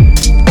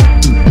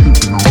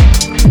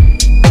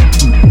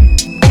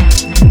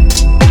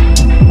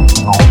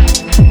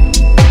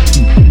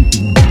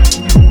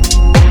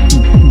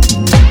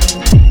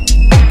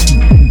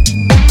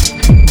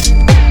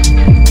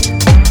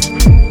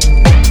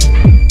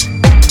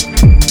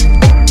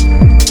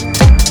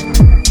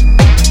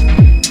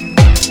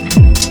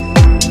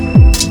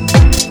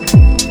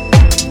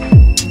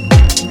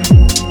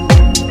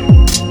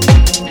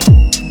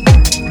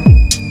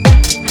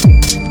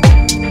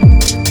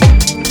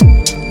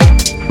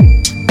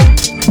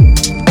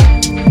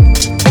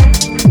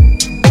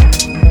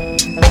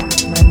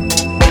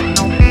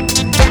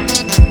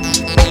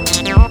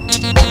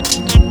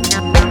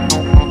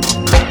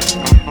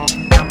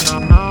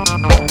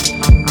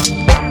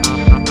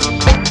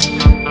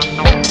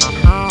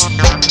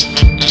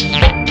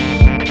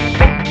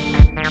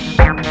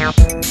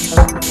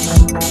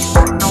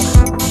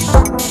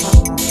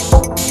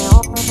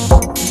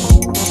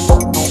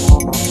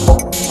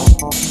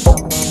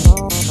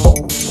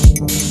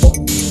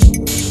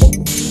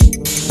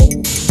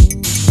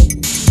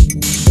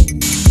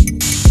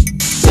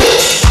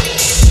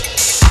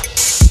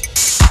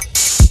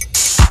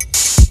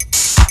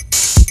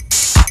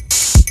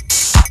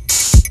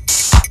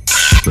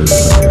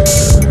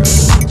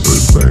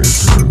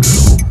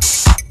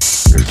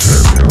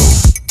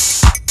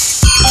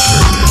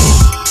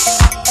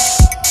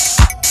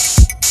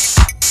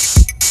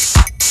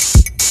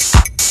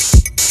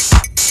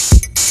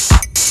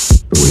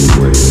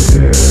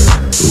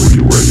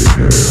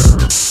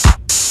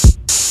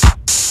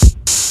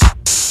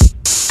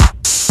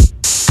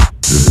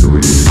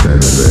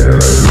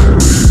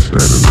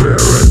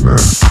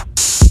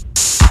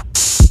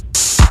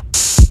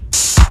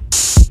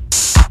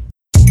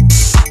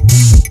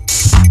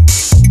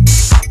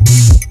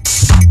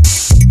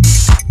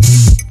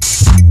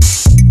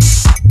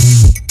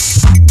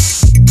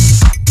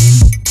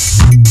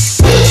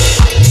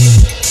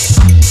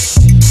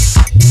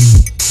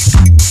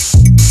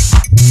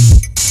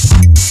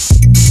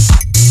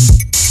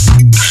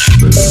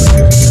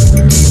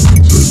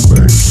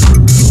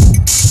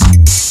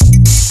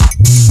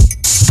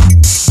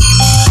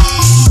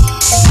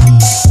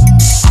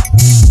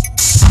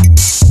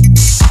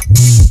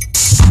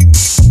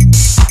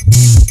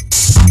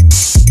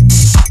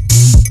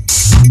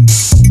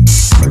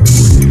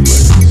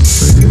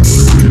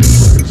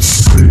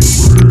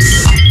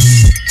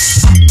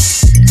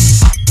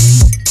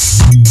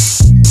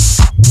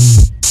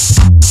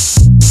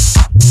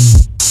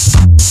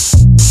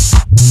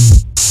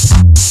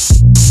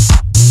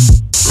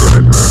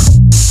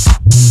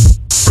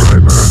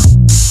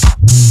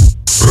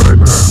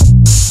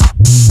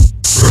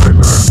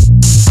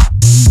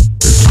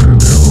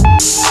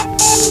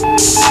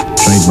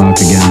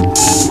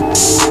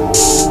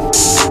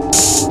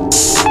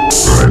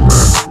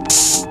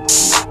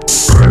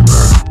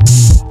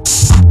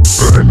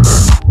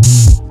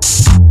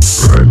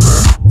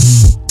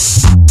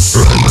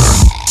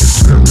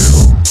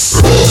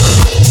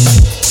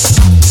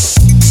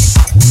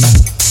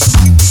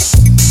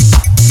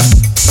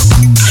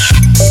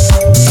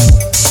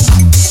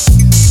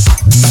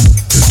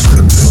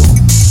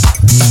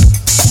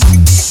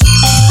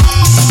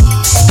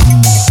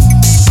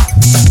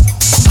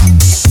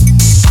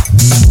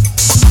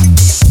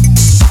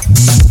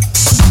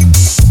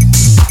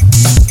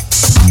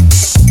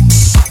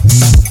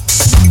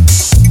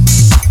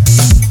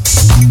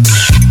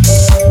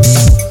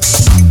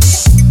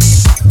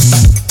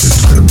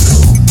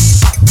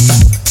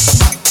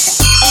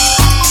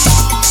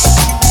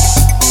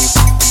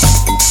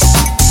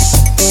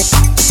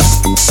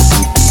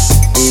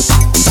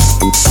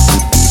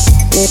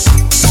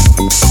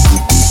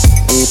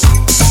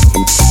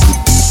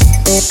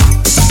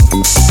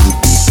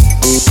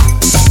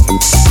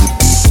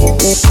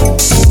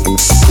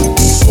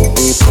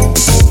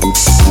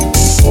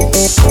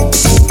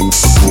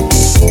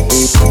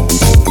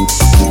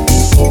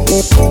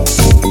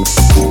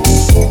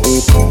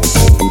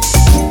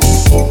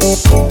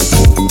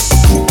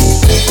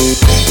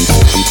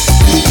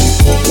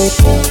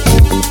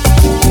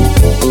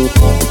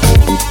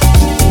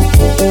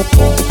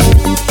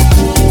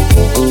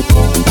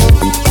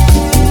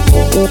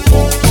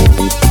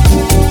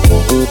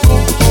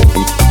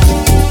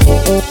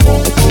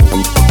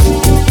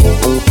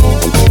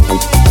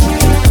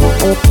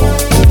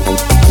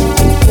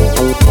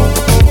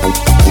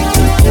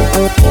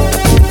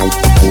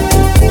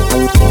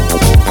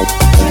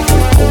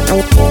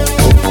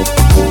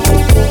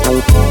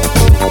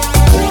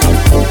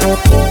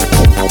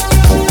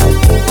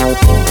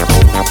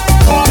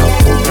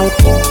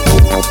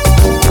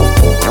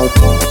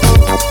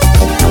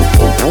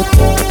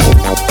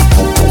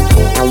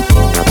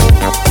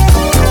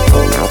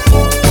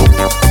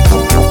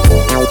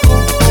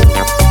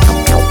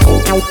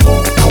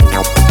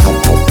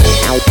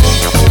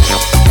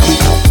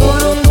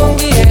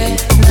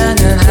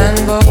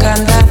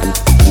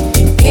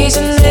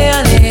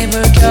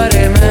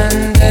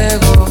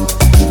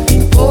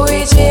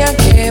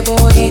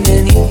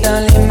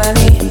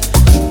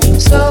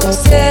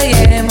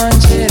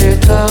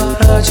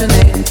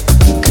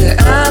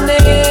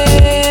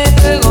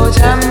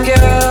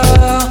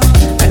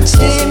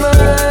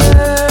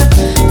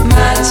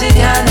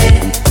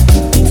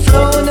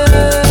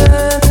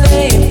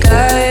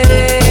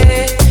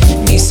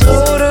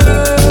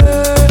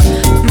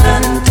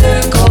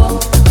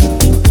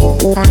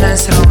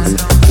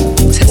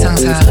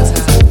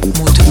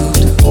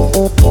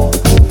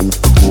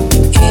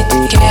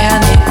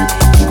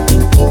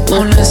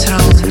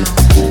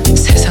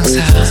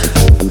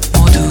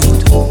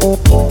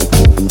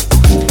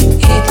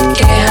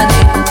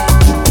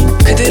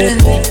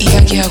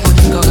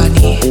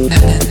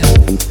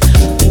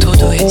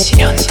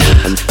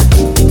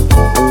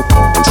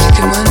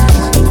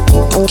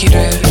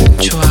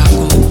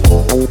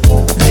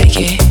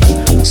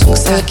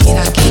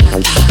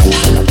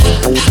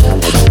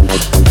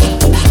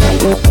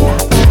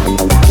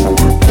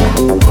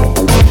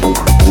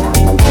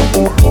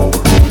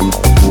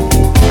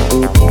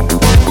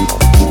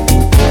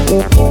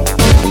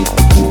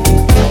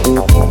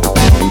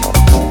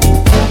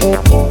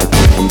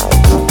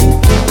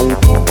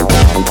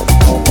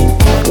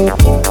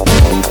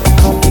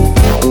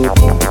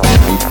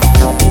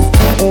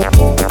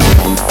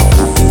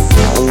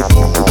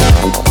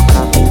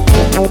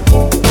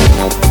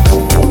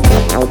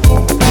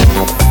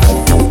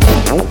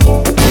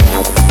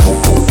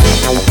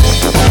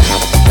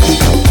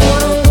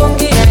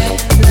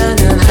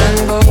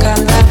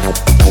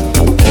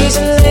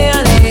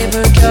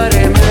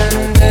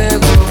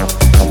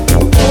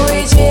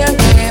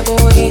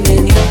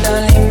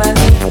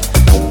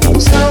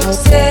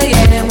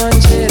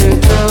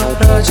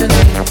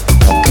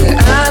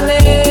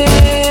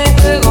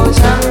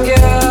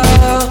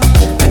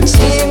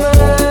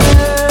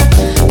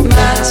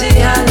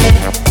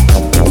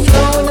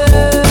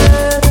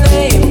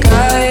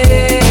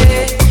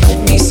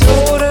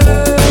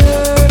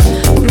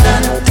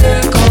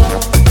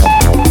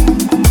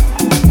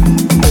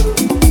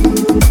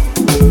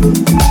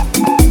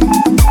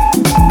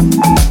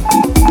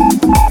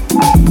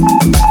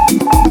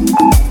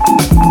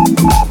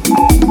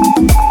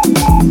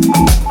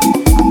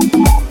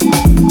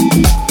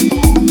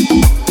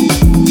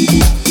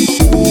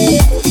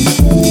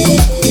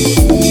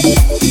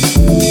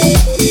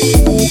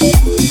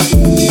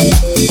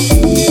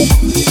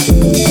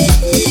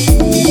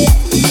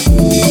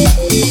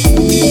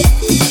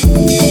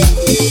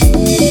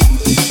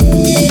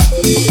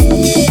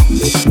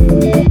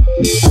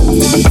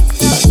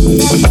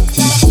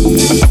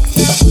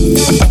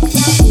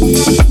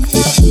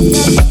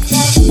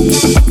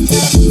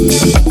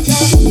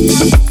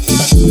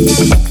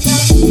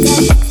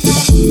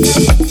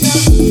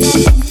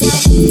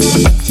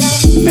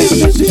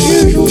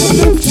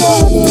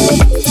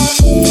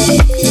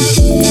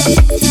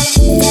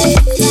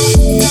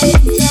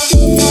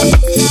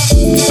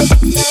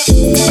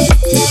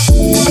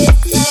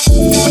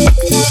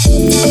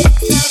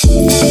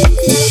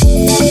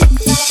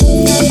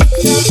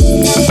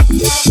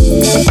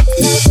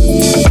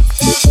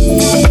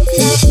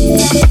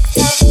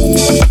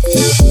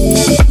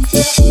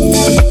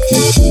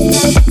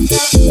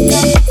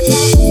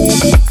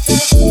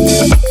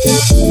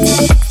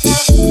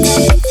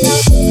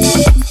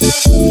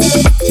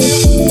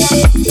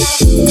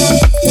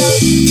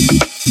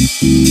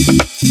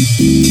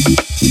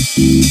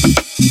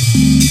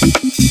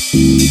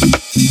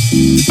 Try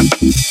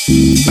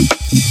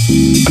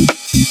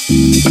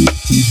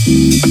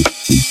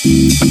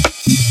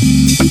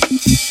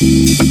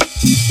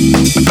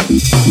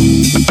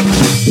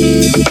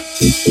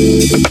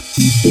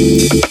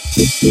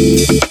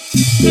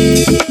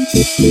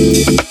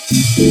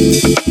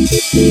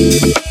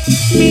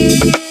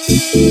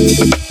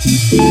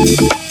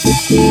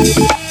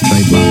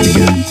back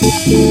again.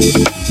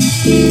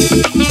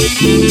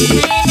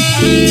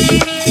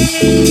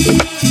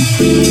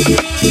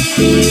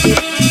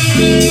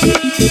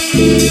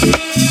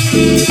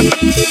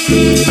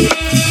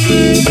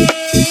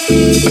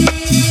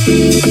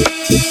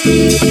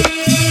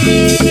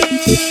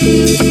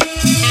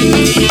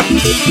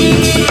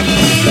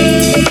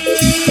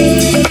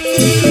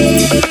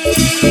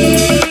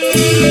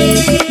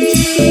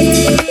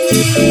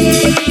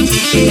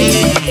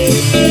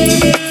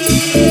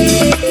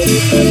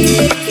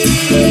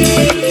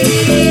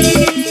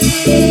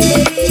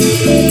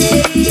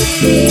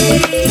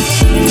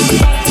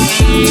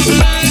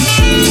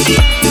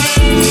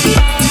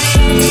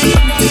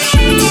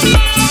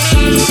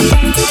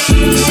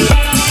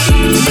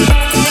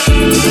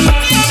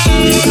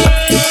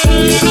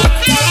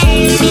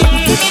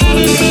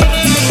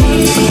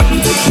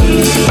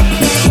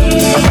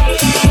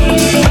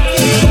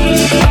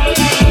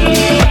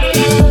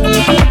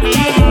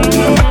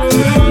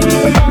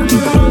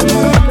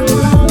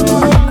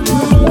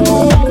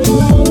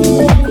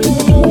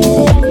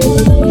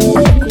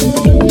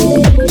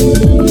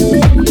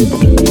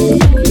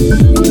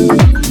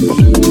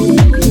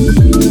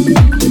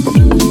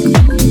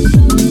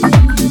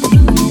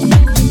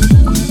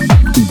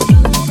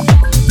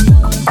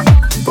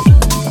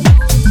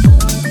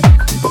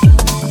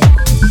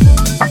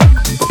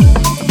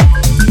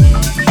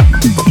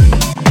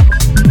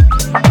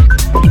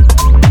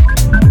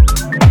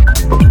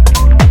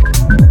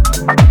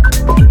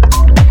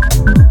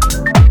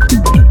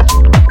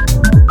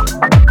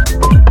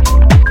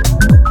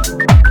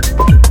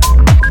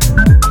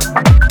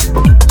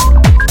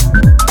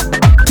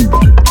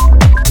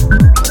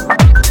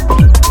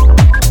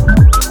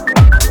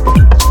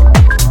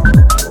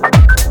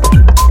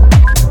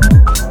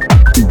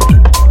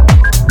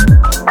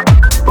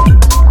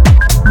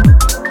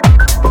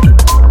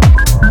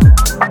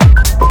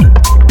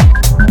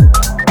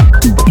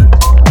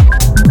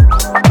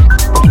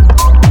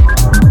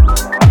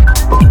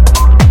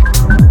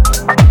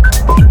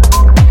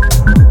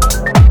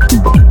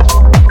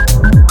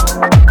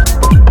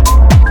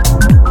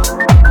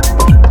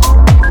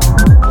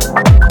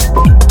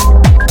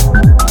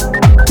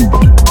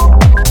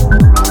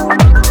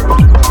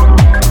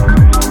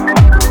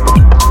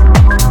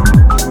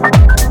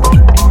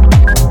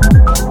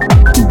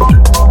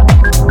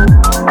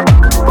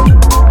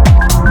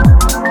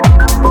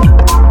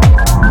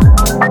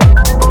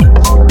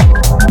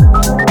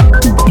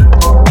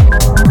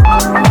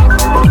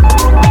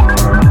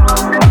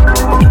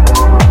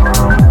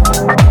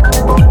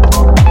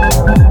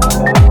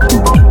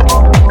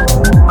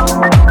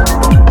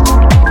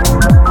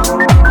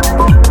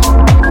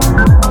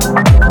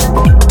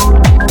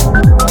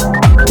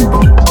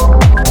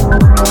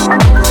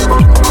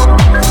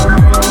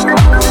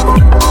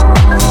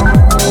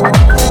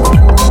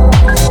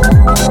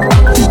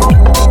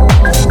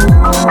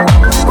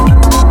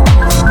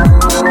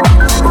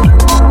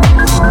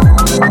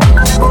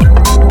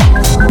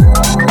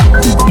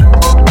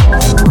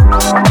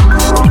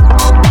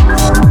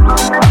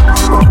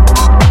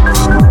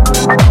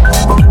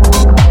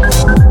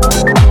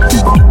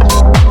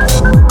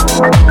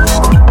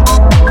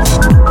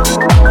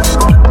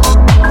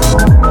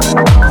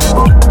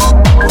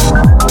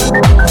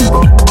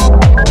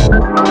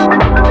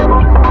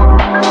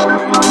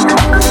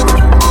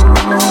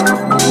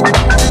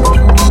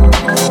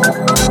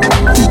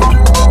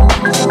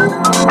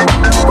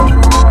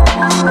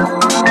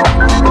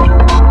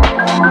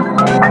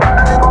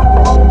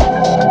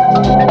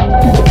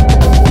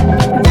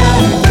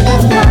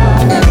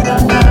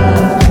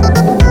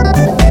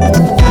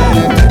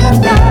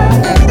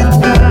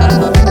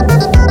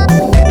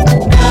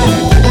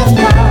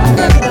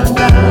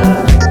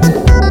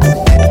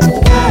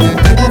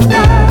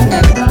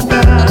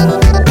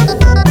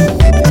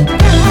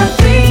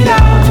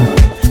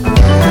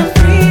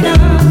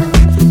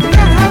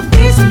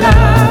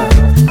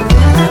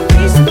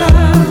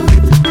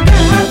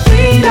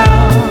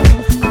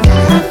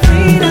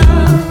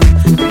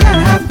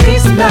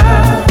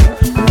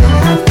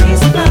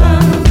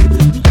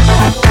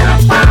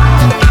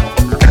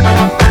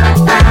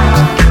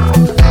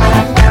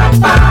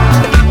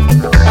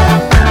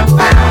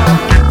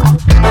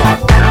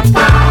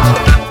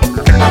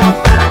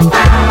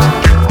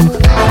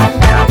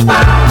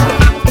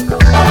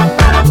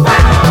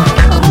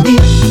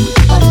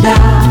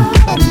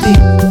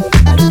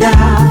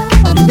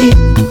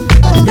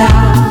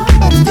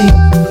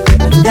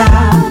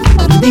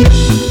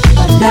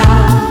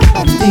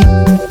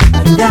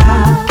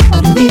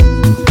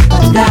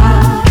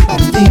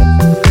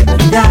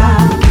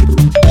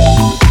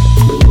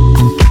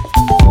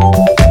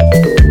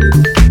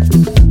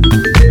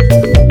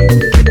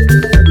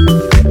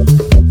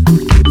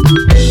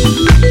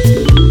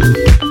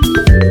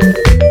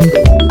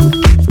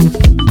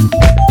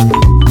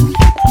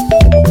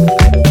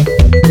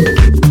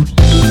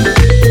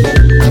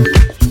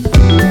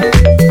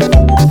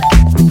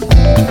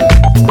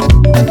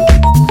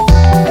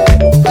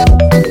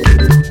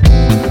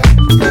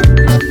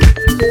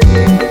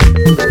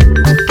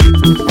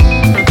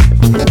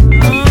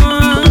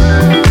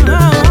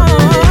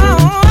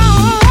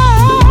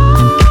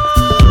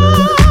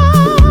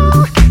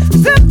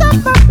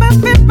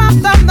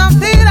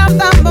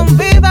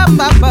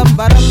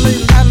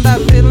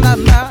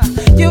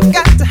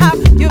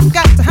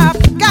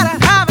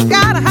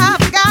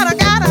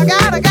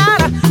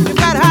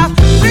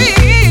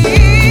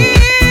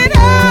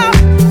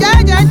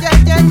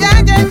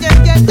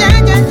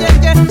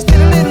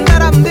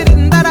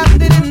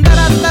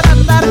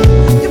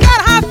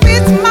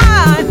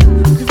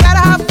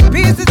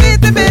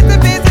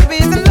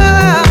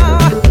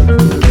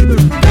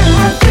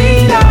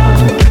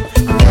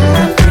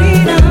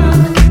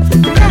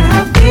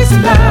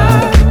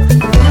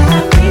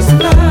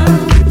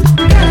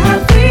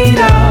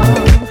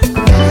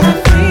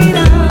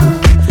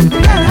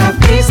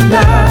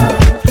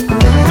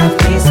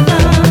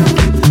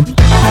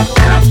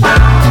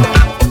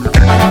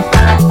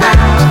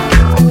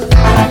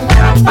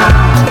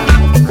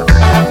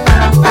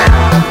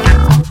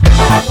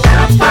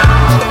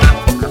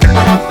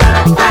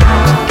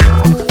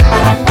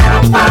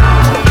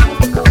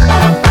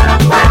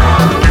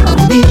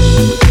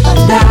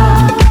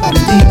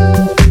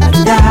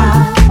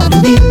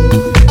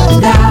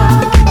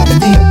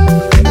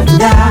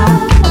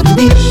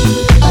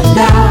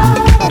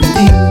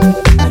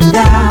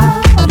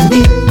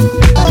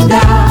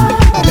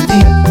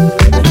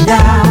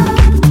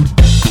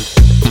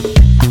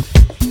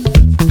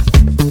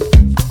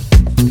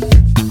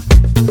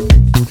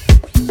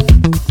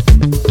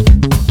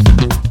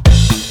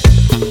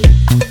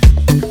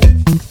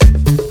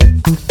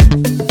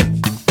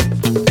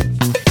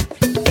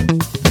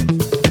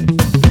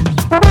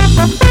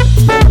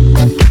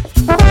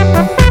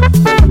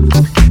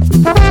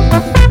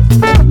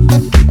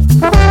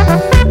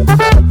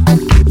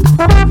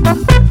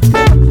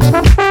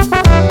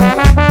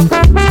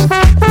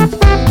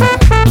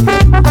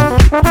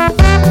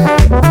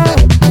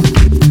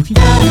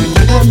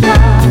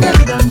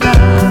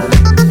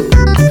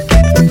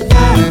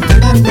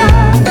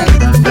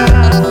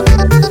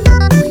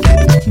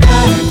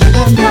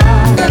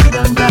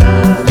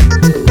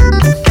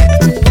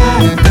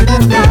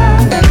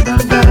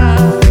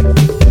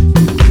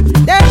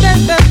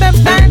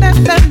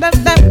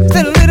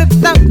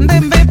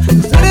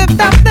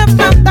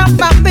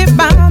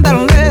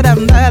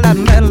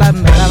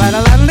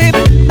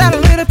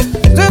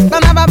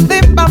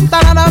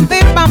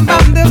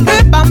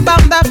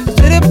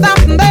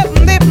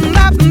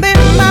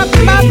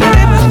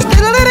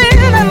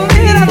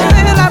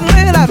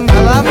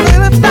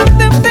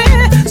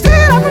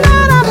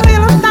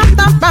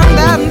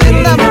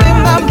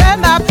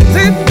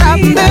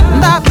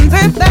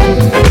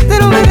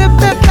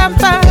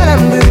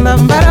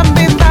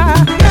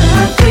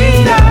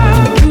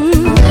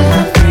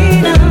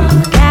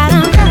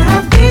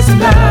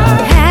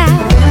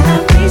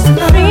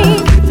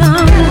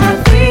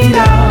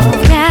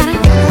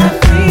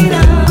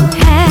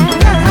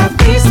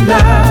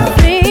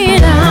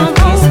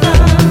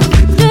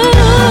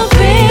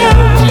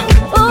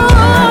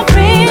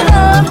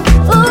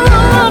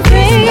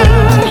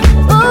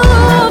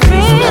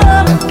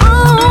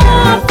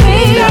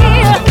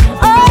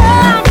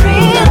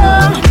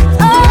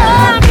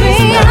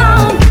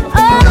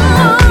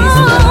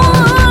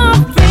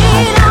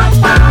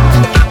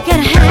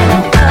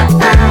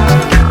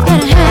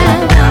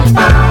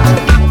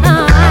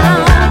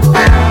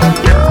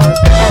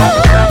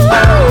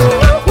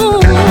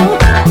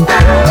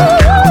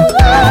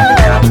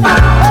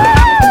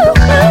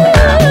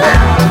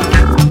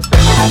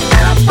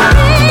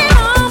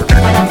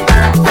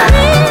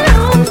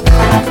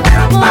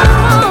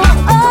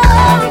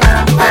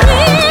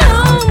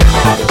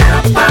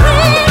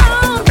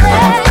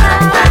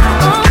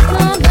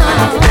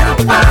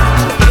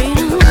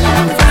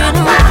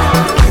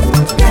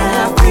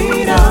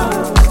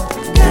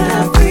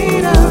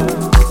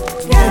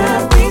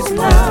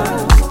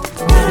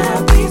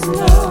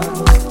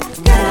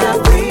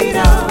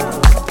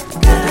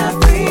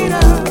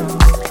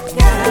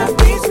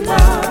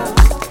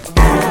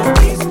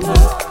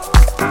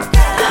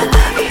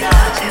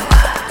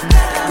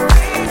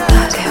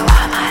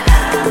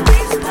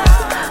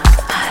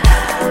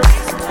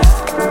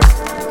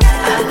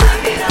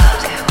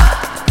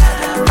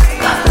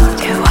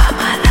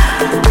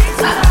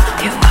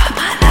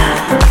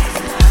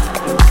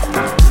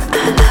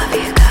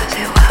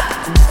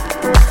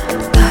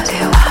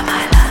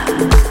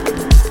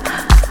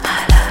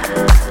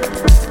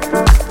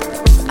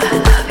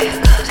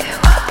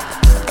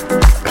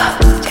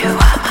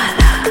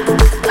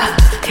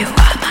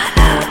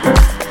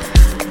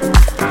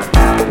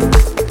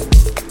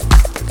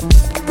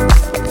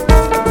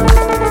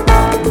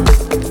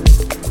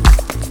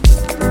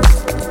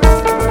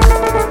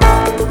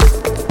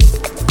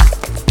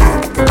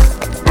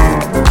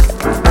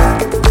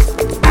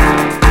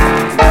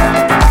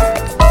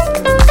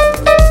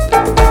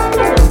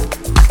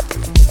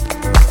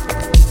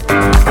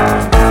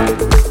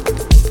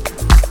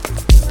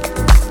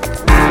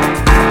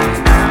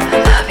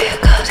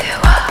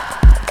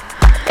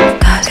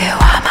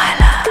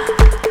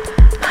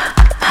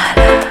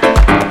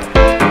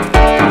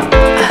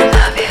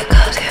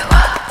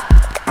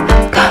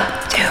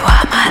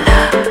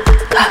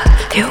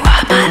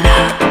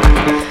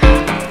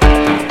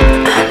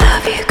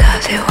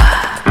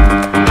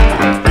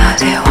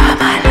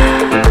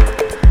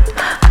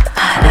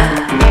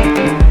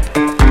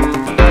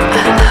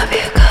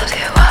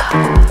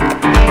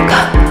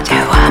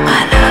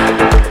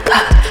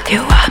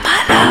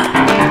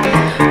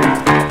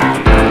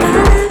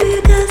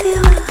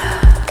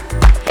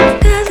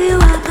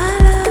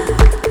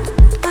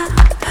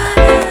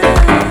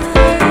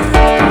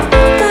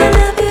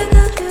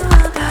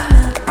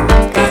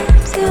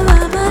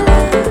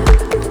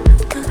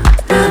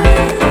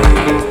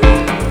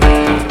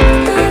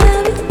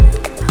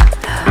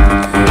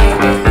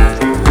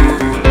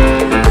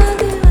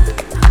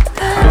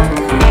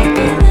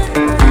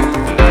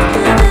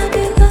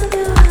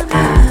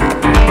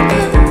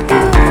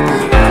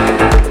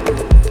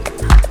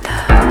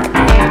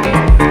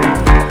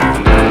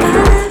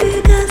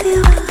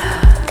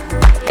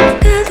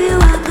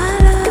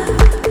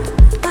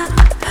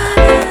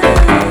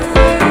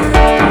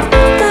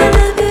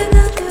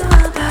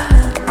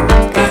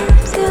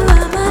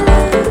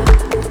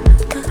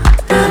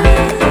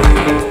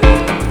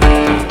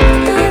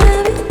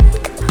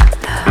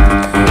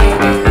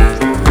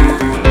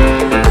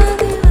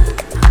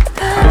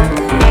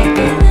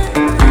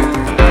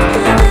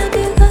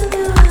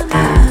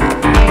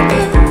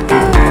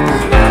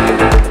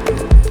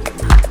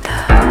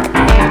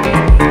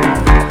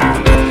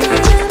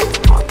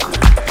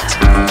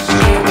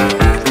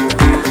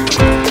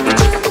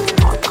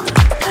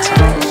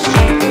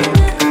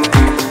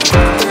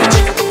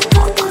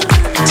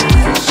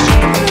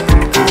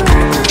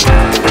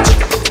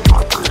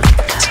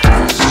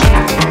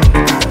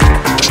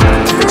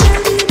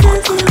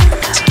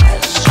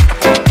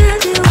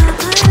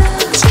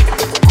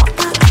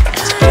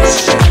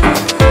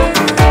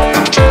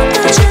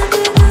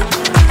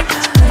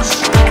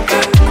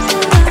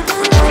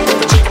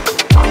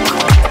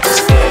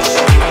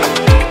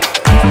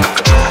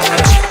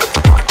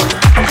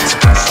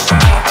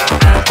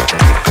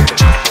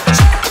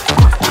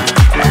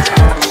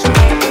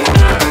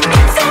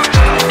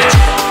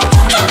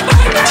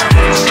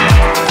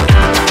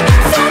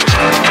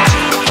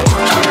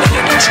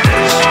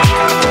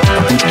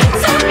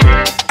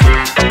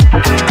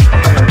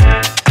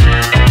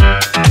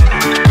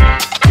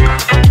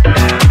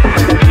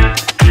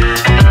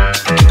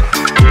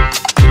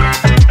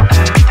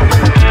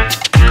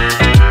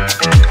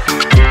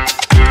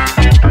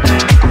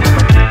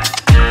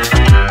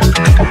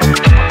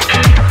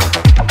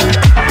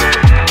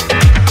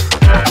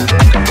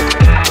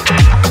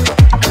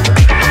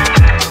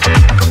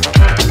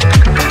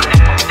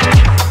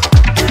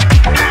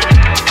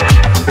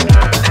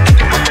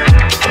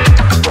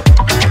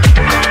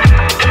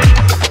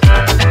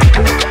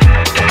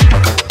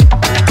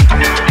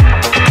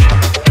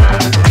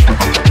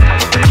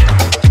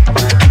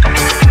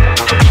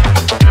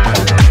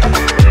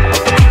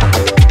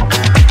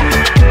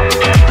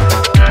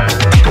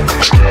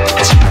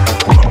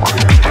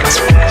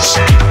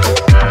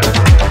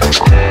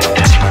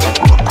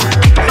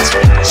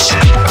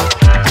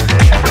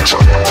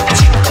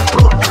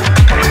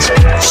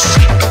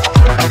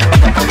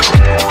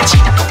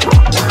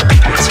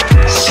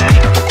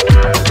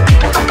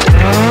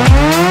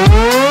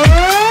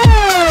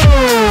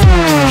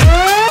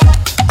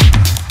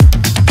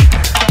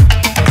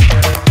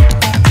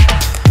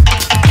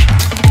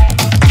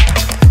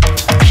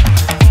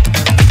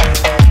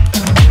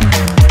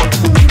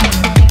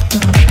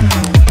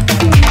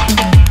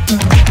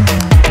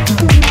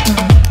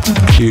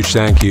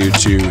 huge thank you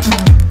to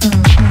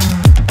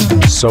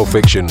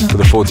Soulphiction for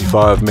the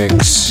 45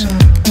 mix.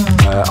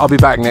 I'll be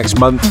back next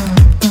month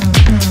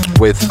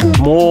with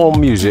more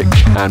music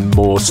and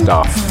more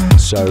stuff,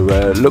 so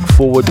look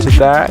forward to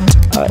that.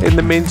 In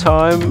the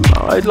meantime,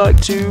 I'd like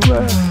to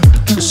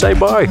just say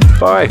bye.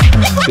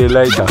 See you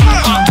later.